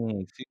minute.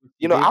 dang! See what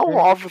you I did will there?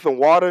 offer some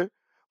water,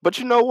 but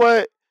you know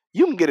what?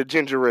 You can get a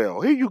ginger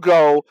ale. Here you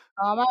go.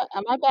 Am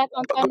I back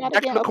on Go timeout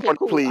back in again? the Okay, corner,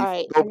 cool. All please.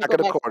 right, Go let me back go in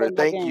the back to corner. playing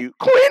my Thank game. you.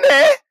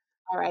 Queenie!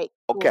 All right,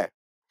 Okay. cool.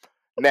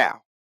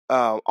 Now,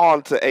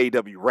 on to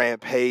AEW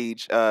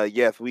Rampage.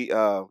 Yes,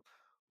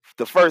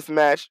 the first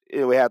match,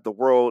 we had the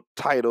world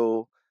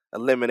title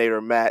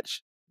eliminator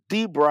match.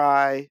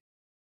 D-Bry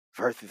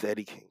versus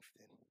Eddie Kingston.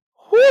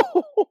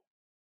 Woo!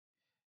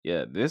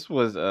 Yeah, this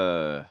was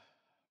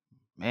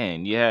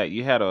man.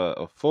 You had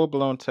a full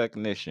blown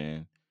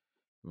technician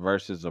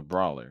versus a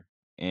brawler,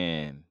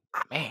 and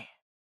man,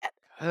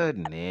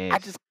 I goodness,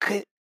 just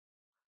couldn't.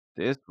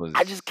 this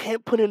I was just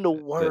can't put into the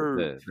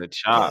words. the the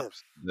Yes.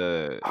 chops,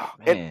 the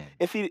And man.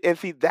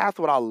 see that's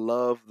what I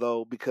love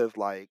though because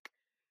like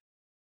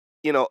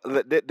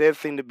there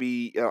seem to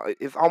be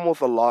it's almost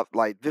a lost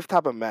like this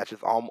type of match is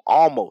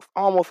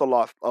almost a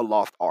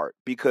lost art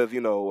because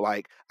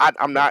like Right.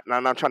 I'm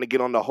not trying to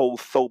get on the whole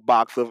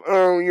soapbox of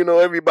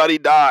everybody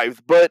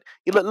dives, but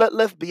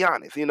let's be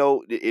honest,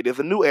 it is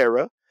a new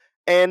era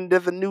and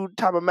there's a new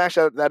type of match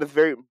that is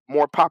very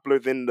more popular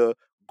than the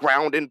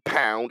ground and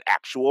pound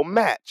actual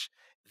match.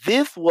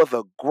 This was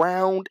a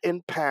ground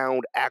and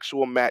pound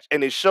actual match,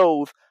 and it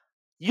shows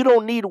you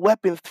don't need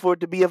weapons for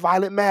it to be a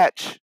violent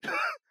match.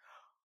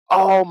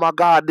 Oh my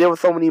god, there were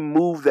so many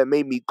moves that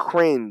made me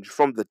cringe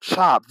from the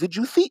chops. Did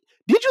you see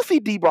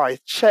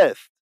D-Bry's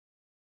chest?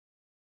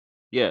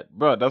 Yeah,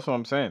 bro, that's what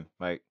I'm saying.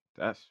 Like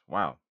that's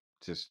wow,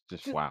 just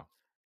Just wow.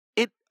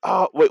 it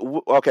wait,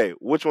 okay,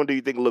 which one do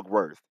you think looked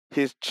worse?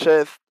 His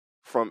chest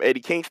from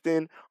Eddie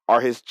Kingston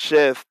or his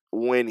chest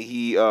when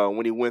he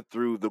went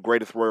through the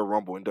greatest Royal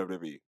Rumble in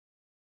WWE?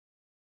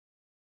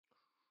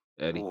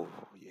 Eddie. Ooh,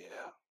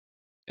 yeah,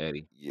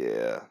 Eddie.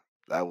 yeah,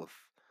 that was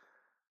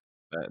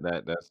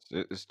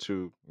It's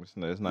too. It's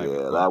not even yeah,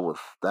 close.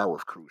 that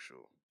was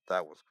crucial.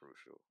 That was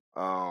crucial.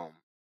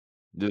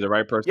 Did the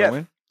right person Yes,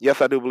 win?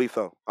 yes, I do believe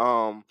so.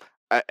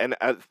 And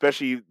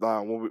especially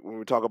when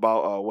we talk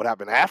about what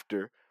happened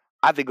after,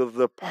 I think it was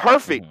the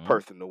perfect Mm-hmm.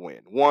 person to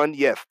win. One,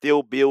 yes,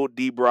 still build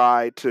D.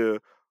 Bride to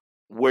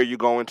where you're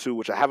going to,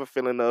 which I have a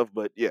feeling of,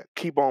 but yeah,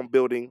 keep on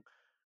building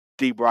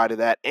D. Bride to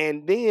that.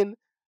 And then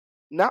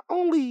not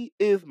only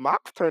is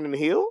Mox turning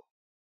heel,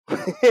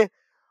 but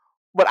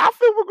I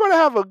feel we're gonna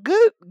have a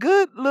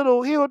good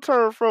little heel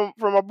turn from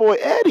our boy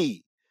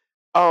Eddie.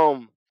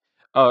 Um,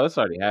 Oh, it's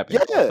already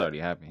happened. It's yeah, already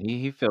happened.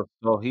 He feels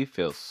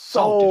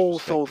so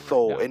disrespected right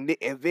so, now.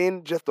 and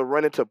then just to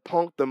run into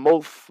Punk, the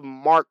most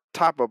smart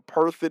type of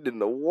person in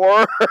the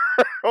world.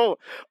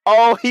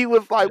 Oh, he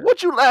was like, Yeah,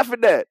 "What you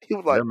laughing at?" He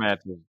was like, their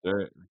matches.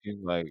 He's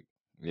like,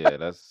 yeah,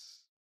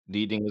 that's. Do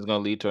you think it's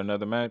gonna lead to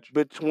another match?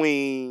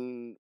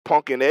 "Between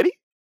Punk and Eddie,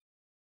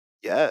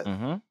 yes,"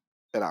 Mm-hmm.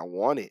 and I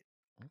want it.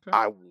 Okay.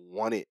 I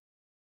want it.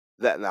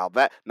 Now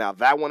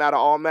that one out of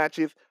all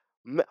matches,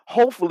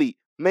 hopefully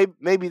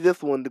maybe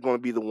this one is going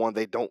to be the one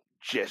they don't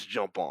just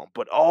jump on.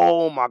 But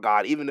oh my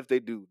god, even if they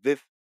do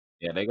this,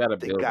 Yeah, they gotta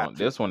they build got on to.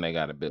 this one. They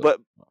gotta build.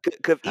 But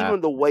because Have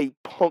even the to build. way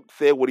Punk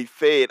said what he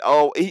said,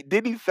 oh,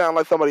 didn't he sound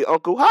like somebody's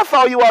uncle? I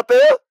saw you out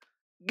there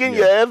getting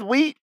your Yeah. ass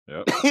beat,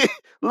 Yep.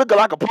 looking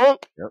like a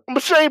punk. Yep. I'm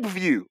ashamed of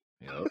you.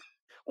 Yep.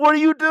 What are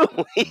you doing?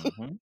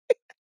 Mm-hmm.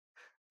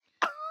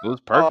 It was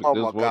perfect. Oh It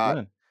my was well god,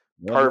 done.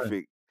 Well done.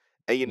 perfect.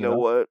 And you You know know,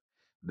 what?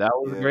 that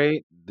was Yeah.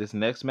 great. This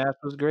next match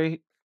was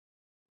great.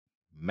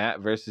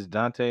 Matt versus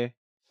Dante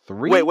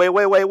 3.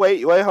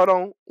 Wait. Hold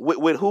on.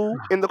 With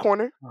who in the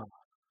corner?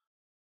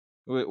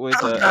 With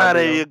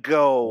There you LEO,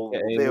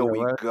 go. aka There Leo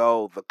we Rush.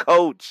 go. The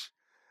coach.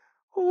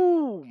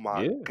 Oh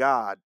my Yeah.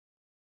 God.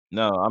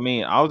 No, I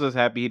mean, I was just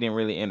happy he didn't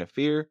really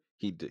interfere.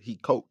 He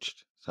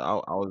coached, so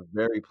I was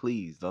very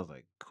pleased. I was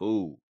like,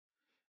 cool.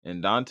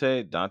 And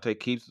Dante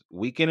keeps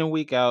week in and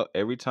week out.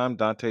 Every time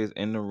Dante's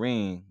in the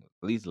ring,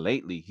 at least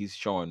lately, he's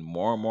showing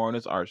more and more in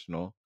his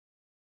arsenal.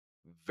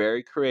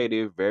 Very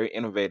creative, very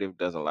innovative.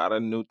 Does a lot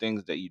of new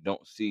things that you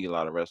don't see a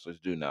lot of wrestlers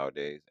do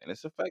nowadays, and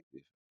it's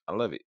effective. I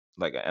love it.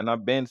 Like, and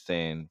I've been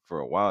saying for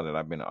a while that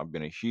I've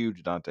been a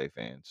huge Dante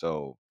fan.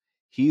 So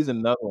he's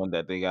another one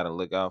that they got to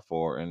look out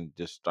for and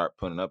just start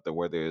putting up there.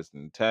 Whether it's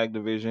in tag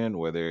division,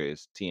 whether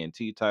it's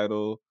TNT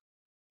title,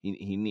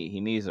 he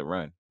needs a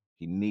run.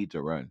 He needs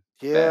a run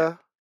bad Yeah.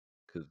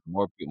 because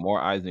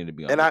more eyes need to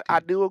be on And this I team.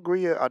 do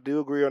agree. I do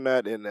agree on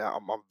that. And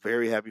I'm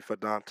very happy for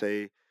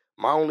Dante.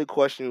 My only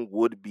question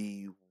would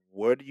be,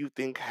 what do you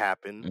think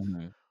happens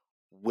Hmm.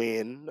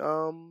 when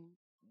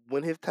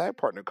when his tag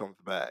partner comes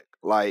back?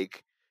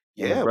 Like,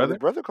 And his yeah, when his brother,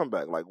 brother come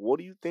back, like, what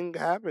do you think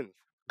happens?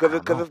 I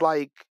don't know. It's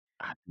like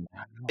I do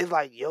not know. it's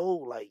like yo,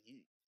 like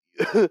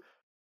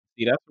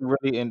See,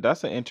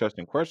 that's an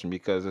interesting question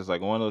because it's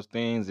like one of those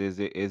things. Is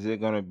it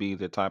going to be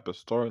the type of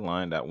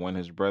storyline that when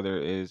his brother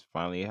is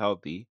finally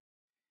healthy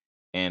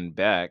and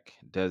back,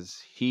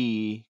 does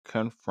he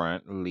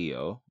confront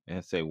Leo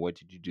and say, "What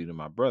did you do to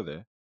my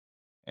brother?"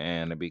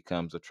 And it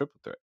becomes a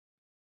triple threat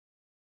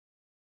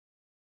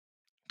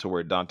to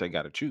where Dante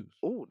got to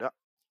choose. oh,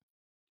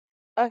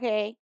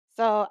 Okay,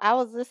 so I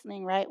was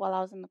listening, right, while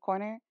I was in the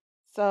corner.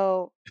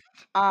 So,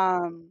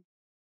 um,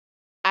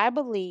 I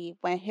believe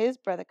when his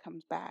brother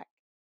comes back,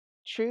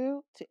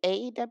 true to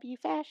AEW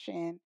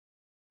fashion,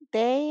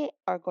 they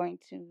are going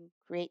to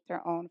create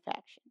their own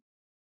faction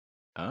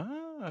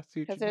Ah, I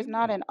see what because you there's did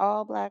not there. an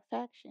all black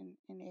faction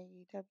in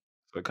AEW.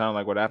 So kind of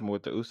like what happened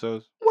with the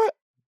Usos, what?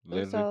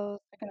 literally. Usos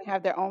are going to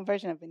have their own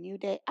version of a New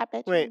Day. I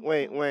bet you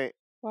Usos. Wait.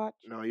 Watch,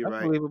 No, you're That's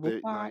right. believable.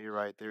 No, watch, you're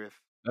right. There is.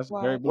 That's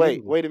very watch.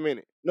 believable. Wait a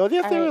minute. No,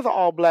 yes, All there right, is an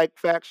all black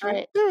all faction.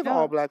 right. There is an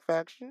all No, black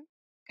faction.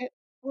 good.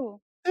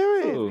 Ooh,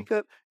 There is Ooh,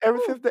 because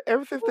ooh,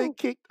 ever since they ooh.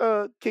 kicked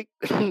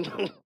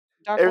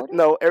Dark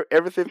Order?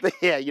 ever since they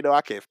yeah,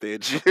 I can't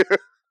stand you.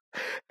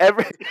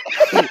 ever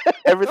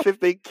ever since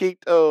they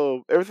kicked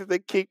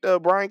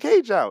Brian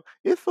Cage out,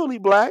 it's fully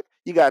black.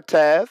 You got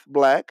Taz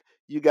black.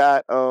 You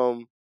got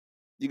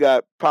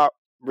Pop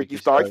Ricky Ricky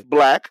Starks Stark,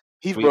 black.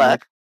 He's sweetness,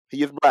 black.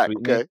 He is black.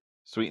 sweetness, Okay.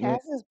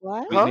 sweetness, Taz is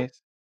black? Huh?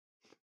 sweetness.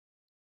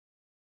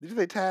 Did you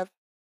say Taz?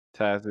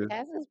 Taz is.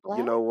 Taz is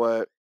You black? know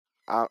what?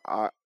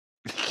 I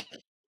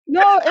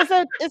No, it's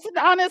an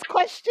honest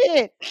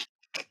question.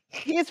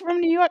 He's from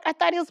New York. I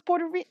thought he was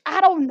Puerto Rican.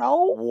 I don't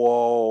know.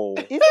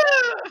 whoa. Is he?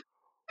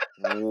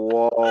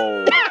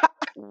 Whoa.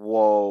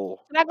 Whoa.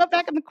 Can I go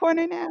back in the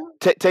corner now?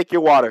 Take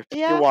your water. Take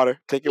your Yeah, water.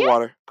 Take your yeah,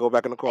 water. Go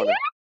back in the corner.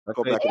 yeah, I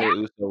Go say back in the Jay yeah.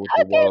 Uso with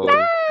the Okay, whoa,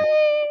 bye.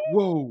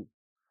 whoa,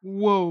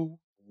 whoa,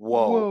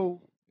 whoa.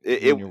 whoa,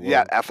 It Junior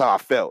yeah, whoa. that's how I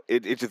felt.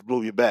 It just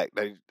blew me back.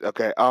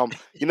 Okay.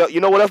 You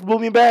know what else blew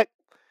me back?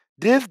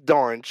 This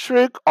darn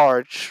trick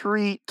or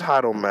treat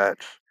title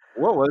match.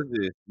 What was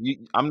this?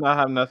 I'm not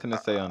having nothing to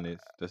say Uh, on this.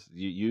 This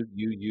you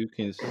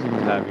can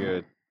have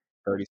your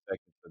 30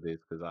 seconds. for this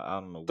because I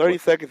don't know 30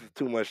 what this seconds is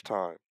too much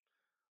time.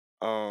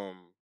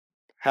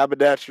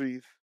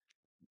 Haberdasheries,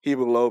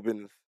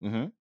 hemoglobins.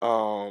 Mm-hmm.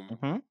 Um,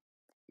 Mm-hmm.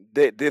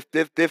 this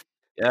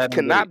Yeah, wait.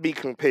 cannot be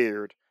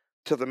compared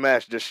to the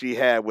match that she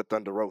had with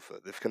Thunder Rosa.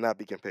 This cannot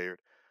be compared.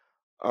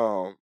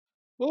 Um,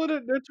 Well, they're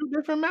two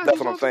different that's matches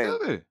what I'm saying.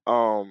 altogether.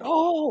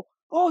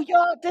 Oh,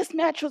 yo, this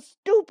match was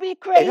stupid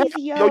Hey,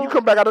 crazy, yo, you yo.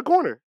 come back out of the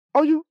corner.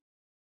 Oh, you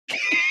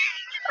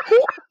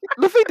who?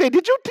 Lafite,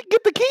 did you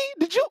get the key?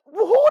 Did you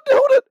who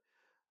the?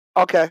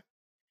 Okay,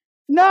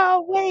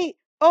 No, wait.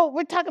 Oh,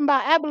 we're talking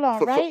about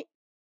Abalone, so right?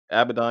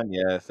 Abaddon,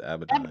 yes,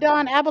 Abaddon,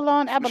 Abaddon, yes.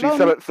 Abalone, she's Abalone,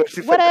 selling. So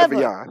she's selling it for whatever.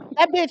 y'all.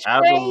 That bitch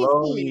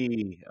crazy.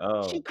 Abalone.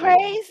 Oh She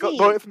goodness. Go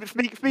crazy. ahead,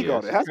 speak Yeah,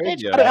 on it. she's How, This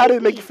bitch crazy, how, alright. how did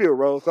it make you crazy. feel,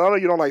 Rose? I know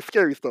you don't like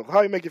scary stuff.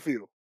 How did it make you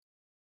feel?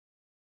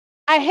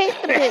 I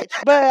hate the bitch,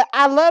 but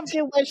I loved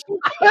it when she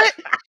put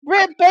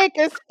Britt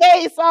Baker's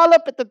face all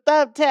up at the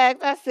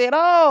thumbtacks. I said,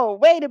 "Oh,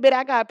 wait a minute,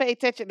 I gotta pay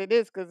attention to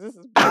this because this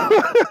is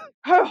beautiful."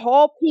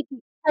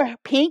 Her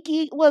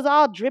pinky was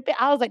all dripping.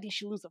 I was like, "Did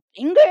she lose a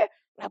finger?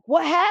 Like,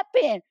 what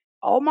happened?"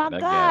 Oh Yeah, my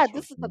that gas god,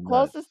 was this is the nuts.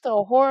 closest to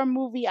a horror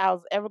movie I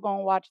was ever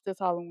gonna watch this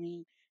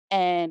Halloween,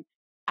 and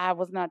I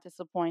was not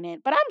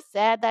disappointed. But I'm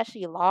sad that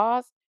she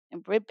lost,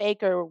 and Britt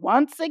Baker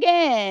once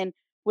again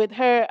with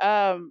her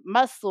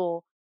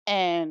muscle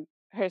and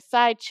her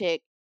side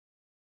chick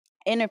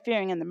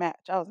interfering in the match.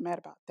 I was mad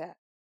about that.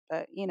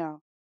 But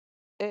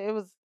it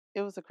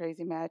was a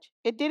crazy match.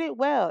 It did it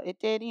well. It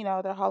did,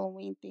 the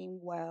Halloween theme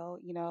well,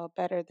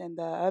 better than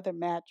the other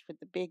match with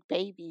the big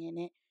baby in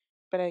it.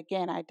 But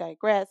again, I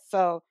digress.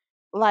 So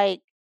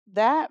like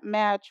that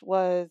match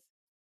was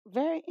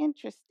very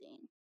interesting.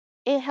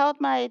 It held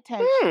my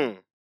attention Hmm.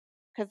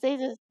 because they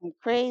did some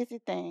crazy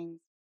things.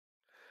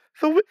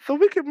 So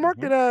we could mark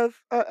Mm-hmm. it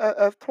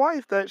as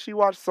twice that she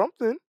watched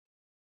something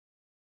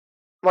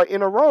like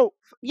in a row.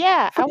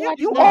 Yeah, So I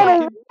you watched No, on a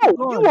that. keep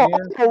roll. You going, are Jan.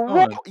 on Keep a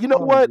roll. going. You Keep know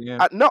going, what?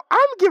 Jan. No,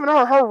 I'm giving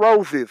her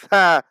roses.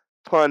 Ha!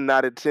 Pun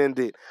not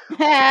intended.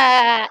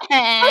 I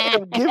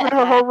am giving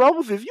her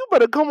roses. You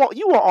better come on.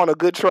 You are on a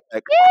good track.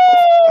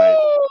 Like,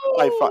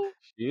 Yay!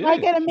 She Do I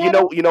is. get a you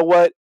medal? know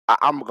what?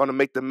 I'm gonna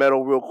make the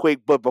medal real quick.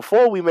 But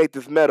before we make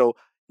this medal,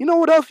 you know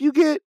what else you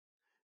get?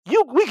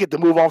 We get to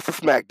move off to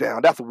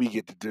SmackDown. That's what we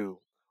get to do.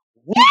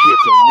 We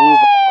get to move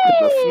on to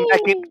the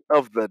smacking Yay!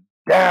 of the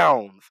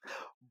downs.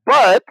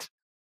 But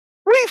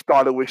we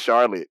started with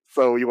Charlotte.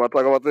 So you want to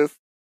talk about this?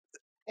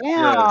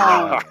 Good Damn.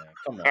 Lord, man.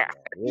 Come on,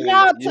 man.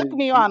 Y'all took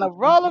me on a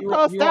roller You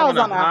coaster. were I on was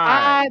a on a high.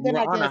 high, You then were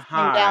I on a just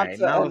came down high.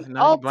 to an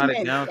Now you brought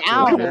it ultimate down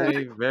to a we downer.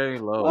 very, very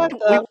What low.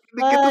 we the wanted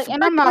to get the fuck?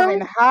 And I'm not SmackDown.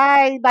 even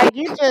high. Like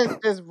you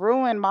just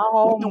ruined my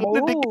whole We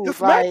wanted to get the mood.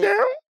 Like,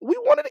 SmackDown. We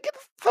wanted to get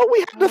so we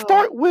had to oh,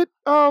 start with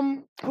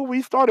who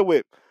we started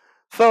with.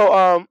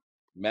 So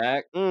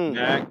Mac,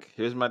 mm,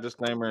 here's my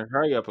disclaimer.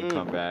 Hurry up and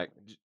come mm, back.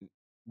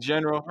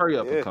 General, hurry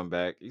up and yeah. come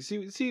back. You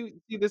see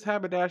this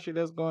haberdashery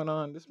that's going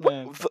on? This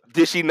man.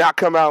 Did she not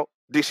come out?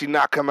 Did she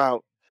not come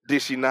out?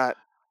 Did she not?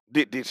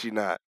 Did she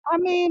not? I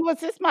mean, was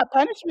this my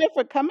punishment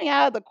for coming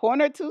out of the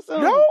corner too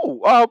soon?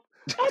 No.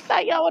 I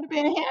thought y'all would have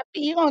been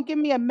happy. You gonna give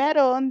me a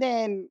medal and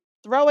then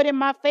throw it in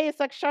my face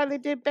like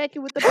Charlotte did Becky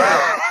with the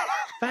belt?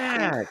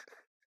 Facts.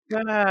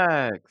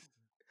 Facts.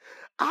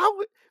 I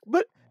would,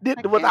 but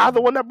I was I can't.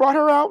 the one that brought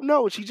her out?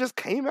 No, she just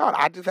came out.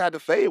 I just had to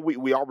say it.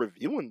 We are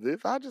reviewing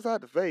this. I just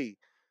had to say,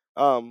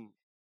 um,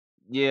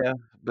 Yeah,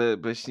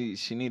 but she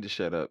need to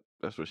shut up.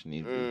 That's what she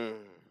needs to do. mm,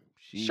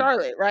 She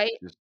Charlotte, right?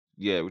 just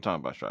yeah, we're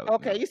talking about Charlotte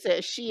Okay, now. you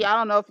said she. I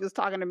don't know if you was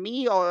talking to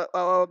me or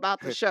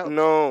about the show.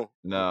 no.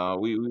 No,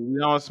 we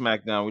on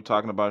SmackDown. We're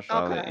talking about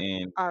Charlotte, Okay.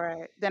 and All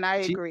right. Then I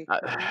she agree.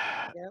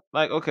 Yep.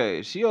 like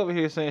okay. She over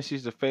here saying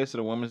she's the face of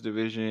the women's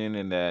division,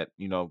 and that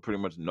pretty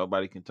much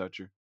nobody can touch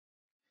her.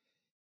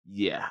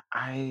 Yeah,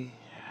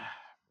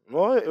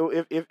 Well,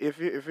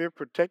 if you're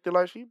protected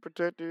like she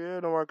protected, yeah,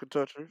 no one could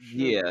touch her. Shit.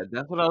 yeah,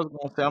 that's what I was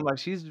gonna say. I'm like,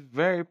 she's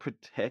very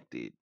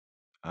protected.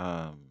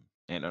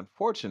 And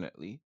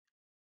unfortunately,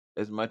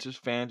 as much as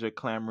fans are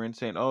clamoring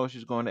saying, "Oh,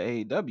 she's going to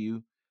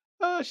AEW,"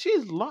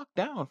 she's locked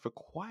down for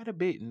quite a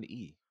bit in the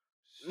E.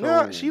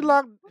 No, she So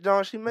locked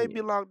down. She may be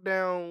yeah, locked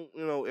down,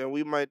 and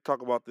we might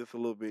talk about this a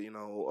little bit,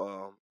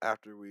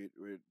 after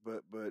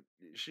but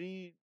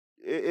she,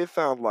 it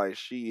sounds like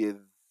she is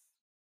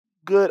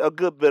a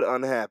good bit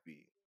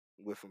unhappy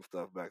with some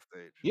stuff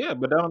backstage. yeah,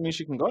 but that don't mean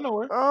she can go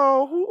nowhere.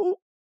 Oh,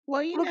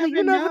 Well, you look here,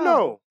 you never never know.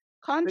 know.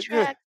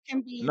 Yeah. Contracts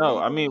can be No,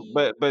 I mean,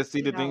 legally, but see,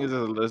 you the thing know. is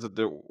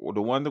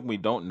the one thing we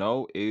don't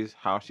know is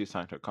how she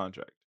signed her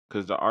contract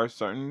because there are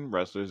certain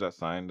wrestlers that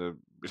signed the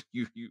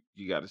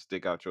you got to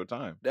stick out your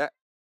time. That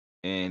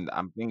And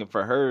I'm thinking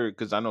for her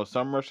because I know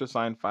some wrestlers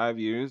signed 5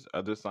 years,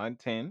 others signed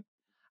 10.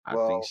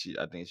 well,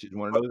 I think she's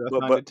one of those that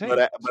signed but the 10. So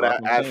that's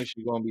what I'm as saying.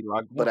 She's gonna be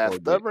locked but down as for a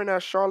bit. stubborn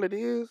as Charlotte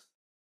is,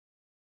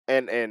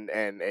 and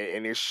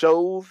it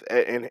shows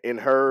in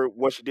her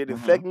what she did in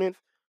Hmm. segments,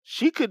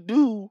 she could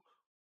do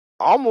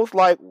almost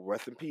like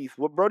rest in peace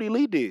what Brody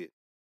Lee did.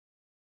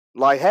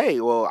 Like, hey,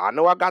 well, I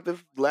know I got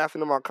this last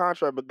in my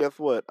contract, but guess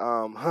what?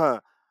 I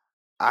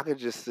can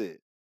just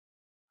sit.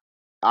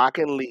 I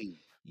can leave.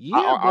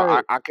 Yeah,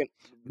 but I can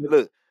but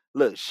look.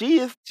 Look, she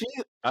is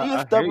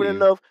I hear stubborn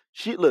you. enough.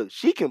 She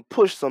can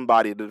push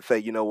somebody to say,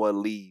 you know what,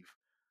 leave.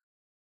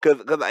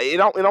 Cause it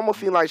almost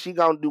Mm, seems like she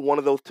gonna do one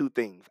of those two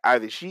things.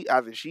 Either she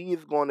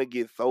is gonna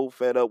get so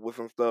fed up with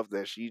some stuff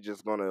that she's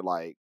just gonna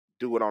like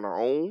do it on her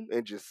own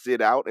and just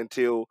sit out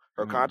until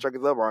her mhm. contract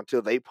is up or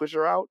until they push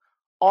her out.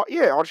 Or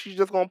yeah, or she's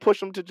just gonna push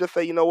them to just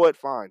say, you know what,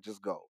 fine,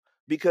 just go.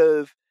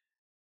 Because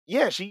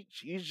yeah, she's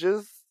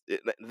just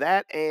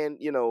that, and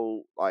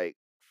like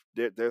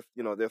there's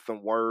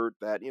some word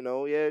that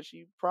yeah,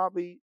 she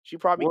probably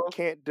Well,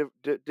 can't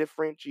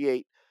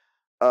differentiate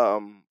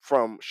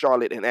from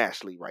Charlotte and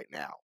Ashley right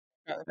now.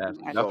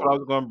 that's what I So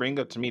was gonna bring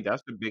up. To me,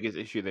 that's the biggest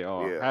issue they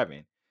all are yeah,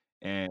 having.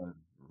 And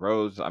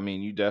Rose, I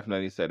mean, you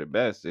definitely said it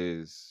best.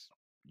 Is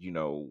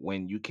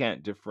when you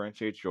can't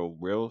differentiate your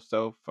real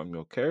self from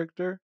your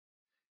character,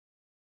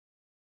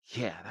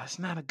 yeah, that's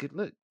not a good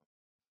look.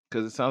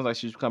 Because it sounds like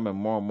she's becoming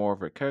more and more of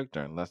her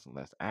character and less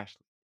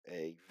Ashley.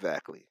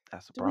 exactly.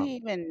 That's a Do we problem.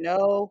 even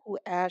know who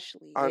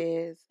Ashley An-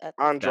 is at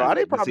this That Andrade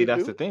point? but see, probably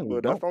that's the do, thing. We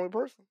but that's don't. the only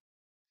person.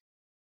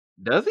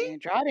 Does he?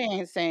 Andrade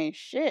ain't saying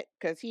shit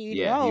because he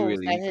Yeah, he knows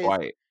really that he his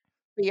quiet.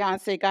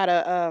 fiance got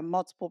a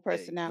multiple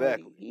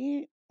personality. Exactly.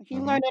 He Hmm.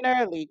 learned it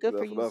early. Good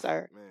for you, That's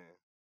sir. man.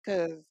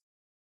 Cause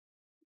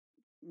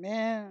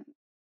man,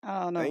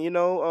 I don't And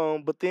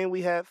know. but then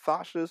we had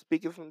Sasha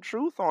speaking some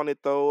truth on it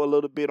though, a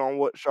little bit on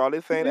what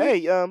Charlotte's He saying. did.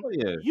 Hey, Oh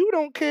yeah, you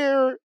don't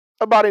care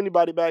about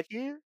anybody back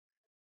here.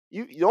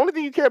 You the only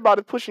thing you care about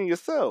is pushing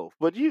yourself,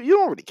 but you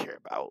don't really care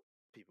about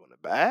people in the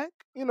back.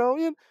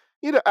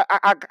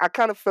 I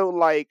kind of felt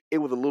like it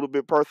was a little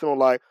bit personal.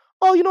 Like,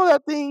 oh, you know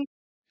that thing.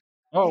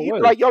 oh, it You,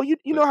 was. like, yo, you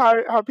know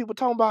how people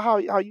talking about how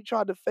you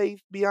tried to face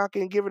Bianca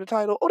and give her the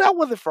title. Oh, that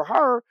wasn't for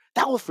her.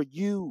 That was for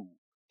you.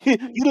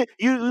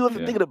 You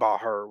wasn't Yeah. thinking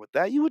about her with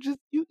that. You were just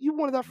you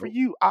wanted that for Nope.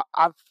 you.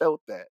 I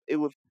felt that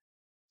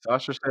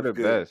Sasha it said was it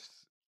good.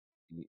 best.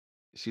 Y-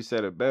 She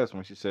said it best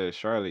when she said,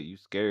 "Charlotte, you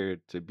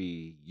scared to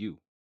be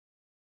you,"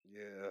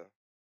 Yeah.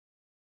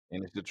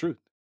 and it's the truth.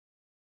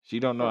 She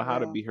don't For know how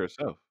to real. be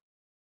herself,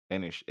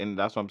 and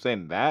that's what I'm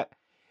saying. That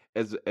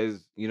is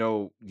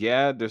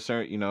yeah. There's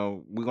certain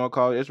we're gonna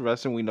call it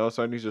wrestling. We know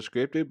certain things are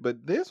scripted,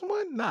 but this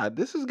one, nah,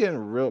 this is getting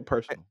real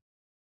personal,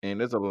 and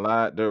there's a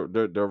lot. They're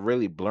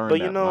really blurring But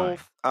that line,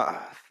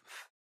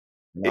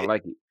 and I it,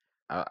 like it.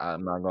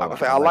 I'm not gonna I can lie,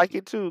 say I I like like it.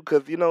 it too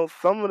because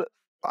some of the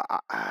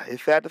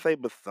it's sad to say,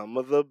 but some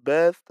of the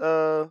best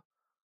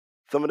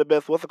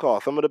what's it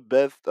called? Some of the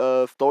best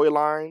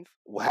storylines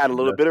had a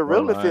little Best bit of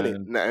realness in it.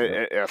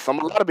 storyline. Yep, A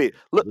lot of it.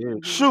 Look, it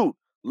is. Hmm. shoot,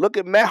 look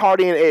at Matt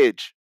Hardy and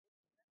Edge.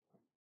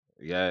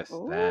 Yes,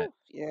 that Ooh,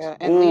 yeah.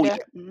 And Oh Lita.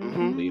 yeah.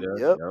 Hmm. Lita.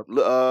 Yep. Yep.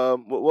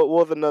 What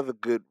was another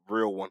good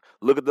real one?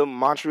 Look at the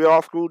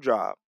Montreal screw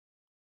job.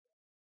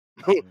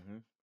 Hmm.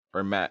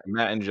 Or Matt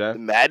and Jeff,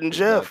 Matt and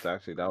because that's Jeff.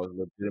 actually that was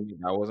legitimate.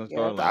 That wasn't Yep.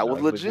 storyline. That That was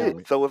was Yep. legit.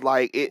 legitimate. So it's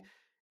like Yeah.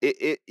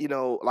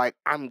 like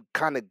I'm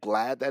kind of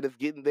glad that it's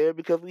getting there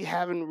because we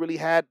haven't really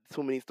had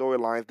too many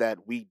storylines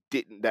that we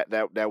didn't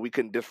that we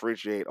couldn't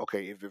differentiate.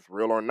 Okay, is this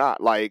real or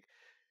not? Like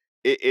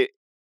it.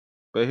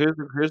 But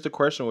here's the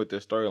question with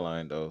this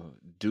storyline though.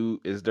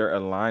 Is there a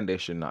line they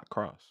should not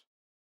cross?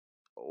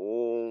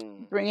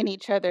 Oh. Bringing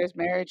each other's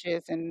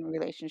marriages and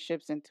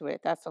relationships into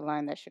it. That's a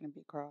line that shouldn't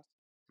be crossed.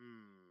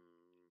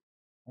 Hmm.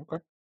 Okay.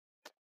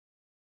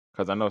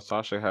 Because I know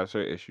Sasha has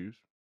her issues.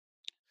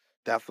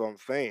 That's what I'm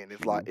saying. She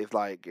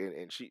do.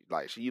 And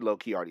she low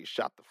key already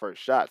shot the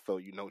first shot, so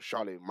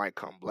Charlotte might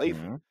come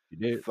blazing. She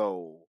did.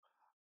 So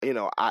you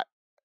know,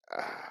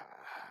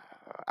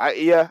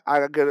 yeah,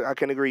 I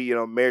can agree.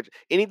 Marriage,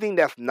 anything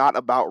that's not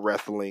about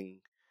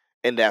wrestling,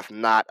 and that's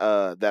not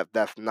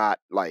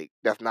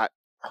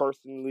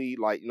personally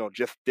like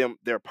just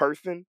their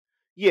person.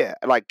 Yeah,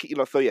 like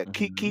so yeah, Hmm.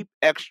 keep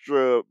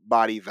extra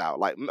bodies out.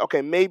 Like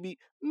okay, maybe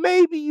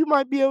you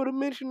might be able to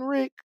mention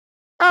Rick.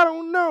 I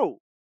don't know,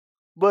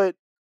 but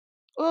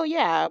Well,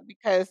 yeah,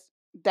 because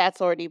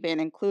that's already been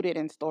included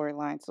in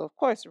storyline. So of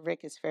course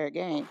Rick is fair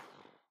game.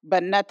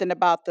 But nothing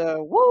about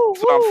the woo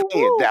that's what I'm woo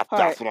saying. woo That's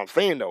part. what I'm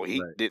saying though.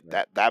 He Right. did Right.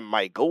 that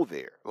might go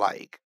there.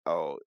 Like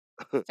oh.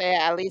 Say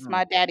at least Hmm.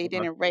 my daddy Okay.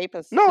 didn't rape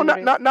a No,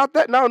 not stewardess. not not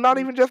that. No, not Mm.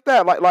 even just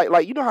that. Like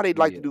how they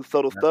like to Yeah. do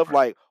subtle That stuff.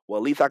 part. Like, well,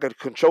 at least I could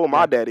control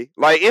my Yeah. daddy.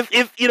 Like it's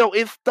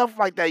it's stuff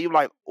like that. You're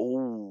like,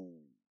 oh,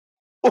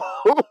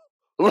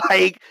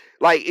 like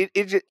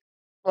it just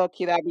Low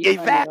key, that'd be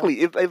funny though.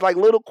 exactly. It's like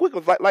little quick.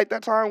 It's like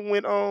that time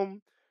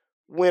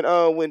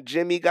when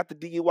Jimmy got the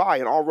DUI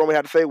and all Roman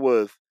had to say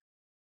was,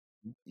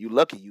 "You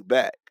lucky you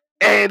back."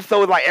 And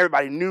so it's like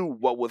everybody knew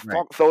what was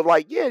Right. talking. So it's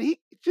like, yeah,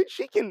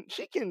 she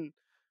can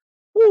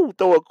woo,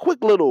 throw a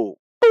quick little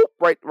boop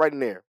right in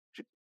there.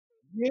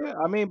 Yeah,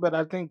 I mean, but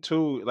I think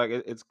too, like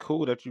it's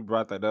cool that you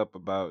brought that up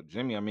about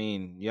Jimmy. I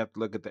mean, you have to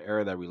look at the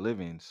era that we live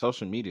in.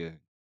 Social media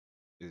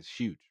is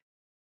huge.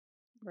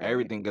 Right.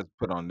 Everything gets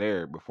put on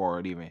there before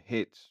it even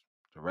hits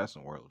the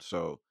wrestling world.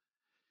 So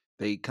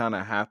they kind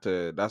of have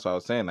to. That's what I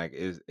was saying. Like,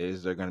 is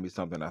there going to be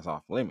something that's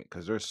off limit?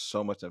 Because there's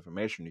so much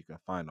information you can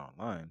find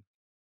online.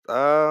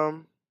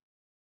 Um.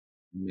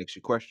 It makes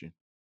you question.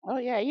 Oh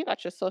yeah, you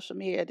got your social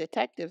media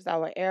detectives that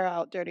will air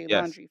out dirty Yes.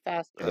 laundry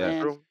faster That's Yes. than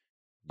true.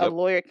 a Yep.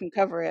 lawyer can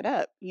cover it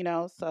up,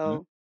 Mhm.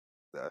 so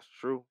That's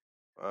true.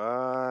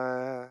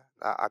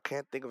 I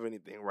can't think of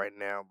anything right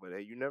now, but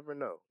hey, you never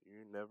know.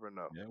 You never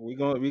know. Yeah, we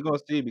gonna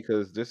see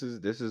because this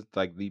is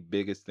like the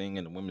biggest thing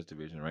in the women's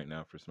division right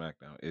now for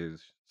SmackDown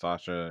is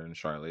Sasha and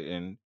Charlotte.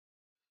 And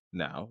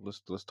now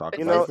let's talk but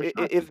You about it know, for it's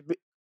Shotzi.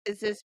 is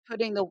this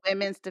putting the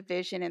women's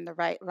division in the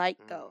right light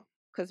mm, though?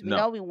 Because we No,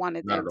 know we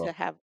wanted not them at to all.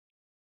 have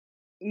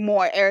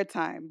more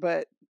airtime,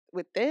 but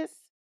with this,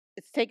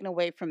 it's taken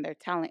away from their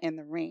talent in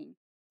the ring.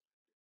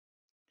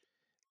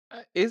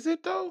 Is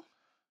it though?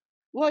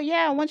 Well,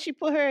 yeah, once you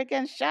put her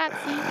against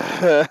Shotzi,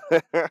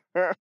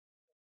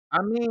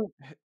 I mean,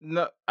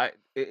 no,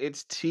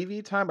 it's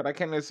TV time, but I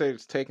can't necessarily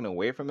it's taken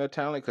away from their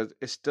talent because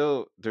it's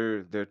still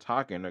they're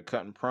talking, they're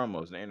cutting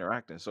promos, and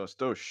interacting, so it's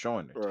still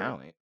showing their right.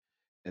 talent.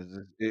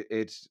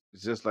 It's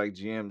just like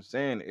GM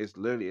saying, it's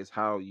literally it's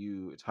how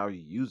you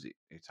use it,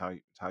 it's how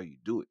you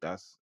do it. Cause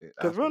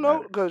That's we what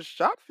know, matters. cause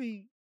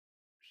Shotzi,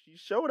 she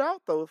showed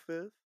out though,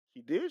 sis.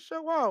 She did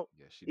show out.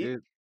 Yes, she E-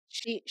 did.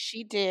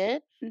 she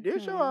did. She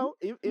did show out.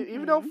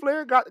 Even though Mhm.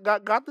 Flair got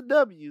the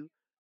W,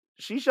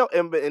 she showed,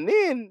 and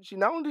then she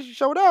not only did she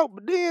showed out,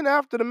 but then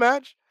after the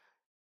match,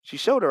 she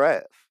showed her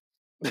ass.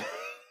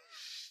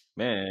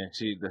 Man,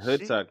 the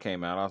hood she shot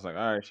came out. I was like,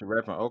 all right, she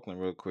repping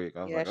Oakland real quick.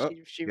 I was Yeah, like, oh,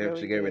 she she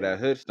really gave me that did.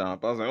 hood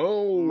stomp. I was like,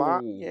 my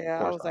oh,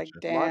 Yeah, I poor was like,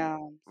 Sasha. my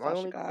damn, my Sasha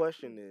only got.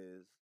 question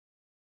is,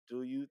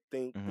 do you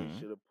think they Hmm.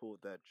 should have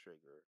pulled that trigger?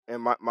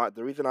 And my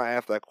the reason I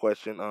asked that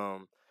question,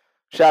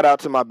 shout out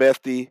to my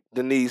bestie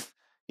Denise.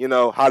 You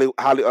know,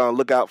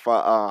 look out for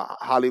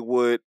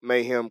Hollywood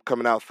Mayhem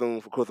coming out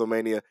soon for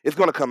Quizlemania. It's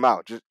gonna come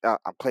out. Just I'm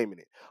claiming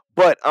it.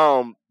 But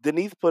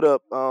Denise put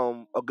up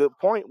a good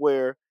point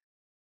where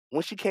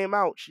when she came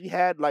out, she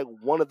had like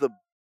one of the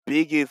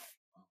biggest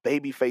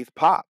babyface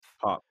pops.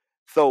 Pop.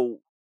 So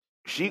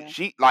Yeah.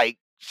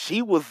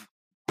 she was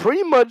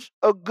pretty much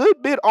a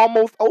good bit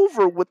almost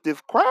over with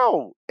this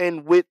crowd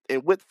and with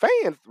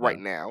fans right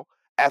Yeah. now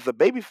as a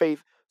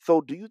babyface.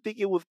 So do you think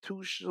it was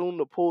too soon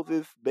to pull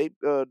this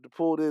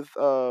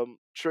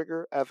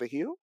trigger as a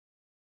heel?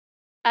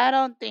 I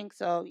don't think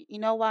so. You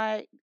know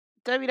why?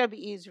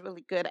 WWE is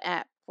really good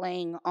at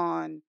playing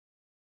on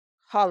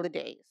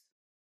holidays,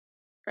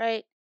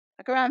 right?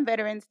 Like around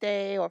Veterans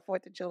Day or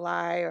 4th of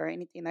July or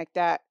anything like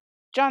that.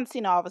 John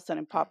Cena all of a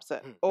sudden pops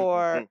up.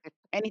 Or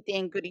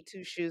anything Goody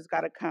Two Shoes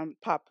gotta come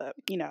pop up.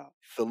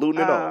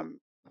 Saluting it all.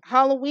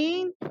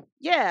 Halloween,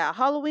 yeah,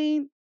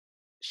 Halloween,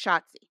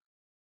 Shotzi.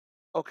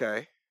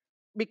 Okay.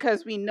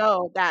 Because we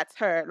know that's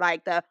her.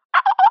 Like the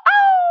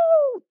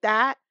oh,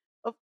 that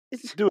of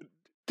it's Do it.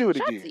 Do it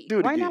again. Shotzi. Do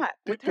it Why again. not?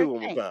 Do, With do her it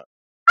one more tank. time.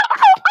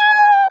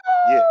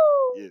 Yes.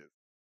 Yes.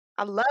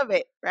 I love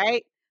it,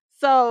 right?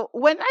 So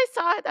when I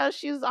saw it that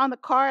she was on the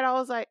card, I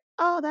was like,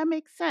 oh, that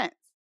makes sense,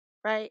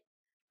 right?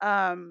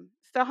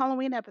 It's the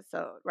Halloween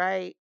episode,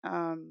 right?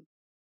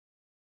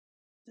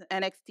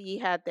 NXT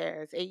had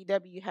theirs,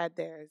 AEW had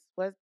theirs.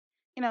 What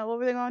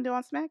were they gonna do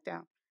on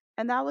SmackDown?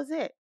 And that was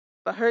it.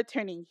 But her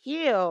turning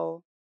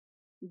heel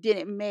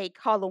didn't make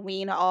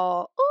Halloween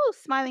all, oh,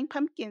 smiling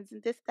pumpkins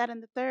and this, that,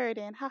 and the third,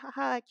 and ha ha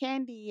ha,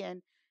 candy.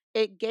 And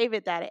it gave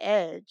it that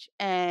edge.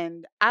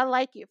 And I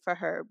like it for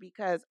her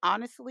because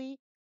honestly,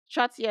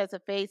 Shotzi as a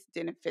face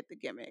didn't fit the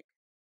gimmick.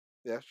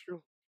 That's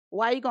true.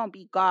 Why you gonna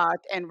be God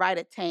and ride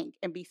a tank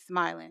and be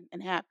smiling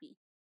and happy?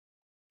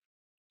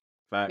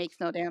 Facts. Makes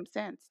no damn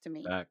sense to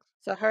me. Facts.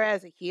 So her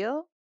as a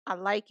heel, I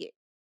like it.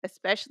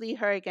 Especially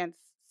her against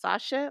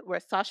Sasha, where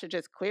Sasha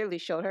just clearly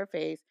showed her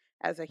face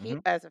Hmm.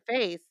 as a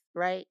face,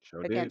 right?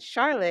 Sure did. Against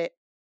Charlotte.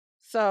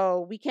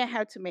 So we can't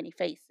have too many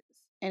faces.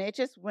 And it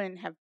just wouldn't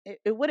have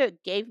it would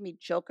have gave me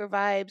Joker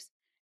vibes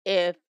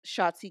if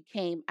Shotzi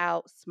came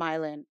out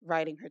smiling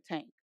riding her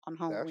tank on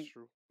That's Halloween.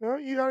 true. No,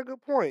 you got a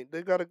good point.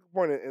 They got a good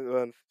point.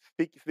 And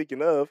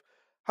speaking of,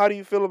 how do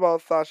you feel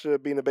about Sasha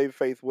being a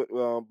babyface with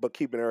but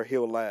keeping her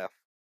heel laugh?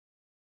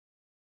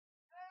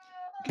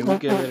 Can we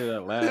get rid of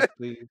that laugh,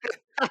 please?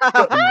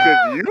 Because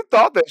you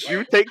thought that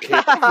you take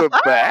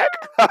Candice back.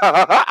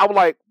 I'm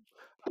like,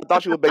 I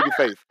thought you were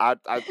babyface. I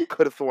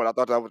could have sworn I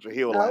thought that was your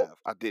heel Nope. laugh.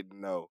 I didn't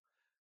know.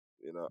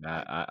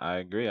 I, I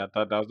agree. I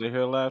thought that was a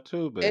her laugh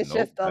too, but It's nope.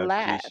 just a That's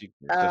laugh.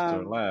 it's just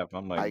her laugh.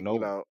 I'm like, I you nope,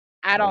 know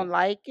I nope. don't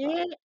like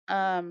it.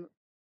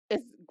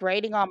 It's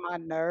grating on my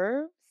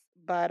nerves,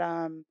 but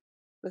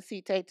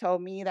Lucite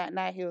told me that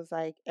night he was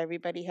like,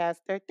 everybody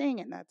has their thing,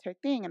 and that's her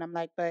thing, and I'm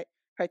like, but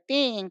her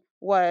thing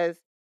was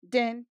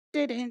din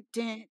din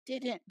din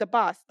din the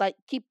boss, like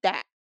keep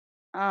that.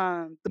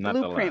 The Not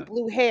the blueprint, laugh.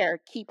 blue hair,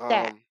 keep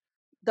that. um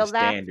The The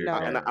laugh, standard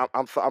and no. era.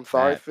 I'm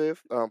sorry, That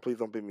sis. Please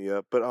don't beat me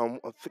up. But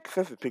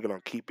since we're picking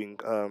on keeping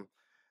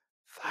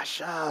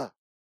Sasha.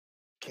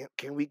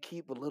 Can we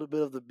keep a little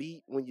bit of the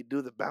beat when you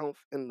do the bounce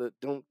and the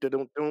doom da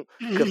doom doom?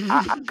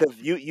 Because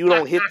you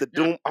don't hit the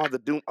doom or the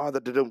doom or the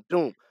doom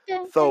doom.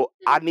 So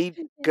I need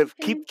because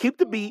keep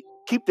the beat,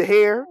 keep the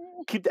hair,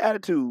 keep the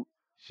attitude.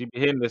 she be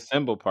hitting the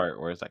symbol part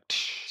where it's like,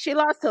 She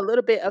lost a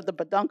little bit of the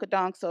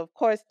badunkadonk, so of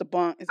course the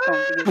bunt is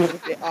gonna be a little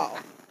bit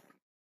off.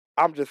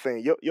 I'm just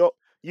saying, your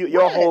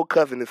What? whole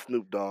cousin is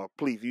Snoop Dogg.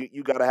 Please,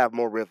 you gotta have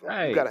more rhythm. You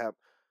Right. gotta have.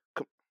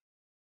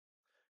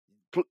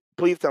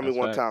 Please tell me That's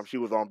one time facts. she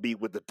was on beat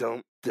with the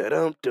dum da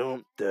dum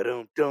dum da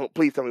dum dum.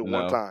 Please tell me one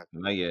No, time.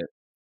 not yet.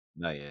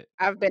 Not yet.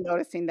 I've been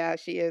noticing that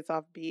she is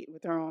offbeat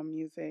with her own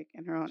music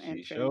and her own She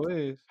entrance. sure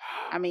is.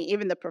 I mean,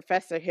 even the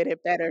professor hit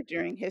it better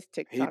during his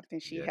He TikTok than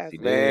she Yes, has he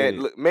with hers. man,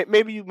 did. look,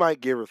 maybe you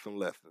might give her some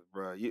lessons,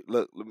 bro.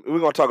 We're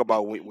gonna talk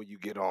about when you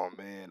get on,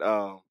 man.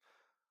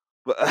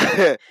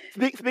 But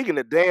speaking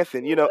of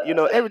dancing,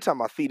 every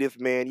time I see this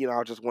man,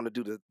 I just want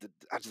to do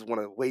I just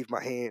want to wave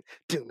my hand.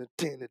 Dun,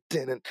 dun, dun,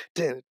 dun,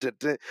 dun, dun,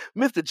 dun.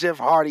 Mr. Jeff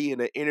Hardy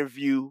in an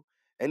interview,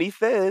 and he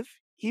says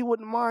he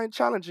wouldn't mind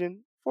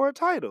challenging for a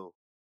title.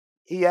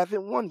 He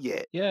hasn't won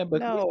yet. Yeah,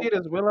 but can we see No, it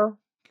as Willow?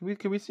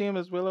 Can we see him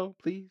as Willow,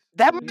 please?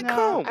 That might Please, no,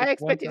 just come. this I one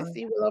expected to time.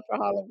 see Willow for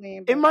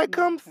Halloween, It but might no.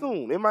 come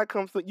soon. It might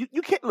come soon.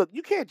 You can't look.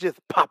 You can't just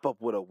pop up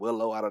with a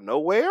Willow out of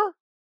nowhere.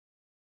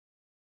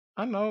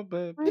 I know,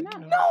 but Why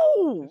not?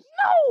 No, it's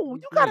no.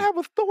 he's You gotta great. have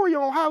a story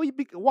on how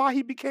why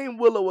he became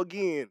Willow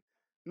again.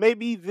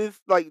 Maybe this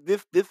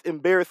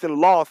embarrassing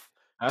loss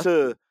Has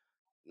to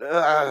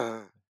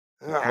to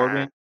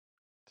Corbin,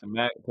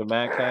 to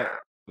Mad Cat.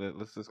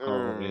 Let's just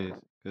call it what it mm, is,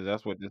 because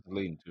that's what this is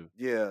leading to.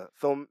 yeah.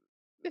 So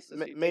This is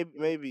maybe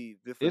ridiculous.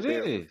 this It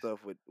embarrassing is.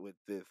 stuff with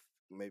this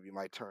maybe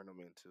might turn him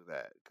into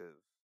that because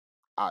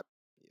I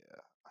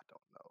I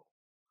don't know.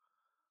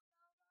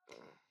 Yeah.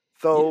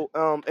 So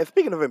and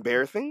speaking of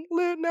embarrassing,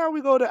 now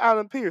we go to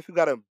Alan Pierce who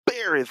got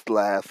embarrassed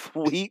last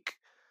week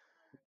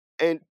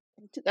and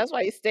That's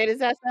why he stayed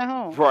his ass at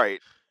home.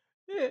 right.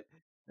 Yeah.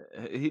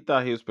 He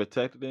thought he was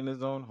protected in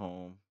his own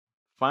home.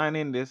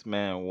 Fining this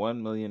man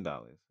 $1 million.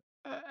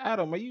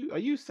 Adam, are you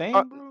Uh, sane,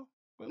 bro?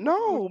 What's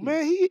wrong with No, you?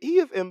 man, he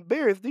is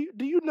embarrassed.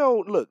 Do you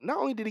know? Look, not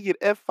only did he get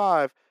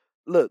F5,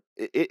 look,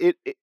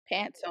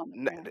 Pants on the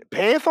ground.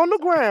 pants on the Pants on the ground,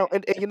 ground.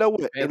 and you know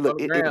what? And Pants look, on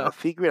the it is a ground.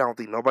 secret. I don't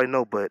think nobody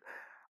know, but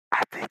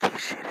I think he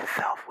shit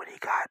himself when he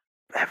got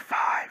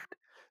F5.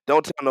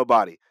 Don't tell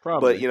nobody. But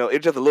Probably. it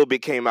just a little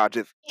bit came out,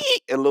 just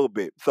a little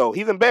bit. So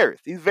he's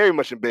embarrassed. He's very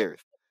much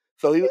embarrassed.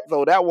 So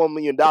that $1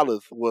 million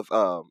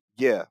was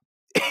yeah,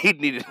 he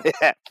needed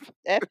that.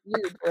 F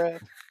you, bruh.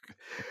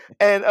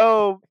 And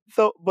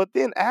but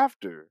then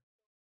after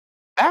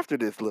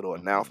this little Mhm.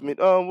 announcement,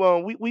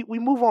 we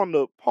move on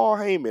to Paul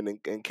Heyman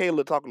and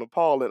Kayla talking to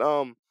Paul,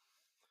 and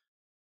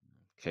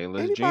Kayla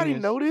is anybody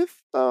genius. notice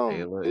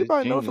Kayla is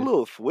anybody notice a genius.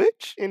 little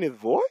switch in his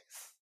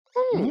voice?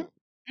 Hmm. Hmm. Mhm.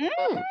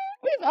 Hmm.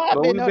 We've all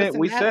But been we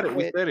noticing that said it.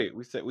 We switch. said it.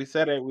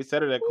 We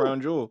said it at Ooh.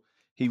 Crown Jewel.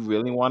 He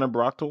really wanted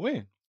Brock to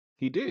win.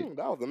 He did.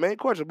 That was the main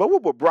question. But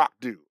what would Brock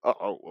do?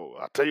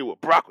 I'll tell you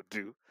what Brock would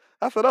do.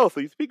 I said, oh, so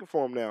you speaking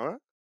for him now, huh?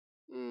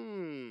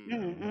 Hmm. Hmm.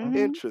 Mm-hmm.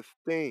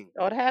 Interesting.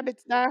 Old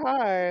habits die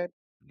hard.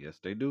 Yes,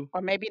 they do.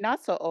 Or maybe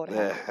not so old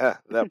habits. Yeah,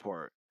 that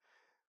part.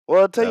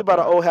 Well, I'll tell you That about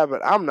an part. old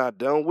habit I'm not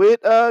done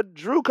with.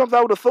 Drew comes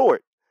out with a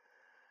sword.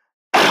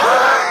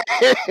 Ugh.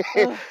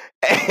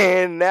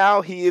 And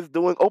now he is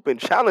doing open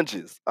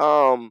challenges.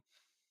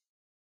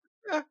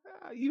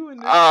 You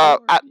and this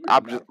sword, you're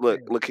I'm just not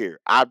playing. look here.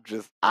 I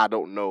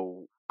don't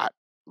know.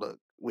 Look.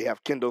 We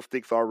have kendo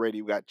sticks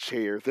already. We got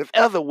chairs. There's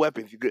other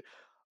weapons you could.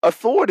 A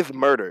sword is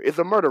murder. It's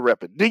a murder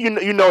weapon. Do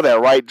you know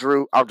that, right,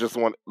 Drew? I just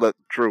want look,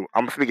 Drew.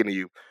 I'm speaking to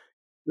you.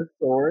 The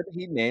sword.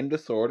 He named the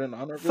sword in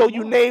honor of his So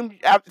you mom. named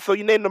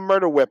the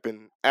murder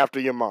weapon after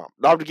your mom.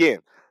 Now again,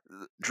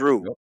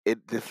 Drew. Yep.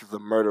 This is a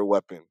murder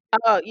weapon.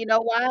 Oh, you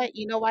know why?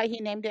 You know why he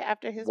named it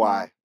after his mom?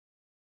 Why?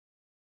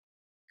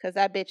 Because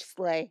that bitch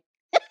slay.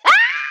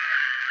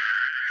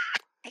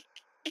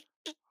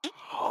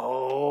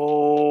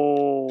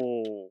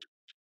 Oh.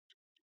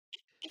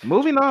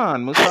 Moving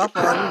on. Mustafa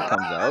Ali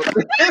comes out.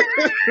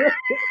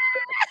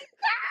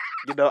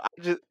 I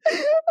just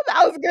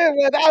That was a good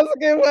one. That was a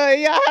good one.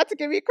 Y'all have to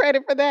give me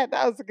credit for that.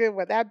 That was a good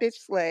one. That bitch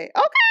slay.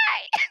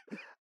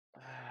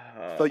 Okay.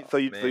 so Oh, so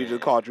you so you just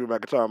man. called Drew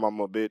McIntyre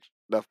mama a bitch.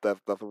 That's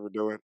what we're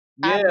doing.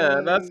 I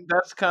Yeah, that's mean,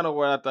 that's kind of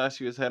where I thought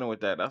she was heading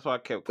with that. That's why I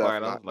kept That's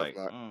quiet. I not. was That's like,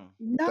 not.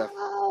 That's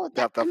no.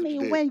 That I that's what you mean,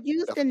 did. when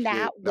used That's what in you did.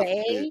 that That's what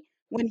you did. way,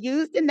 when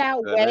used in that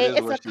that way, is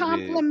it's a what she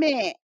did.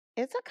 compliment.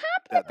 It's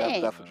a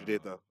compliment. That's what you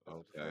did though.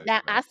 Okay,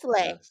 Now I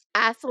slay. that's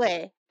I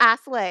slay. I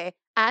slay.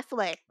 I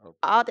slay. okay.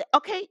 All day.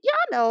 Okay, y'all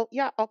know.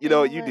 Y'all okay, you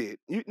know You what? did.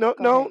 You no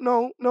Go no ahead.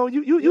 no no.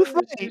 You Yeah,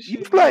 slayed. You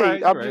you're slayed. right.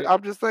 You're right.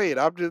 I'm just saying.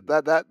 I'm just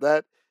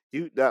that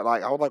you that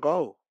like I was like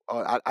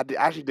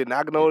actually did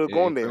not know it was It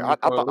going there. threw me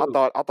for a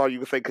loop. I thought you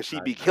could say because she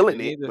be I killing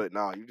didn't it, either. but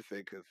no, you just say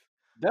because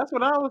That's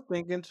what I was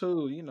thinking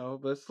too,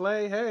 But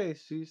Slay, hey,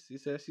 she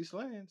said she's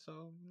slaying,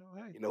 so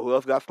hey. you know who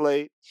else got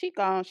slayed. She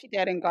gone. She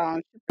dead and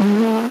gone.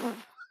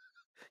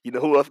 You know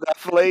who else got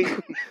slayed?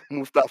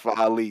 Mustafa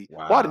Ali.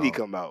 Why did he Wow.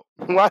 come out?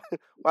 Why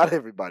did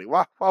everybody?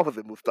 Why was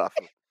it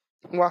Mustafa?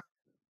 Why?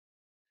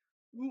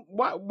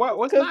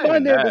 What's Cause not my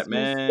even name that, is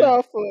man.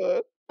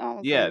 Mustafa. I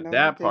was like, Yeah, no, you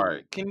that didn't.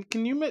 part.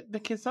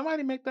 Can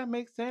somebody make that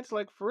make sense?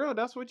 Like for real,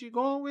 that's what you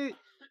going with?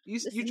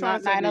 This You is trying not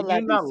to say that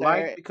you 9/11, not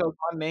liked sir. because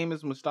my name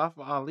is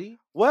Mustafa Ali?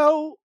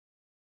 Well,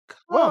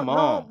 Well, Come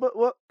no, on. but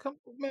well, Come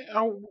man,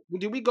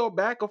 did we go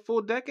back a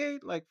full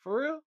decade? Like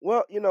for real?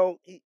 well, you know,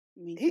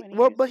 You mean he 20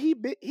 well, years? but he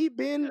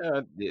been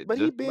Yeah, but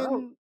he just about.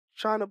 been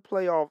trying to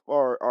play off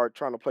or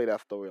trying to play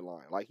that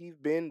storyline. Like he's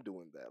been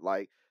doing that.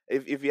 Like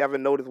if you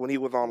haven't noticed when he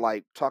was on Mm.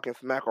 like Talking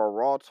Smack or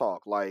Raw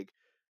Talk, like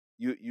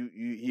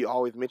you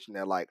always mention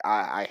that like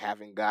I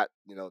haven't got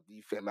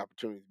these same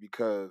opportunities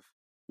because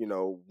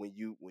when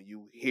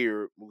you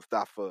hear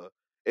Mustafa,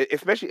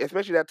 especially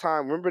that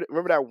time.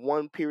 Remember that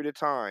one period of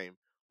time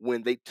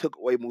when they took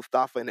away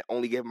Mustafa and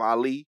only gave him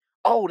Ali.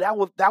 Oh, that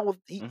was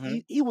he, Mhm.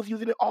 he he was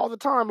using it all the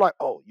time. Like,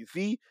 oh, you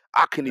see,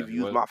 I couldn't Yeah, even he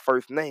use was. my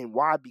first name.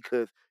 Why?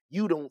 Because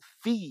you don't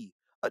see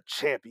a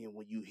champion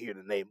when you hear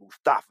the name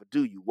Mustafa,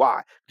 do you?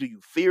 Why? Do you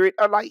fear it?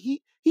 Or like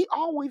he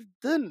always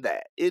done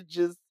that. It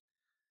just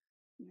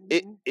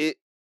it Mhm. it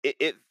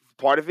it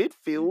part of it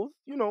feels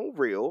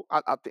real.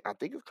 I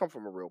think it's come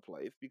from a real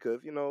place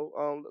because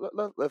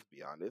let's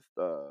be honest.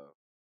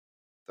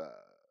 The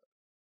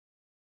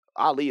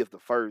Ali is the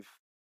first,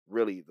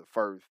 really the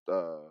first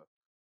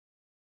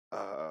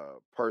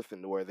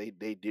person where they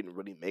didn't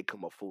really make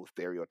him a full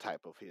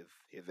stereotype of his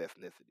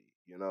ethnicity.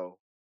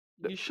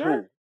 You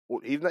sure?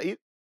 Who? He's not.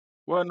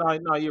 Well,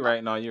 no, you're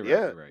right. No, you're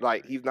right. Yeah, You're right. You're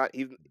like right.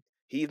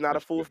 he's not a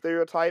That's full true.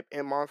 stereotype,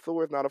 and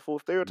Mansoor is not a full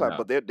stereotype. No.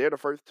 But they're the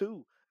first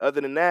two.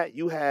 Other than that,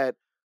 you had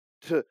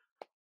to.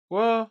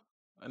 Well,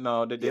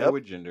 no, they did it Yep.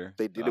 with gender.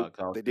 They did it.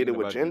 I was They did it thinking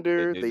with about gender.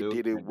 They Gender. did They do it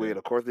did with it with, gender.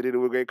 of course, they did it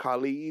with Great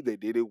Khali. They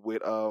did it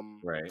with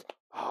Right.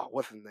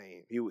 what's his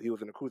name? He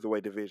was in the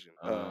cruiserweight division.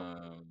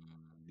 Um,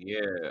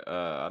 yeah,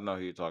 I know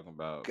who you're talking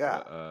about,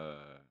 God, but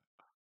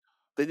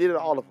they did it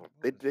all of them.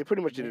 what They was they his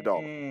pretty much did it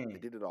all of them. They name?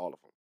 did it all of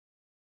them.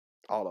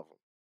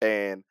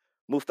 And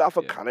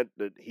Mustafa Yeah,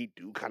 he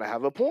do kind of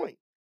have a point,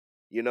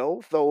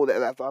 So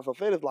that's what I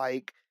said. Is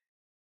like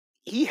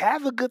he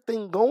has a good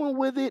thing going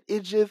with it.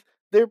 It's just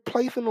they're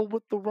placing him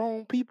with the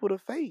wrong people to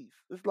face.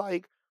 It's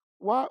like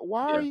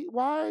yeah,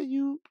 why are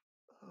you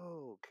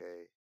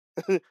okay?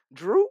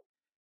 Drew?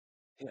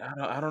 yeah.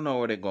 I don't know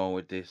where they're going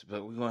with this,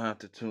 but we're gonna have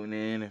to tune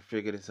in and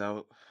figure this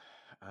out.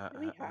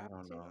 We I have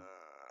don't to. know.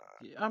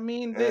 Yeah, I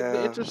mean, Yeah,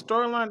 it's a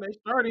storyline they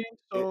starting,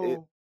 it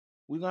so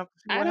we're gonna have to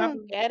see I what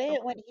don't happens. get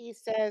it when he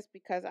says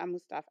because I'm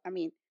Mustafa. I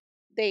mean,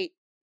 they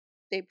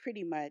they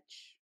pretty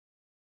much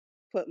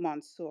put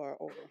Mansoor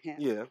over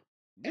him, yeah.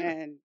 Yeah,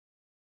 and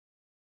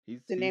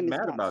the he's name is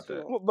mad about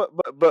that. Mansoor. Well,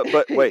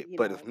 but wait, You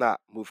but it's know, not.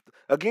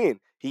 Again,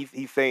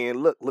 he's saying,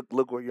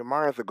 look where your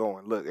minds are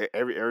going. Look,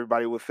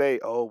 everybody will say,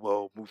 oh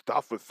well,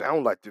 Mustafa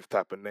sound like this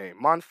type of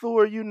name.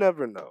 Mansoor, you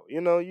never know.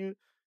 You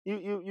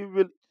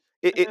really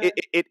Man,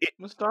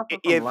 Mustafa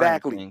from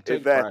Lion exactly, King,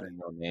 take pride exactly. in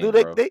your Do name,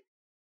 they bro. they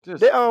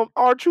they Just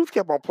our truth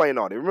kept on playing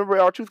on it. Remember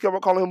our truth kept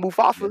on calling him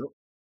Mufasa, yep,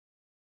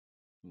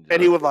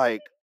 and he yep, was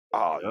like,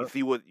 oh, you yep.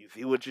 see what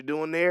you're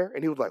doing there,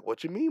 and he was like,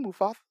 what you mean,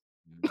 Mufasa?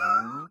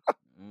 Mhm,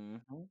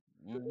 mhm,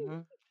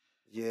 mhm.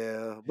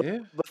 Yeah, but Yeah,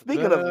 but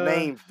speaking of the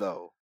names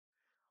though.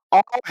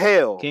 All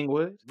hail King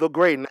Woods, the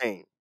great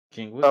name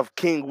King of Woods,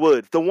 King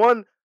Woods, the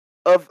one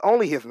of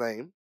only his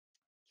name.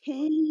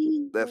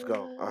 Let's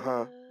go.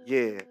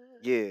 Yeah, Kingwood,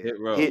 yeah. Hit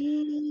Row. Hit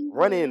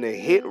running the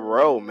hit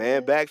row,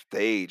 man, Kingwood.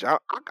 backstage. I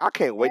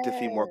can't wait to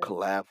see more Yes.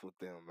 collabs with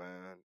them,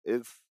 man.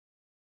 It's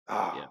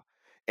Yeah. ah,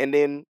 and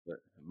then But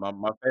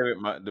my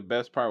favorite, the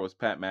best part was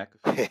Pat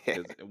McAfee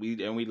because we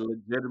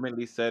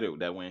legitimately said it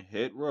that when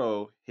Hit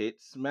Row hit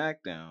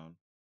SmackDown,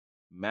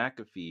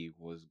 McAfee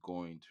was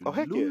going to oh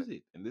heck yeah. lose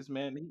it, and this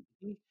man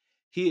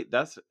he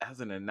that's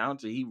as an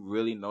announcer he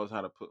really knows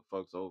how to put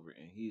folks over,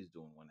 and he's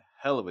doing one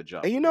hell of a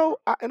job And for Hit Row.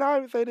 I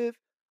even say this.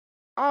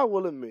 I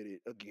will admit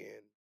it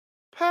again.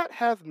 Pat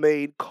has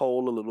made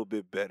Cole a little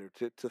bit better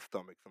to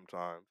stomach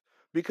sometimes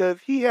because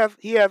he has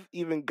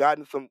even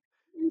gotten some.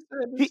 You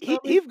said the He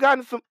stomach, he's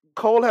gotten some.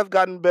 Cole has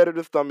gotten better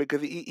to stomach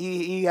because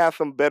he has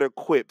some better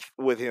quips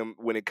with him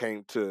when it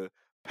came to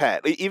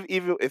Pat.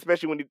 Even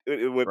especially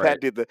when right?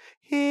 Pat did the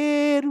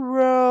hit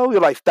row,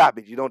 you're like, stop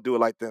it! You don't do it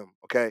like them.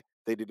 Okay,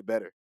 they did it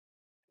better.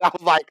 I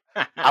was like,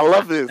 I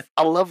love this.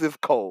 I love this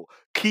Cole.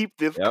 Keep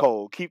this Yep.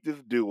 Cole. Keep this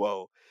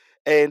duo.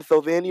 And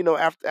so then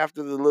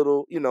after the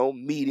little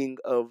meeting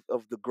of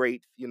the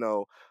great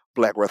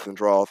black wrestling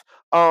draws,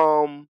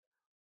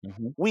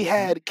 we Hmm.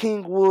 had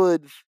King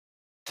Woods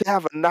to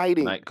have a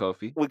nighting Night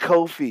Kofi. with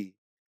Kofi,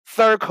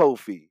 Sir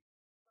Kofi.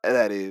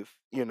 That is,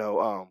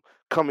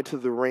 coming to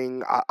the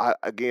ring.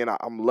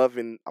 I'm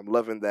loving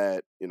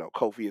that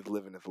Kofi is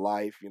living his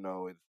life.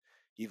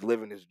 He's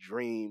living his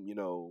dream.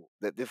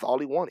 That this is all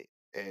he wanted,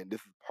 and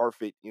this is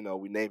perfect.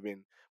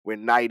 We're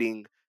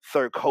knighting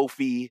Sir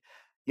Kofi.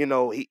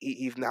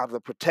 He's now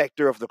the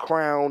protector of the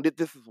crown.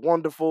 This is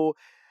wonderful,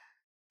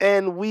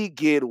 and we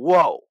get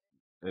whoa.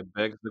 It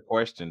begs the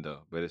question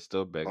though, but it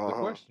still begs the Uh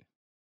huh. question: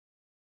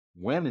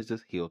 when is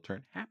this heel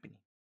turn happening?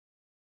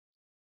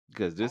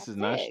 Because That's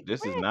it.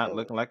 this is not Exactly.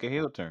 looking like a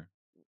heel turn.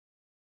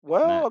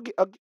 It's Well, not.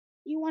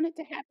 You want it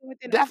to happen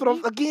within a that's what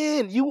week?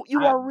 again. You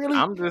are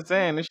really I'm just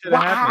saying this should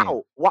have why? happened.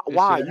 How? Why?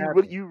 It Why? should have You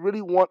really happened. you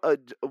really want a?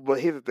 But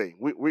here's the thing.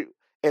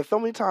 And so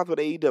many times with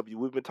AEW,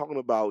 we've been talking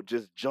about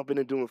just jumping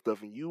and doing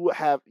stuff, and you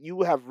have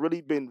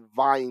really been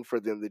vying for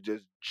them to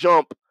just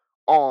jump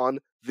on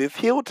this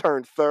heel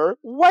turn, sir.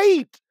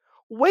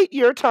 Wait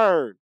your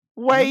turn.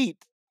 Mhm. Wait,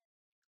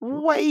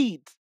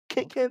 wait.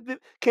 Can Okay. can this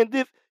can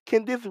this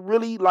can this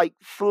really like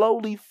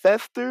slowly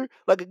fester?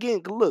 Like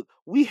again, look,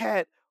 we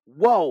had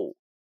whoa,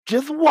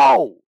 just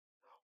whoa,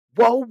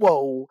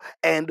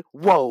 and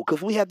whoa,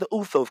 because we had the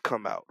Usos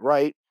come out,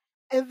 right?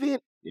 And then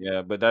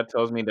Yeah, but that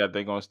tells me that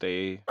they're gonna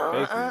stay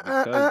faces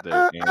because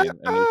they're in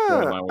a new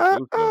storyline with the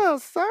Usos.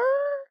 sir.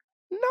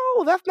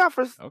 No, that's not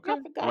for. I Okay,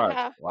 forgot watch.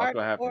 how Watch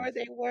what hardcore happens.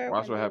 they were Watch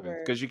when what they happens.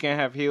 were. Because you can't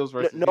have heels No,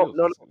 versus no, heels.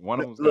 no, One no,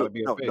 of them's got to look,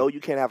 be a no, face. you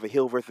can't have a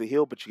heel versus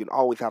heel, but you can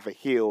always have a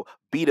heel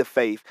beat a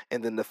face,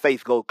 and then the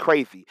face go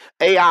crazy.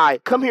 AI,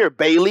 come here,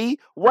 Bailey.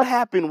 What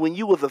happened when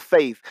you was a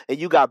face and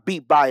you got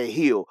beat by a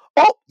heel?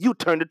 Oh, you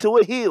turned into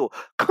a heel.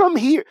 Come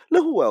here.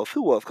 Look, who else?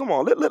 Who else? Come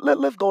on,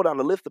 let's go down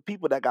the list of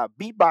people that got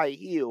beat by a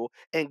heel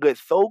and get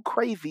so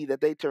crazy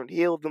that they turned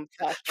heels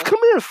themselves. Sasha. Come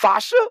here,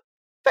 Sasha.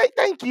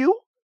 Thank you.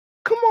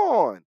 Come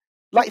on.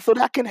 Like so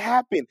that can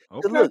happen.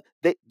 And Okay. look,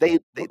 they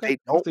Okay.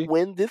 We'll don't see.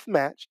 win this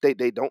match. They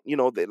don't,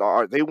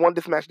 they won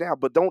this match now,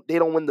 but they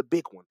don't win the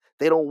big one.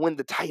 They don't win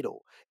the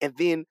title. And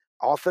then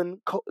all of a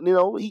sudden,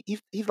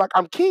 he's like,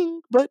 I'm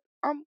king, but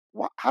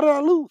how did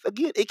I lose?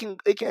 Again, it can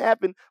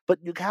happen, but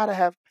you gotta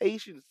have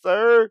patience,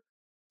 sir.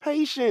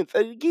 Patience.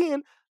 And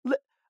again, li-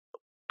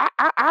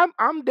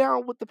 I'm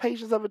down with the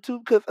patience of it too,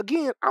 because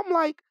again, I'm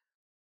like,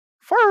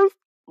 first,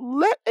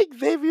 let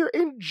Xavier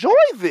enjoy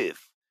this.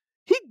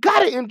 He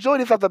gotta enjoy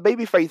this as a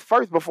babyface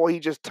first before he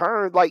just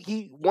turns like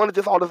he wanted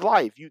this all his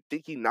life. You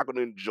think he's not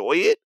gonna enjoy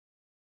it?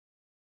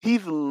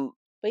 He's l-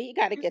 But he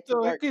got to get to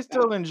He work can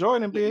still some. enjoy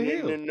it and be a no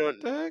no heel. no.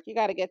 What the heck? He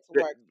got to get to th-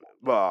 work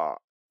some. uh,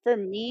 For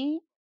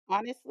me,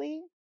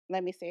 honestly,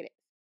 let me say this.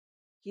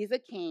 He's a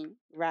king,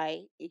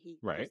 right? He's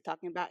Right.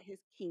 talking about his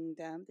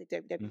kingdom, the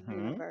WWE Mm-hmm.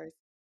 universe.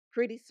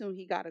 Pretty soon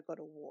he got to go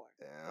to war.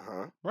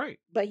 uh-huh. Right.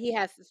 But he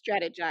has to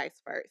strategize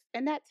first,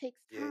 and that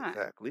takes Yeah, time.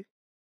 exactly.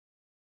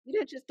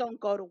 You just don't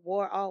go to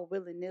war all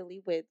willy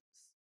nilly with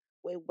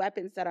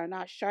weapons that are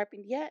not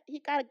sharpened yet. He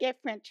got to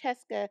get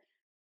Francesca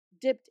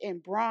dipped in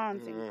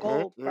bronze and Mm-hmm.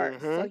 gold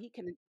first, so Mm-hmm. he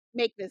can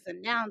make this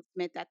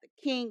announcement that the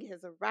king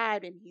has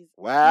arrived and he's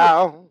here.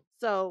 Wow.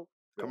 So,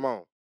 Come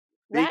on.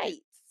 Speak it.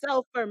 right.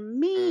 So for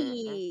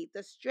Mm-hmm. me,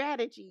 the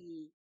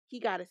strategy he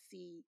got to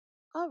see.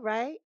 All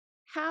right,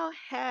 how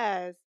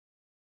has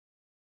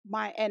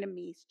my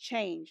enemies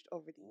changed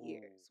over the Ooh.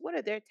 years? What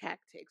are their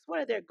tactics? What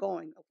are they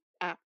going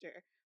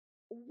after?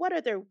 What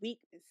are their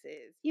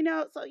weaknesses?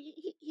 So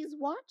he's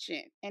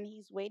watching and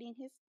he's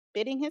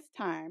bidding his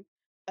time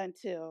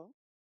until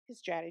his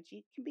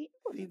strategy can be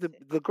See the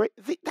implemented. the great.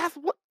 See, that's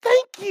what.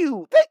 Thank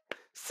you.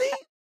 See.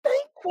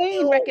 Thank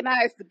Queen you.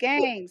 recognized the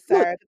Look, game, look.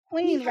 sir. The He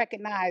queen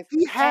recognized the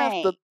He has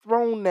the game.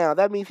 throne now.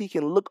 That means he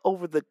can look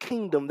over the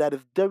kingdom that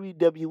is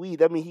WWE.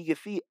 That means he can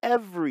see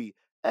everybody.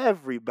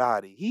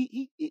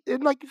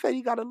 And like you said,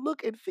 he got to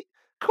look and see.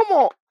 Come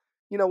on,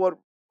 you know what?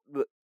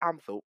 Look, I'm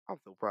so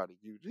proud of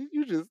you.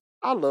 You just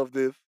I love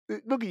this.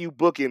 Look at you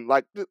booking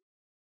like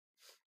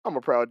I'm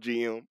a proud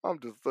GM. I'm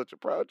just such a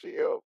proud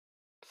GM.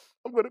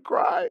 I'm gonna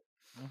cry.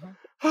 Mm-hmm.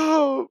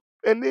 Oh,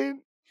 and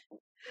then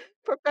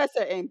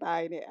Professor ain't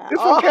buying it at it's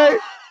all. okay.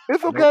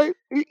 It's Nope. okay.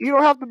 He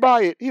don't have to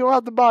buy it. He don't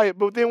have to buy it.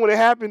 But then when it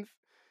happens,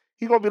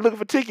 he's gonna be looking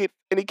for tickets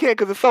and he can't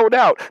because it's sold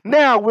out.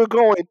 Now we're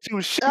going to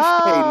Shinsuke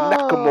Oh,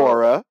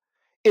 Nakamura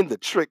in the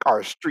Trick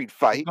or Street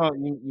You fight.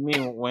 going you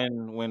mean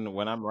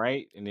when I'm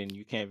right and then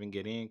you can't even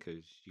get in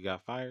because you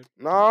got fired?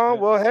 Is it No, that?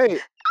 well,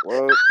 hey,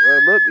 well,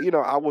 look,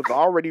 I was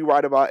already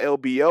right about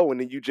LBO, and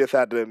then you just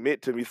had to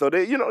admit to me. So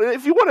that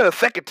if you want it a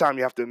second time,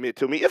 you have to admit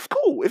to me. It's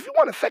cool. If you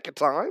want a second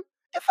time,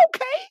 it's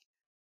okay.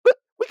 But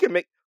we can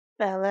make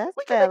fellas,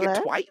 we can make it fellas.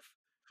 twice.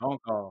 Phone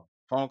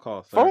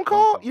call, sir. Phone Phone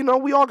call,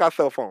 call. we all got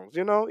cell phones.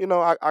 I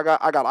got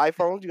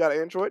iPhones. You got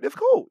Android. It's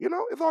cool.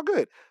 It's all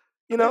good.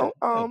 Yeah,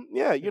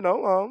 yeah, Yeah.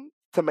 yeah.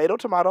 Tomato.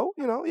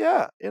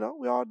 Yeah.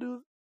 We all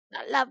do.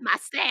 I love my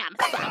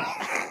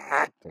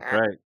Samsung. That's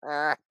right.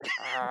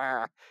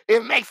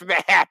 It makes me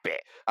happy.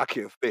 I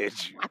can't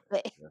stand you.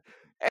 Happy.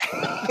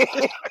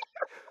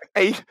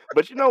 Hey,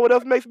 but you know what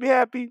else makes me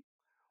happy?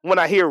 When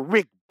I hear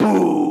Rick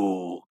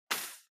Boo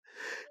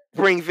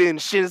brings in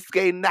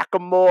Shinsuke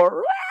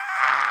Nakamura.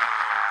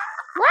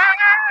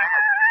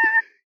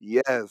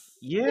 Yes.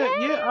 Yeah,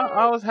 yeah.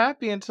 I Yay! was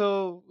happy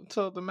until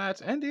the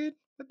match ended.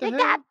 What the They got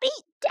hell?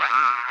 beat down.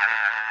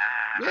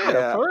 Yeah,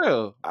 Yeah. for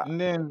real.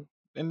 I-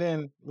 And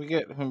then we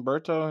get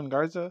Humberto and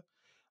Garza.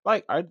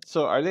 Like,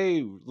 are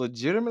they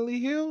legitimately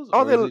heels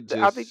Oh, or is it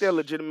I just think they're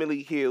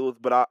legitimately heels,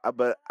 but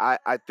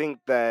I think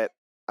they're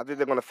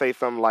gonna say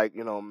something like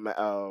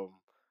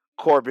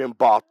Corbin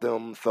bought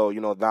them, so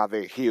now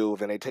they're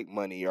heels and they take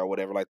money or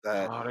whatever like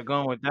that. they're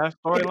going with that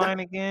Yeah.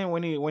 storyline again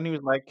when he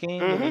was like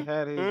king and he Mhm.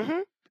 had his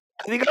Mhm.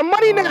 'Cause he got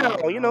money oh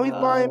now. He's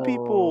buying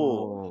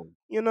people.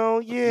 no.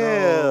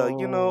 Yeah.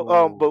 But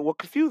No. what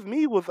confused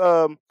me was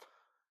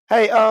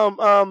hey,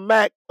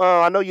 Mac,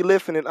 I know you're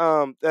listening.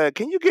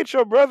 Can you get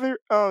your brother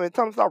and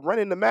tell him to stop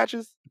running the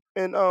matches?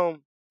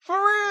 For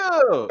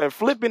real. and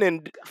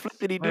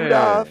flippity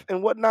doodah Man,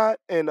 and whatnot.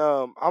 And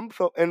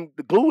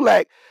the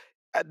Gulak.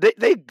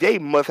 They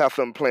must have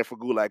something planned for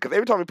Gulak because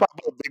every time we pop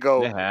up, they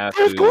go, they have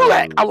 "There's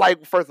Gulak." I'm to.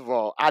 like, first of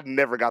all, I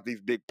never got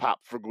these big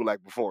pops for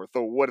Gulak before,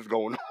 so what is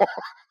going on?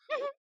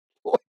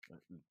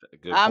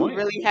 Good I'm point.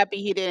 really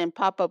happy he didn't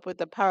pop up with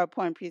a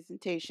PowerPoint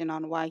presentation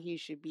on why he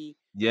should be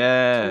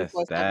Yes,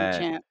 24/7 that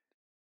champ.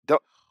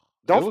 Don't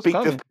it don't was speak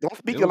this. coming. Don't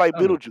speak It it was like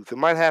coming. Beetlejuice. It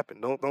might happen.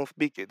 Don't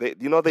speak it. They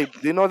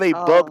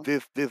bugged Oh,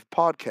 this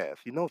podcast.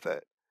 You know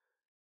that.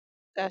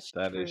 that's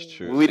That is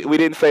true. We true.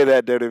 didn't say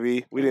that,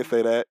 WWE. We didn't Yeah.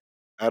 say that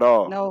at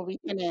all. No, we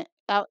didn't.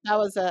 That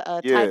was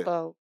a Yeah,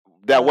 typo.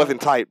 that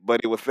wasn't tight,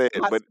 but it was said.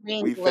 My But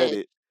screen we said glitched.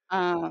 it,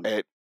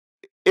 and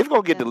it's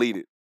gonna get Yeah.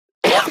 deleted.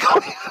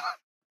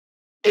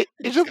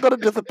 It's just gonna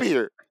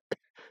disappear.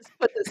 Let's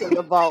put this in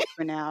the vault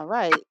for now,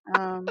 right?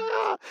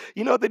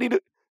 You know what they need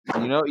to.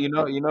 You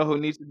know who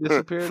needs to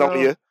disappear though?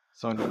 Sonya.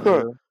 Sonya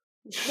Deville.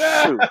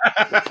 Shoot.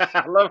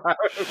 I love how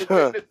we say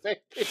the same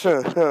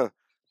thing.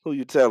 Who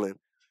you telling?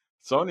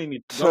 Sony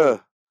needs to go.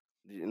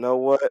 You know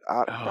what?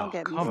 Don't Oh,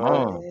 get me come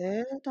on.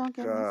 started. Don't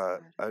get me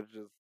God, started. I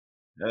just.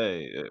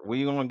 Hey,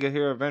 we gonna get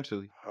here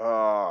eventually.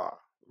 Ah.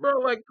 Bro,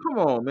 like, come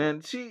on,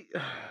 man.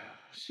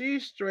 She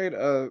straight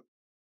up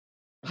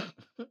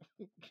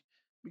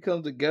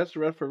becomes the guest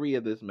referee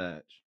of this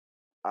match.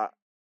 I,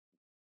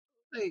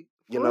 Like,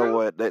 you for know real?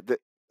 what? That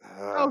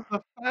was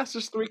the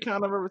fastest 3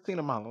 count I've ever seen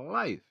in my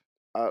life.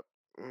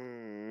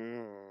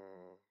 Mm,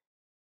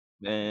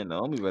 Man,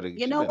 Naomi better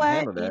You she know better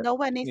handle what? that. You know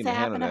what She needs need to to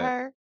handle happen to that.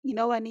 her? You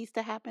know what needs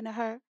to happen to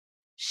her?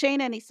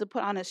 Shayna needs to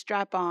put on a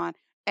strap on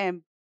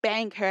and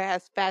bang her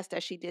as fast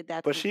as she did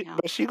that but 3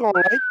 count. she gonna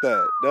like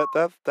that.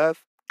 That's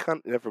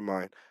kind. Never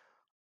mind.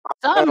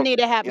 Something need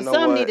to You happen. know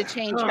Something need what? to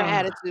change her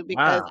attitude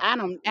because Wow. You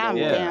know I'm what?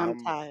 Yeah.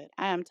 damn tired.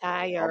 I am I'm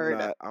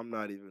tired.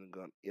 not even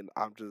gonna.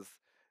 I'm just.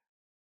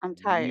 I'm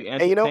You tired.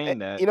 And entertain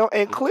that.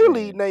 and Just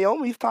clearly saying.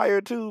 Naomi's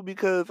tired too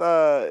because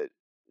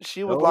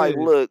she was So like,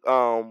 is. look,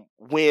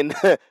 when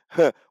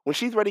when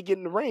she's ready to get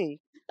in the ring,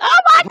 Oh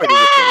my ready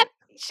to feel God! it.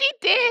 She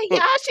did,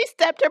 y'all. She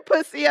stepped her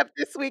pussy up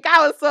this week.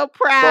 I was so So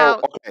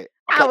proud.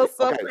 I was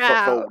so so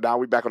proud. now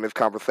we back on this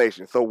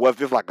conversation. So was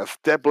this like a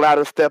step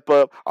ladder step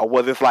up, or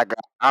was this like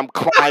I'm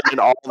climbing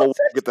all the way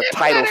to get the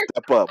title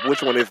step up?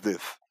 Which one is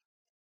this?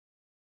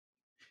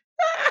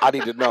 I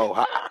need to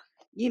know.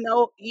 You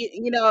know,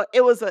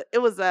 it was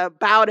a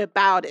bout it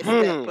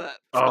step up.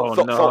 Oh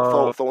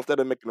no. So instead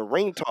of making a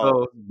ring talk,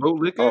 So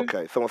bootlicker?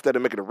 okay. So instead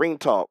of making a ring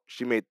talk,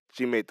 she made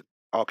the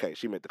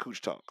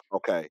cooch talk.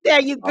 Okay.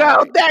 There you All go.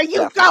 right. There you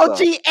That's go,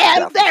 what's up. GM.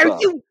 That's There what's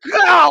up. you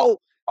go.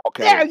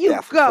 Okay. There you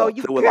That's what's go. up.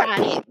 You So it was got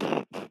like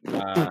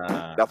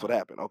it. that's what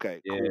happened.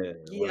 Okay. Yeah. Cool. It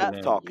Yep.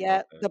 wasn't Talking.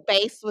 Yep. okay. The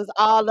bass was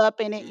all up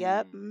in it.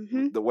 Yep.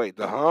 The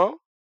huh?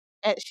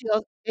 And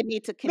it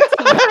need to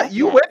continue.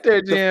 You Yes. went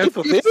there, The Jam. face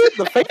was in it.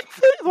 The face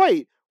was in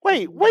it.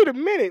 Wait a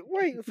minute.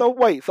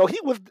 So he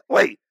was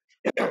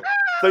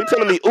So you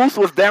telling me Oos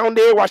was down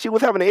there while she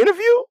was having the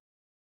interview?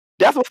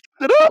 That's what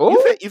fucked it up.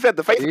 Oh, You said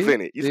the face was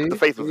in it. You said the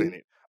face was in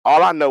it.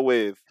 All I know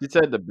is She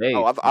said the base.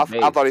 I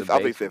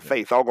thought he said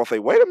face. I was gonna say,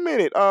 wait a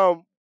minute.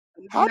 How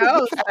did No,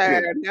 this sir.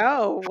 happen?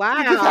 No.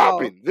 How did this Wow.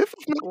 happen? This is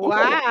not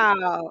normal.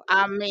 Wow.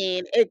 I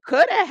mean, it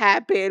could have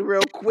happened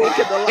real quick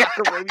in the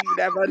locker room. You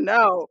never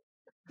know.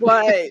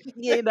 But,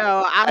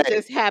 I'm Hey,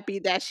 just happy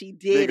that she Big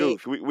did it.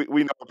 Oos. We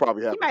know it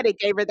probably He happened. might have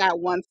gave her that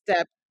one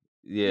step.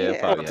 Yeah, it Yeah.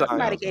 probably One He time.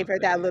 might happened. have gave her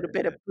that little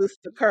bit of boost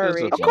of It's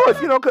just courage. Of one course,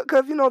 time.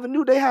 because the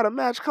New Day had a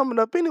match coming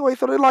up anyway,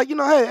 so they're like,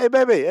 hey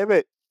baby,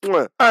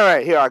 all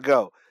right, here I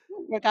go.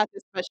 Work out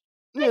this special.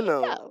 There You you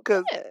know, go.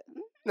 because Good.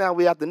 now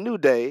we have the New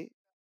Day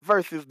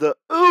versus the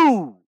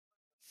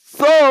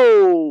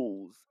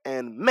Souls,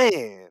 and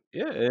man,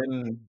 Yeah,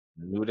 and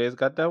New Day's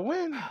got that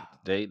win.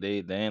 They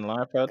in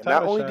line for a and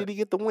not title only shot. did he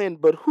get the win,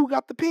 but who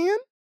got the pin?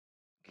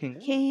 King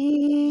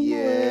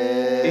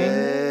Wood. King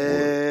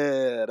Wood.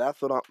 Yeah,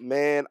 that's what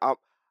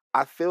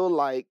I feel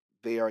like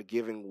they are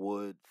giving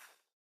Woods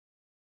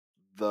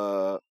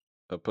the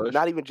A push.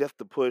 not even just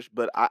the push,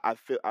 but I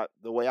feel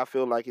the way I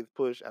feel like his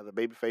push as a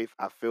babyface,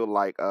 I feel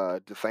like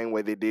the same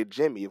way they did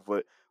Jimmy,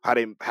 but how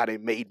they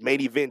made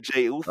main event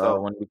Jey Uso.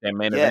 When it became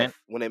main Yes, event.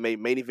 when they made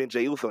main event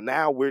Jey Uso.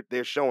 Now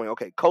they're showing,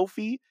 okay,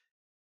 Kofi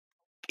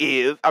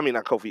is, I mean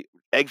not Kofi,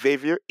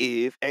 Xavier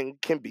is and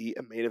can be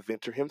a main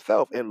eventer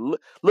himself. And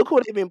look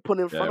what they've been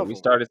putting in front Yeah, of we him.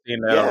 started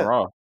seeing that on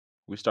Raw.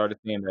 We started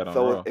seeing that on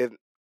So Raw.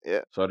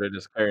 yeah. So they're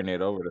just carrying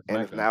it over to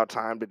And it's SmackDown. now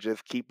time to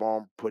just keep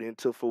on putting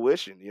to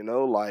fruition,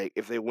 like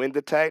if they win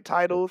the tag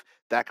titles,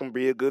 that can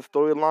be a good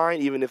storyline.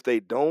 Even if they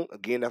don't,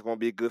 again, that's going to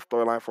be a good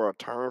storyline for a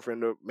turn for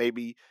him to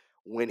maybe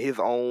win his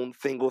own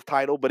singles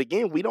title. But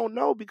again, we don't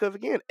know because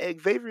again,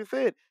 Xavier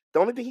said the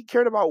only thing he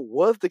cared about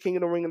was the King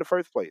of the Ring in the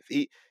first place.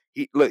 He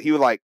was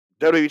like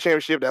WWE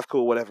Championship, that's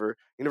cool, whatever.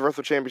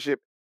 Universal Championship,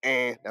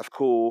 that's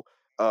cool.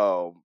 He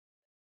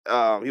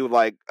was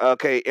like,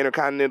 okay,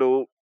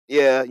 Intercontinental,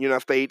 yeah,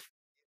 United States.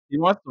 He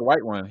wants the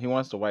white one. He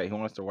wants the white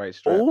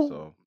strap. Oh.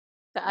 So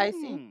The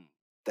IC.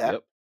 That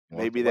yep.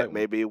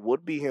 maybe it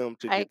would be him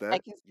to get that. I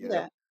can see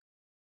that.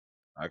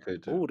 I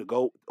could too. Ooh, to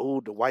go,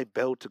 ooh, the white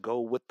belt to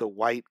go with the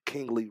white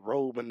kingly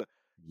robe and the,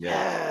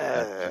 Yes,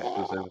 that's yeah,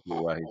 specifically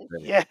why he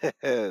said it.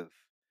 yes.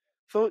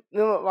 So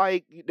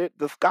like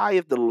the sky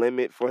is the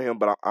limit for him,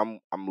 but I'm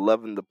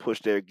loving the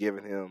push they're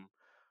giving him.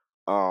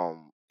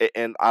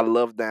 And I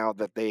love now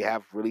that they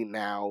have really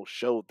now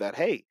showed that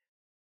hey,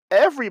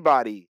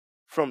 everybody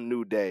from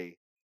New Day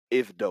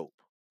is dope.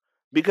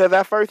 Because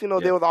at first,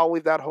 Yes. there was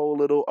always that whole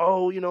little,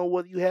 oh,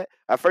 what you had.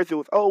 At first, it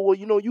was, oh, well,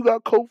 you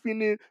got Kofi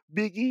and then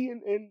Big E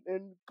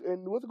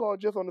and what's it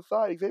called just on the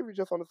side, Xavier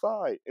just on the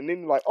side, and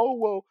then like, oh,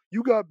 well,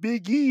 you got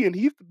Big E and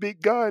he's the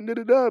big guy and da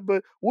da da.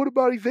 But what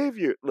about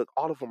Xavier? Look,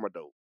 all of them are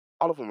dope.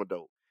 All of them are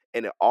dope,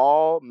 and it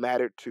all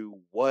mattered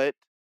to what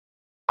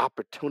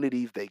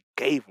opportunities they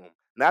gave him.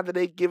 Now that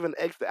they given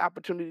extra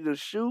opportunity to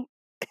shoot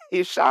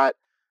his shot,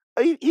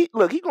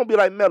 look, he gonna be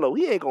like Melo.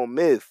 He ain't gonna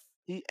miss.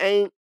 He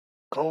ain't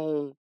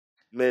gonna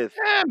miss.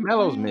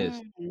 Melo's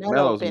missed.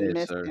 Melo Melo's been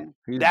missed, sir. missing.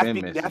 He's That's been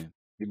be that's missing.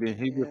 He been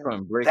Yeah,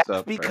 putting breaks that's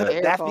up because forever.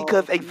 air that's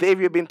because balls.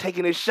 Xavier been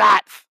taking his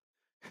shots.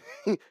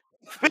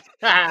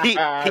 he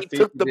See,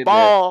 took he the did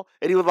that. ball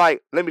and he was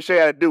like, "Let me show you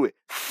how to do it.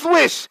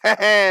 Swish,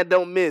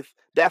 don't miss.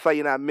 That's how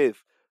you not miss."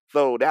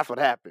 So that's what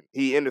happened.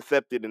 He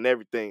intercepted and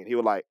everything. He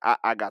was like,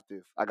 "I got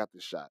this. I got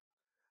this shot."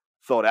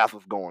 So that's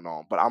what's going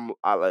on. But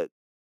I like.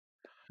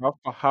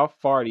 How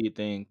far do you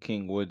think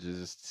King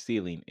Woods'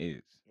 ceiling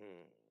is?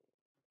 hmm,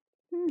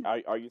 Hmm.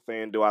 Are you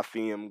saying do I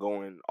see him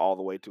going all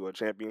the way to a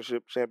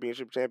championship?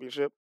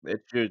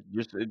 It's your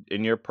just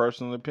in your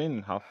personal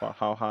opinion, how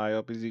high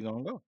up is he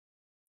gonna go?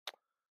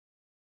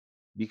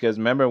 Because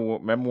remember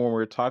when we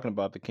were talking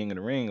about the King of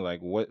the Ring,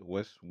 like what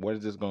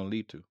is this gonna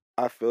lead to?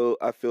 I feel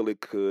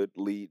it could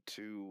lead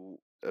to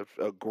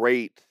a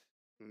great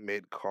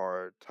mid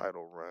card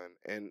title run,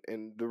 and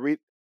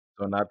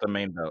So not the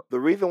main belt. the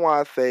reason why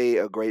I say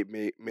a great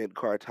mid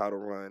card title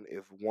run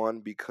is one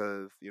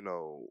because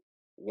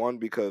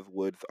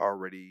Woods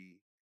already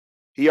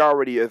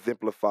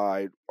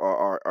exemplified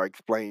or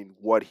explained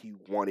what he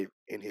wanted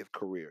in his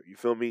career. You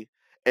feel me?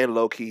 And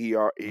low key, he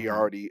Hmm.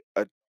 already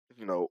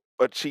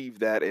achieved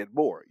that and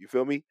more. You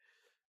feel me?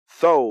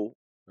 So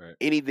Right.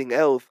 anything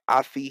else,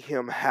 I see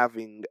him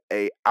having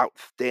a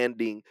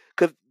outstanding.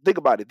 Because think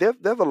about it,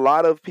 there's a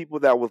lot of people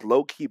that was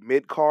low key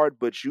mid card,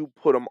 but you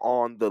put them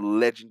on the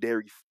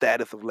legendary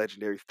status of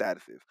legendary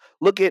statuses.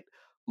 Look at.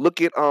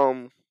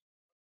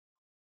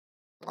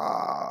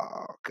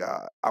 Oh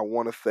God, I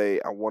want to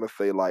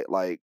say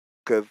like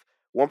because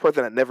one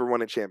person that never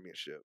won a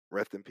championship,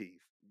 rest in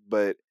peace,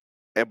 but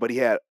he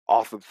had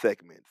awesome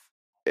segments,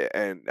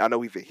 and I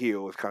know he's a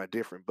heel, it's kind of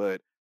different,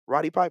 but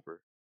Roddy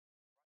Piper.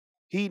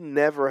 He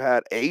never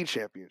had a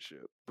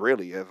championship,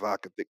 really, as I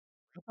could think.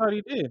 I thought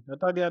he did. I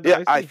thought he had the Yeah,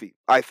 IC.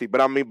 I see,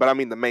 but I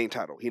mean the main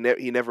title. He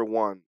never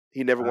won.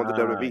 He never won the Ah,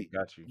 WWE,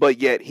 got you. but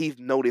yet he's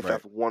noticed Right.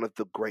 as one of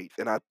the greats,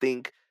 and I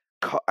think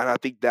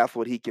that's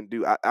what he can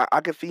do.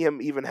 I can see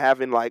him even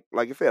having like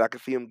you said, I can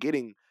see him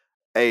getting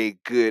a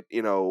good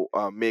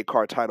mid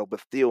card title, but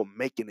still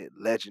making it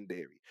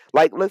legendary.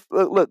 Like let's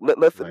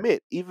Right.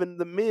 admit, even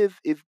the Miz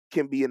is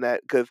can be in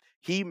that because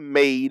he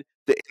made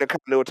the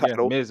Intercontinental Yeah,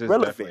 title Miz is relevant.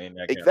 definitely in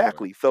that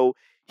category. Exactly. So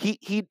he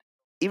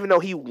even though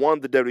he won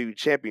the WWE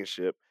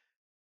Championship,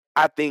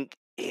 I think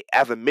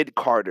as a mid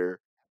carder,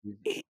 He's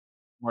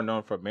more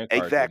known for mid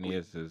card than he exactly,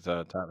 is his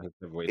his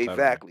heavyweight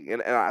title run. exactly,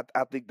 and I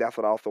think that's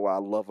what also I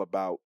love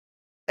about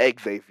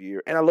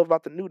Xavier, and I love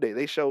about the New Day.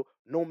 They show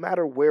no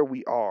matter where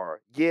we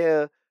are,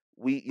 yeah,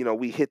 we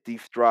hit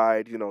these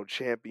strides,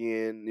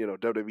 champion,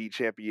 WWE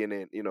champion,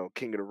 and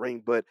King of the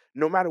Ring. But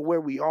no matter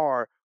where we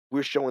are,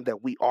 we're showing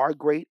that we are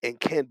great and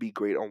can be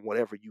great on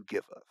whatever you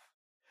give us.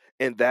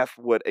 And that's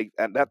what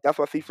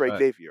I see That's for fact.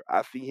 Xavier.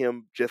 I see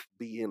him just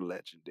being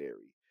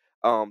legendary.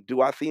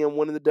 Do I see him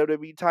winning the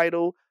WWE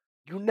title?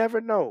 You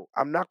never know.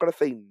 I'm not gonna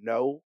say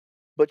no,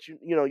 but you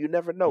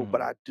never know.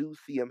 But Mhm. I do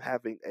see him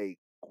having a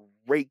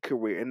great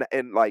career,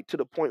 and like to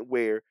the point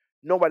where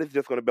nobody's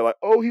just gonna be like,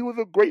 oh, he was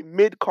a great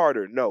mid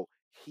Carter. No,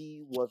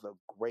 he was a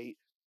great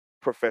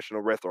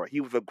professional wrestler.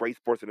 He was a great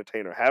sports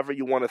entertainer. However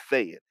you want to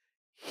say it,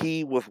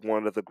 he was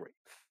one of the greats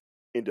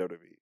in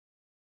WWE,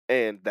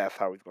 and that's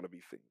how he's gonna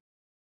be seen.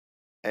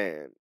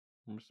 And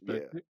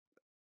yeah, Respect it.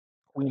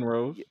 Queen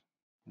Rose. yeah,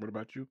 What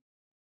about you?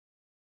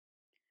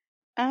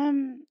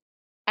 Um,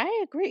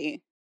 I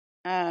agree.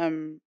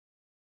 Um,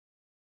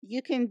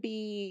 you can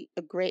be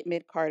a great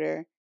mid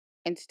carder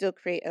and still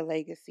create a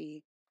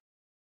legacy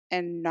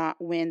and not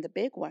win the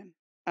big one.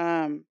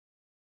 Um,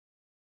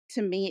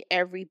 to me,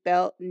 every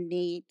belt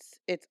needs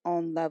its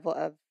own level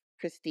of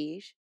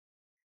prestige,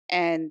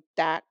 and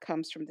that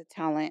comes from the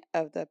talent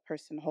of the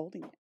person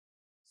holding it.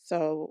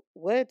 So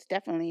Woods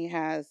definitely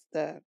has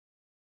the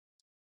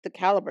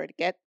caliber to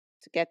get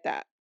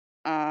that.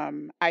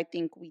 I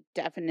think we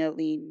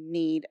definitely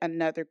need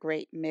another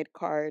great mid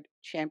card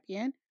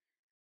champion.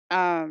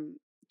 Um,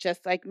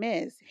 just like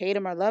Miz, hate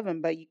him or love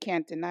him, but you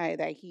can't deny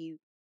that he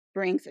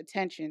brings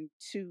attention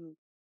to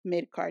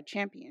mid card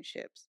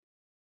championships.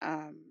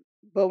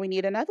 But we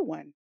need another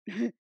one.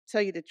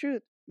 Tell you the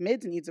truth, Miz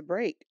needs a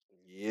break.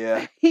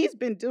 Yeah. He's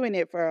been doing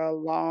it for a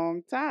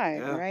long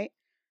time, Yeah. right?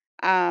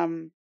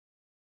 Um,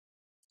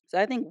 so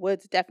I think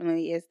Woods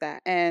definitely is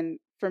that. And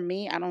for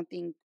me, I don't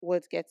think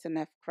Woods gets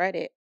enough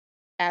credit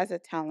as a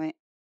talent.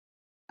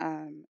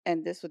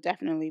 And this would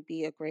definitely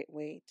be a great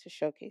way to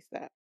showcase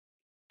that.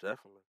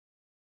 Definitely.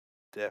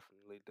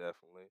 Definitely.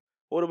 Definitely.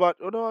 What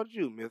about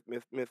you,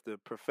 Mr.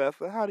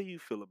 Professor? How do you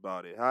feel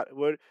about it? How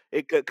what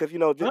it because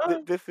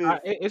this is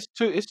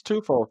It's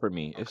twofold for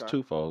me. It's okay.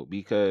 twofold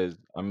because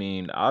I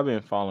mean I've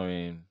been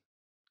following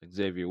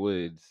Xavier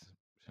Woods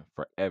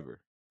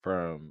forever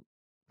from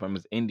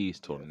his indies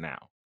till Yes.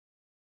 now.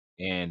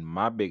 And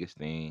my biggest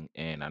thing,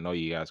 and I know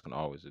you guys can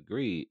always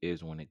agree,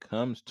 is when it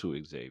comes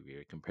to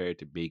Xavier compared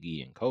to Big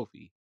E and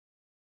Kofi,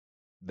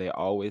 they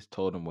always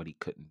told him what he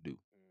couldn't do.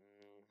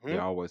 They Hmm.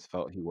 always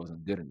felt he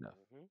wasn't good enough.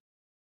 Hmm.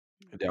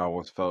 They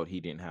always felt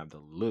he didn't have the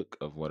look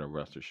of what a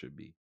wrestler should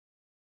be.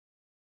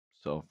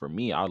 So for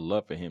me, I'd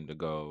love for him to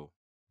go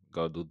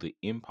do the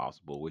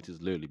impossible, which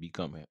is literally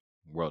become a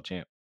world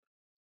champ.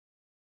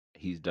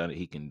 He's done it.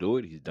 He can do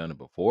it. He's done it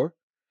before.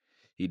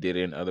 He did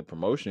it in other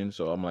promotions.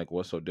 So I'm like,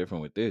 what's so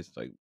different with this?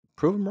 Like,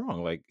 prove him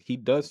wrong. Like he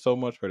does so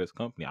much for this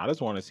company. I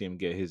just want to see him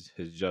get his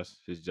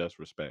just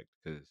respect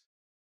because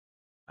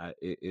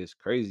it is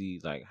crazy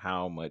like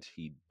how much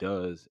he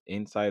does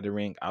inside the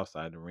ring,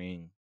 outside the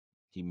ring.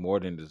 He more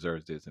than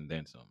deserves this and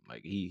then some.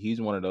 Like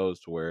he's one of those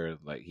to where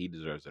like he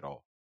deserves it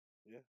all.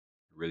 Yeah.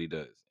 Really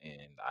does.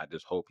 And I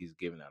just hope he's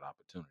given that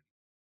opportunity.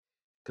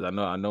 Because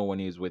I know when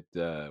he was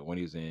when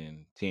he was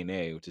in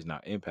TNA, which is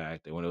now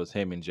Impact, and when it was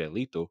him and Jay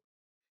Lethal,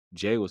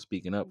 Jay was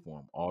speaking up for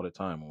him all the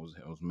time. Was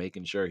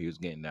making sure he was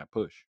getting that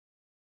push.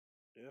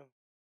 Yeah.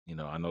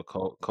 I know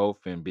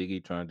Kofi and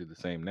Biggie trying to do the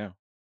same now,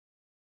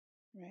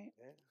 Right.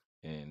 Yeah.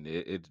 and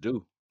it's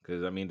due.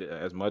 Because I mean,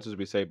 as much as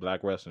we say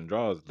black wrestling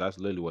draws, that's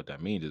literally what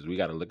that means is we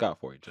got to look out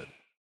for each other.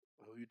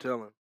 Who you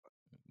telling?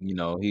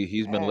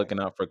 He's been Fact. looking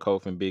out for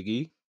Kofi and Big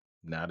E.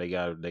 Now they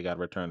got to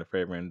return the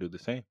favor and do the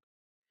same.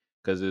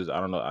 Because I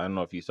don't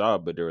know if you saw it,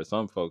 but there were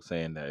some folks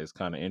saying that it's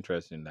kind of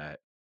interesting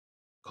that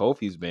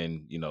Kofi's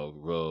been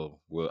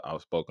real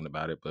outspoken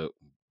about it, but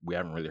we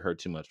haven't really heard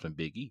too much from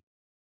Big E.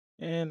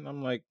 And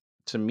I'm like,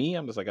 to me,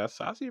 I'm just like, I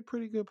see a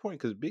pretty good point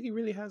because Biggie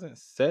really hasn't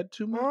said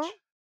too Huh? much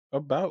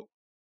about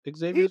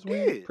He Xavier's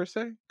win did. per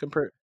se.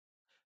 Compared,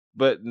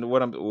 but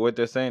what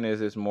they're saying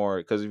is it's more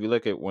because if you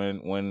look at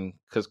when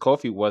because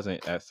Kofi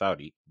wasn't at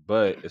Saudi,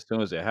 but as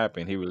soon as it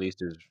happened, he released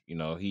his,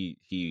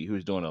 he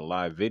was doing a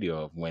live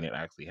video of when it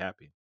actually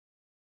happened.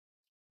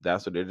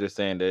 That's what they're just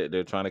saying.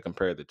 They're trying to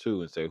compare the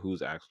two and say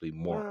who's actually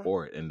more Well,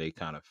 for it, and they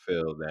kind of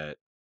feel that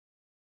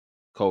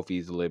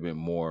Kofi's a little bit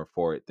more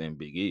for it than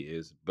Big E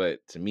is.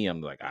 But to me,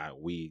 I'm like,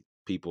 we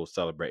people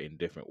celebrate in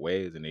different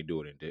ways, and they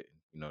do it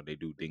they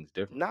do things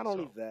differently. not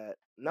only So that,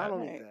 not I,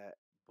 only Right. that,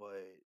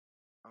 but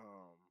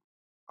um,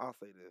 I'll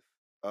say this.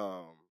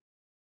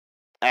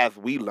 As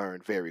we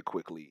learned very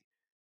quickly,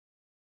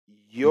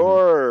 hmm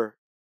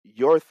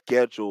your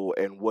schedule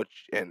and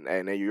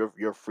and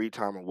your free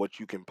time and what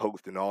you can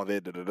post and all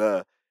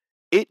that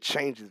it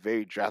changes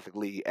very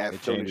drastically as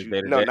it soon as changes you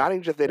day to no, day. not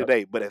even just day to Yep.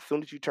 day, but as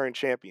soon as you turn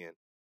champion.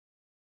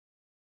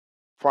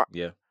 Pri-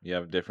 Yeah, you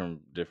have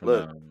different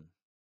Look,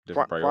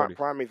 different priorities.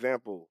 prime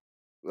example.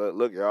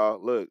 Look, y'all.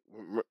 Look.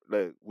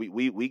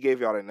 We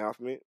gave y'all the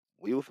announcement.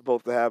 We were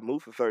supposed to have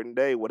Moose a certain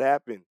day. What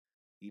happened?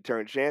 He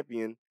turned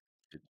champion.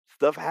 It,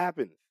 Stuff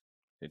happens.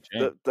 it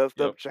Stuff changed. stuff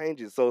Yep. stuff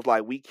changes. So it's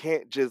like we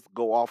can't just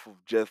go off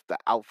of just the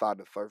outside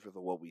the surface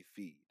of what we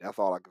see. That's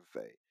all I can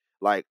say.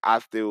 Like I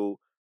still,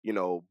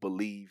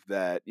 believe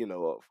that,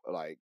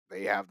 like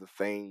they have the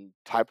same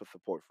type of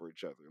support for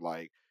each other.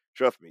 Like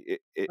trust me,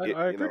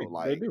 I agree.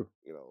 They like, do.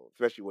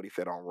 especially what he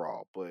said on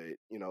Raw. But,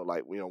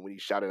 like, when he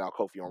shouted out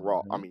Kofi on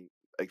Raw, I hmm mean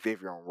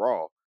Xavier on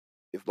Raw,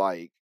 it's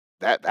like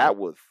that Yep.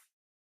 was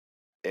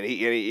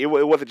it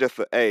wasn't just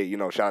a hey,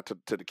 shout out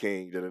to the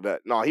king. Da, da, da.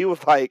 No, he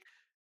was like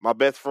my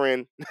best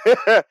friend.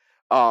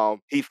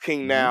 He's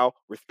king hmm now.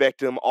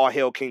 Respect him. All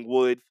hail King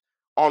Woods.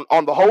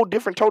 On the whole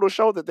different total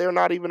show that they're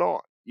not even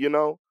on.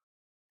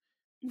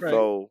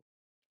 Right. So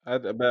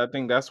But I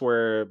think that's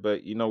where,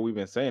 but we've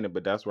been saying it,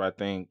 but that's where I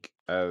think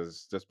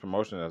as this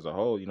promotion as a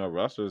whole,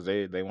 wrestlers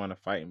they want to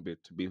fight and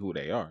to be who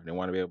they are. They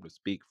want to be able to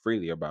speak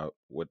freely about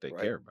what they right,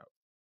 care about.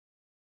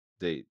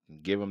 They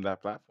give them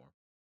that platform.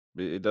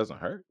 It doesn't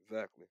hurt.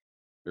 exactly.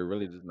 It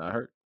really does not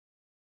hurt.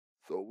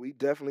 So we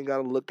definitely got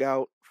to look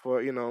out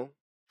for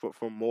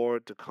for more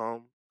to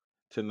come.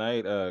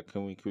 Tonight,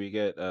 can we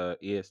get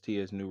EST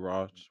as new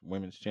Raw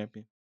Women's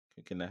Champion?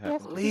 Can that Yes,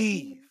 happen tonight? Please,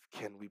 please.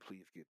 can we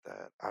please get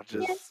that? I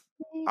just, Yes,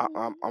 please.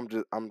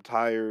 I'm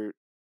tired.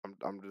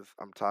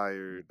 I'm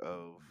tired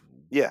of.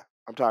 Yeah,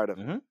 I'm tired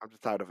of it. Mm-hmm. I'm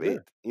just tired of Yeah.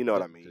 it. You know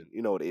what The, I the, mean?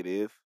 You know what it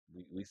is.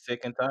 we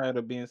sick and tired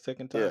of being sick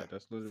and Yeah. tired.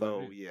 That's literally what it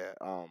So is. yeah,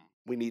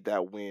 we need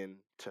that win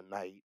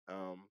tonight.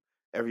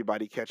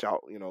 Everybody catch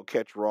out.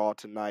 Catch Raw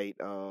tonight.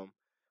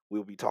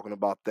 We'll be talking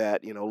about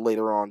that.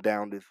 Later on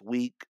down this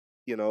week.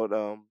 You know,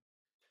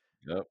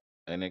 Yep.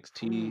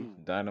 NXT,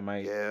 whew,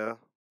 Dynamite, yeah.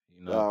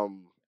 you know.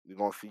 We're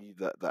gonna see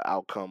the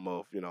outcome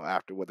of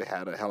after what they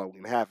had at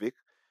Halloween Havoc.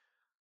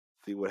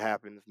 See what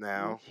happens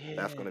now.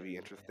 That's gonna be Yeah,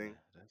 interesting.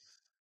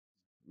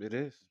 it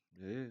is.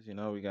 It is.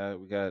 We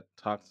got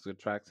Toxic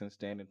Attraction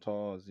standing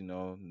tall as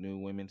new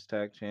women's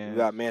tag We got champs. We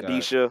got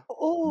Mandisha.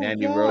 Oh,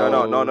 Mandy No, no, yo,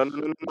 no, no, Rose. no,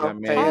 no, We no. got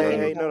Hey, Mandy hey, talking Rose.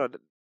 hey, no, about no.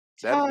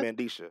 That is talk,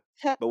 Mandisha.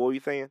 talk. But what were you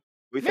saying?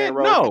 Were you saying Man,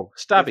 Rose? no, Were you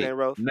stop saying it.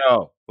 Rose?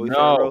 No, Were you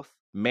saying Rose?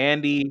 no.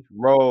 Mandy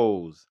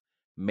Rose.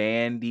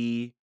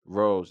 Mandy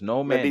Rose.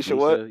 No Mandisha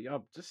what?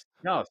 Mandisha.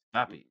 Y'all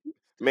stop it.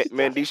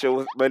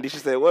 Mandisha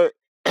said what?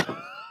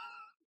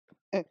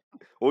 Uh,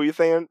 What were you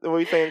saying? What were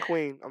you saying,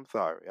 Queen? I'm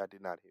sorry, I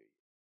did not hear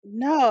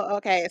No,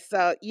 okay.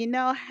 So you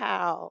know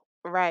how,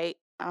 right?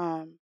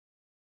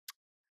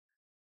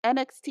 NXT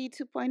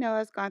 2.0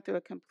 has gone through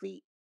a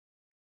complete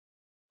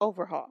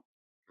overhaul,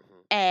 you.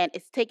 and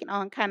it's taken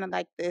on kind of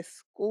like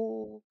this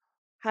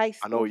high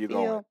I know school where you're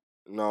going. feel.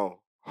 No.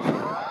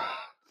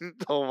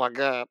 Oh my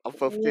God, I'm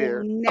so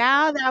scared.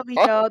 Now that we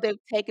know they've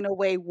taken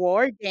away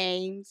war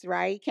games,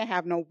 right? You can't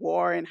have no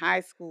war in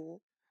high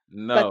school,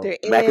 but No, there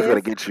Mac is gonna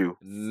is get you.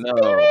 no,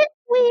 Spirit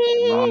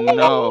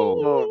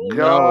no, Oh Week. no.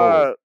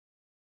 God.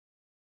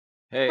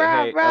 Hey,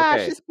 Rah hey, rah,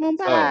 okay. she's boom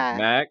So,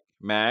 by.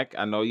 Mac,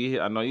 I know you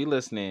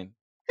listening.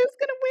 Who's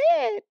gonna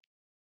win?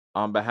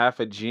 On behalf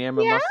of GM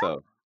and Yeah,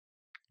 myself,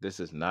 this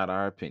is not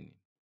our opinion.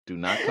 Do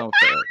not come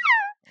for us.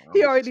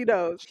 he already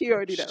knows. He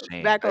already knows.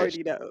 Shame. Mac Hey,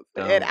 already knows,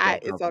 and Don't come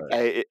it's for us.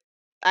 okay. hey,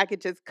 I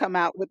could just come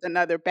out with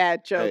another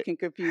bad hey, joke and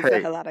confuse the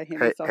hey, hell out of him.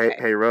 hey, It's okay.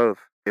 hey, Rose.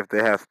 If they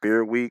have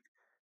Spirit Week,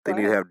 they Go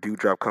need to ahead. have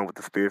Dewdrop come with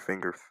the Spirit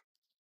Fingers.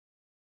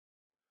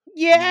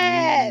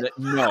 Yes.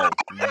 No,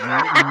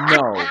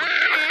 no.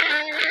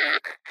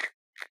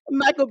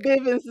 Michael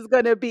Bivins is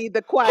gonna be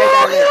the choir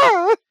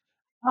director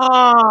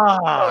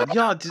Ah,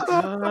 y'all.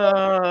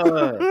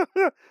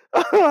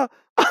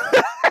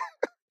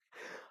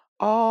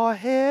 All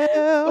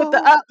with the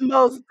hell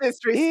utmost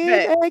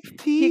disrespect.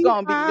 He NXT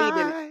gonna be leading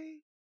it. high.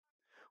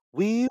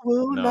 We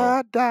will No.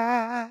 not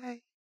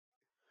die.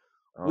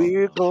 Oh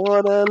We're no.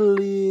 gonna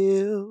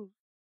live.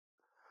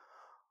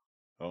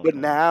 Oh But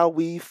no. now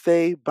we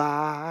say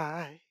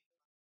bye.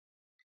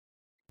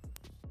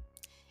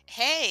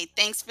 Hey,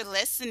 thanks for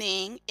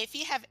listening. If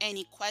you have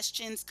any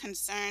questions,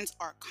 concerns,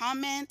 or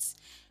comments,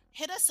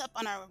 hit us up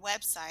on our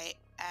website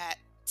at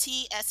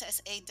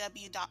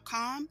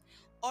tssaw.com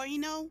or,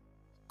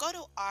 go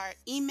to our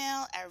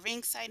email at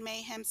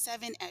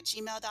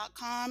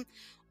ringsidemayhem7@gmail.com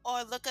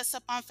or look us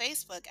up on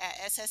Facebook at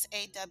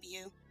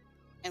SSAW,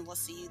 and we'll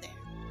see you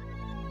there.